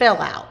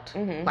fell out.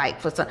 Like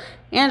for some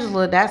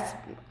Angela, that's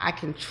I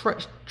can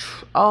trust.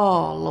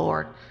 Oh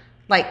Lord,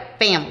 like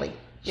family.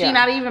 She Yeah.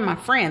 not even my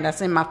friend. That's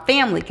in my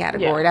family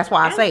category. Yeah. That's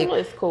why I say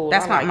Angela's cool.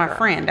 that's I not like my her.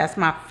 friend. That's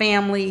my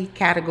family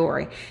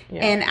category.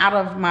 Yeah. And out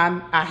of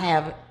I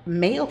have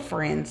male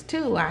friends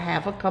too. I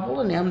have a couple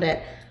of them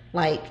that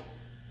like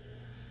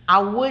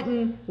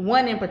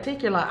one in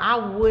particular, I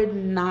would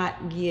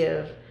not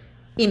give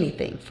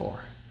anything for.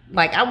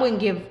 Like I wouldn't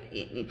give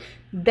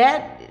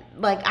that.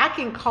 Like I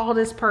can call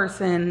this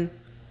person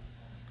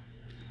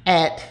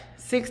at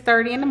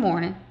 6:30 in the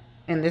morning,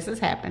 and this has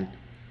happened,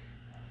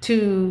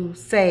 to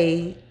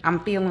say I'm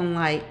feeling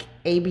like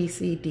A, B,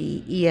 C,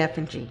 D, E, F,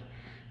 and G.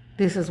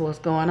 This is what's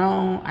going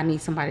on. I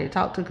need somebody to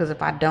talk to because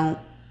if I don't,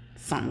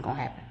 something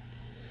gonna happen.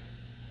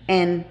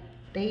 And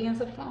they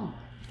answer the phone.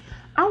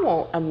 I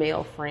want a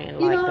male friend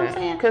You like know what I'm that.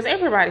 saying? Because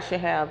everybody should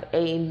have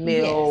a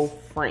male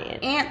Yes.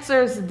 friend.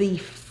 Answers the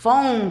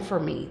phone for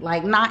me.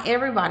 Like not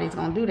everybody's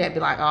gonna do that. Be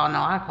like, oh no,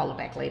 I'll call her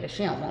back later.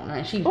 She don't want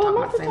nothing. She Well, talking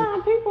most about of the same.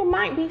 time, people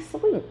might be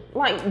asleep.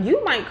 Like,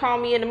 you might call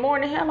me in the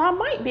morning. Hell, I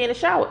might be in the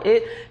shower.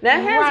 There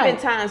has Right. been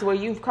times where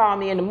you've called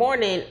me in the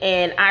morning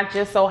and I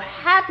just so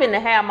happen to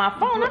have my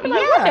phone. I'd be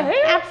like, yeah, what the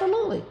hell?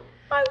 absolutely.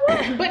 Like,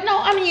 what? But no,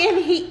 I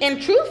mean, and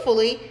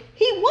truthfully,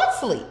 he was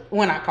asleep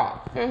when I called.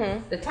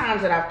 Mm-hmm. The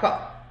times that I've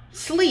called,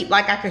 sleep,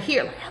 like I could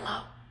hear, like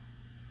hello.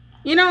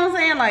 You know what I'm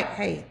saying? Like,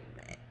 hey,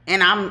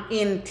 and I'm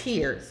in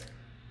tears,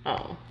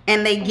 Oh.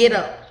 and they get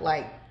up,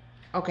 like,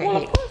 okay, Well,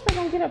 hey, of course they're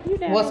going to get up. You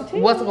down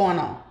what's going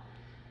on?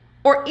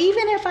 Or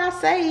even if I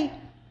say,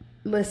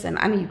 listen,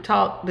 I need to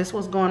talk. This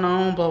what's going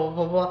on. Blah blah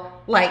blah blah.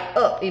 Like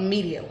up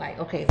immediately. Like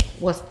okay,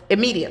 what's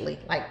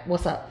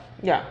up?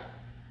 Yeah.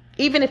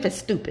 Even if it's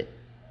stupid.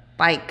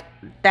 Like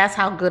that's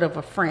how good of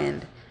a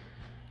friend.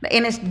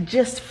 And it's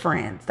just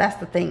friends. That's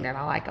the thing that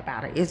I like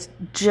about it. It's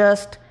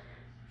just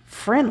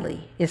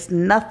friendly. It's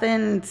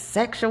nothing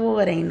sexual.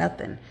 It ain't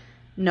nothing.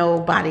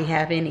 Nobody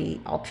have any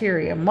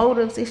ulterior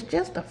motives. It's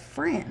just a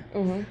friend.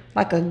 Mm-hmm.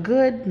 Like a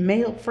good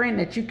male friend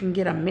that you can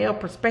get a male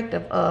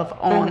perspective of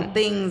on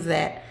things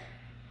that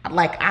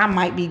like I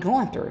might be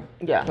going through.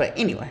 Yeah. But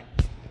anyway.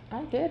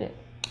 I get it.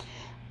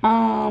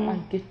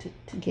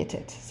 Get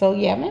it. So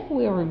yeah, maybe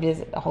we'll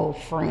revisit the whole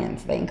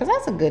friends thing because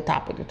that's a good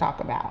topic to talk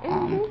about.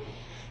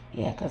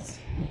 Yeah, because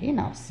you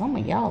know some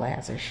of y'all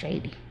ass are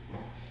shady,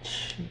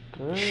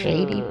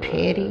 shady,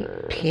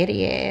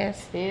 petty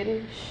ass.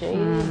 Petty,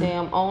 shady,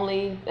 damn.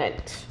 Only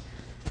that.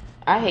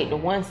 I hate the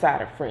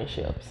one-sided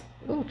friendships.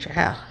 Ooh,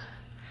 child.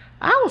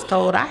 I was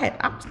told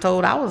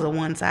I was a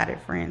one-sided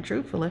friend.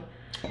 Truthfully,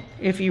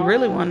 if you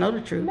really want to know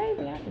the truth.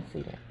 Maybe I can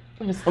see that.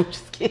 I'm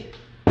just kidding.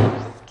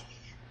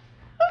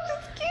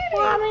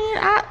 Well, I mean,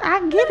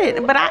 I get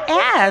it, but I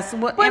asked,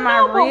 what, But am no,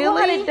 I but really?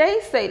 why did they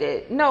say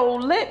that? No,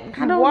 I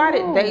don't why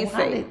know. did they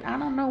say it? I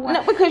don't know why.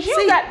 No, because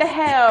you have to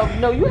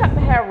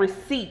have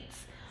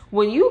receipts.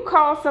 When you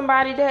call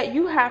somebody that,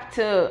 you have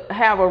to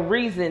have a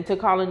reason to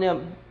call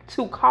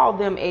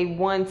them a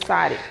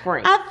one-sided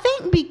friend. I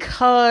think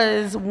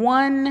because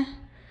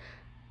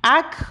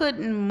I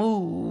couldn't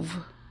move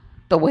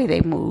the way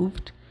they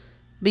moved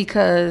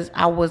because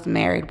I was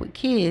married with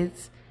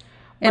kids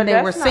and they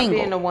that's were not single.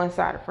 being a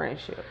one-sided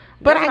friendship.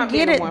 But That's I not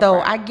being get a it though.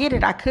 one-sided. I get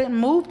it. I couldn't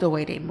move the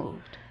way they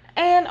moved.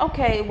 And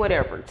okay,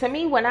 whatever. To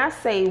me, when I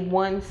say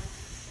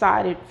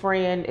one-sided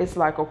friend, it's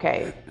like,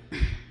 okay,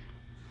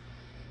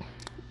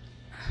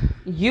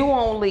 you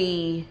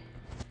only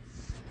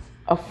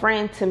a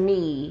friend to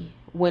me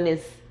when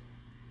it's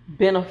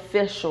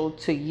beneficial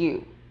to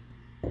you.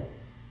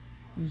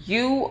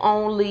 You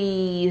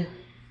only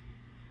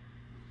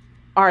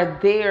are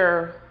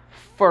there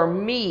for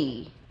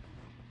me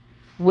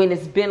when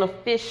it's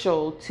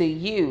beneficial to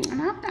you.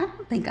 And I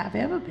don't think I've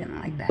ever been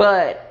like that.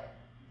 But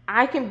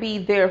I can be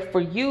there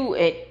for you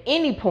at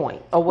any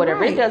point or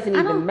whatever. Right. It doesn't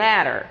even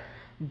matter.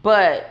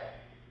 But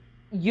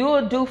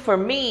you'll do for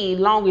me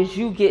long as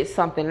you get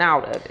something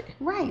out of it.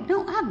 Right.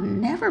 No, I've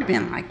never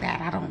been like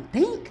that, I don't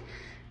think.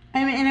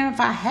 I mean, and if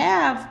I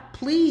have,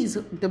 please,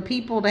 the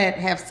people that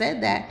have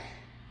said that,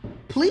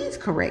 please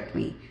correct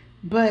me.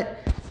 But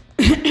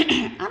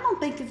I don't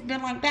think it's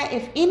been like that.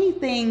 If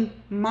anything,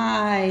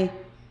 my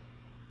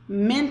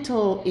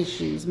mental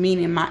issues,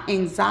 meaning my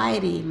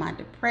anxiety, my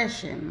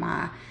depression,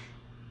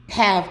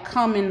 have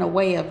come in the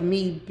way of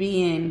me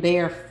being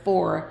there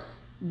for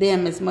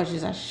them as much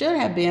as I should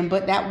have been,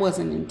 but that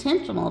wasn't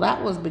intentional.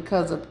 That was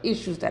because of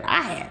issues that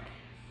I had.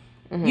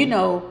 Mm-hmm. You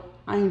know,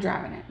 I ain't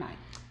driving at night.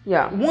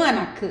 Yeah. One,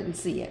 I couldn't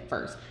see at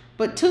first.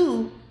 But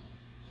two,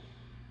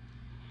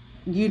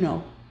 you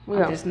know,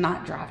 Yeah. I'm just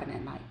not driving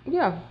at night.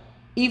 Yeah.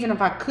 Even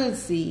if I could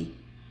see,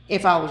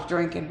 if I was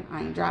drinking,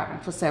 I ain't driving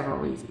for several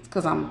reasons.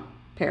 Because I'm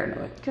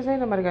paranoid. Because ain't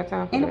nobody got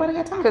time for Ain't that. nobody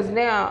got time Because for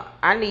now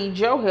I need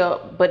your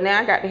help, but now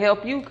I got to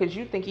help you because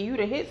you thinking you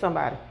done hit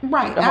somebody.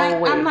 Right. The whole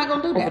way I'm not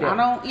going to do that. over there.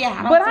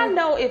 I don't But I feel-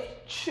 know if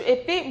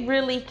it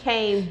really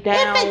came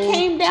down, If it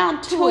came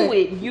down to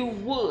it, you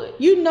would.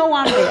 you know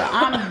I'm there.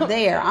 I'm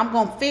there. I'm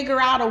going to figure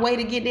out a way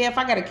to get there. If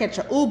I got to catch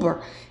an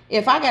Uber,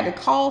 if I got to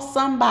call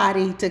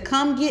somebody to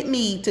come get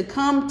me, to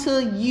come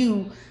to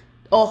you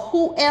or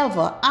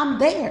whoever, I'm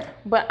there.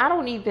 But I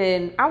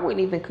wouldn't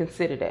even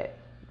consider that.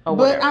 or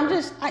But whatever. I'm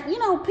just,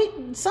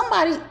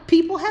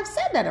 people have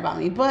said that about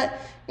me, but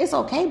it's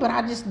okay. But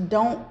I just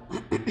don't. How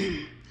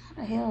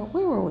the hell?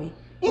 Where were we? We were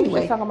Anyway,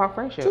 just talking about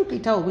friendship. truth be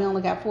told, we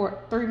only got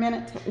 3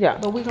 minutes. Yeah.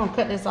 But we're gonna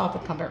cut this off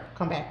and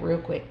come back real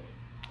quick.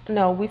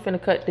 No, we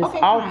finna cut this Okay,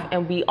 off fine.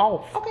 and be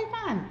off. Okay,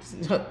 fine.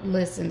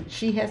 Listen,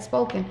 she has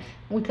spoken.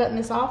 We cutting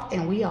this off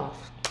and we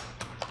off.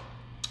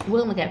 We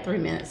only got 3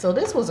 minutes, so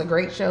this was a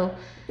great show.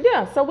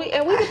 Yeah, so we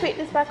can pick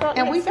this back up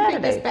And next we can pick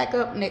Saturday. this back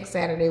up next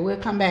Saturday. We'll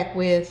come back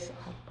with.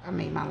 I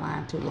made my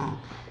line too long.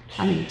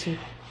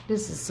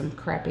 This is some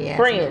crappy ass.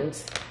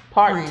 Friends,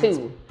 part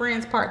 2.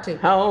 Friends part 2.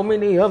 How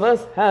many of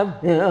us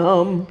have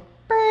them?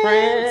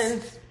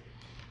 Friends.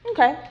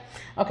 Okay.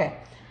 Okay.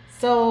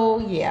 So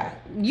yeah,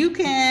 you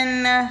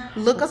can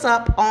look us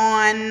up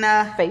on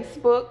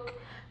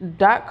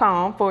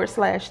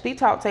Facebook.com/The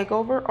Talk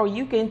Takeover, or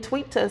you can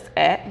tweet us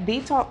at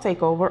The Talk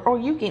Takeover, or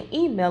you can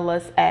email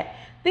us at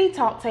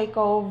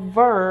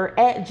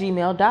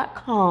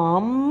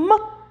thetalktakeover@gmail.com.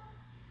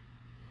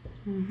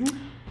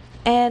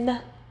 And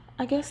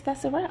I guess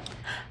that's a wrap.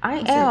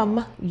 I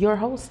am your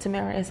host,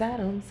 Tamara S.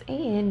 Adams,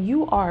 and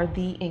you are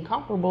the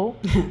incomparable.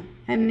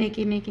 and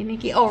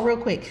Nikki. Oh, real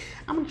quick,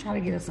 I'm gonna try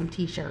to get us some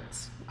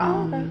T-shirts.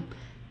 Okay.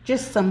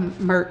 Just some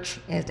merch,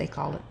 as they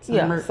call it. Some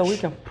Yeah, merch. so we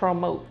can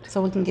promote.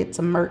 So we can get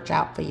some merch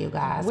out for you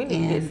guys. We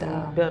need to get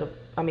some better.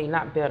 I mean,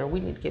 not better. We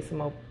need to get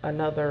some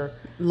another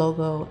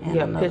logo and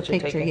another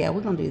picture. taken. Yeah,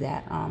 we're gonna do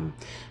that.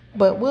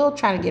 But we'll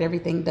try to get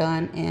everything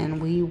done,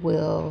 and we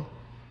will.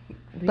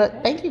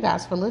 But thank you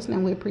guys for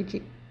listening. We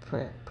appreciate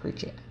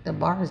it. The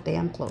bar is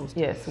damn closed.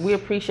 Yes, we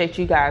appreciate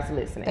you guys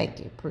listening. Thank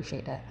you.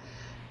 Appreciate that.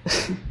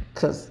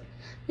 Because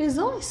is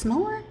Zoe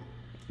snoring?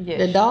 Yes.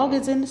 The dog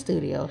is in the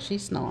studio.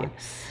 She's snoring.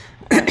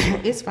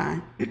 It's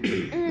fine.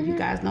 You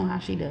guys know how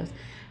she does.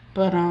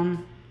 But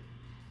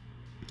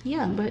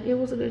yeah, but it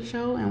was a good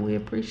show, and we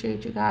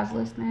appreciate you guys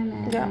listening.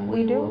 And Yeah,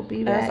 we do. will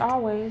be back as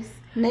always.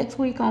 next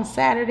week on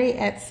Saturday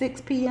at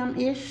 6 p.m.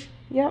 ish.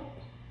 Yep.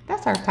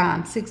 That's our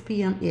time, 6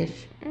 p.m.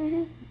 ish.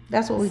 Mm-hmm.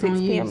 That's what we're 6 gonna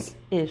p.m. use.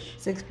 ish.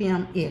 6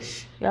 p.m.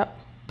 ish. Yep.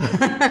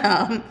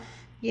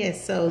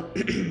 Yes, so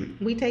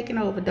we taking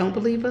over. Don't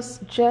believe us?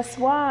 Just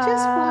watch.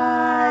 Just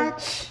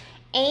watch.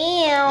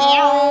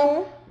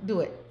 Ew. Do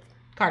it.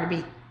 Cardi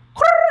B.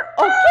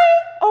 Okay.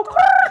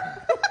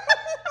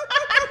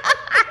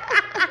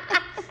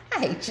 I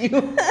hate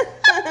you.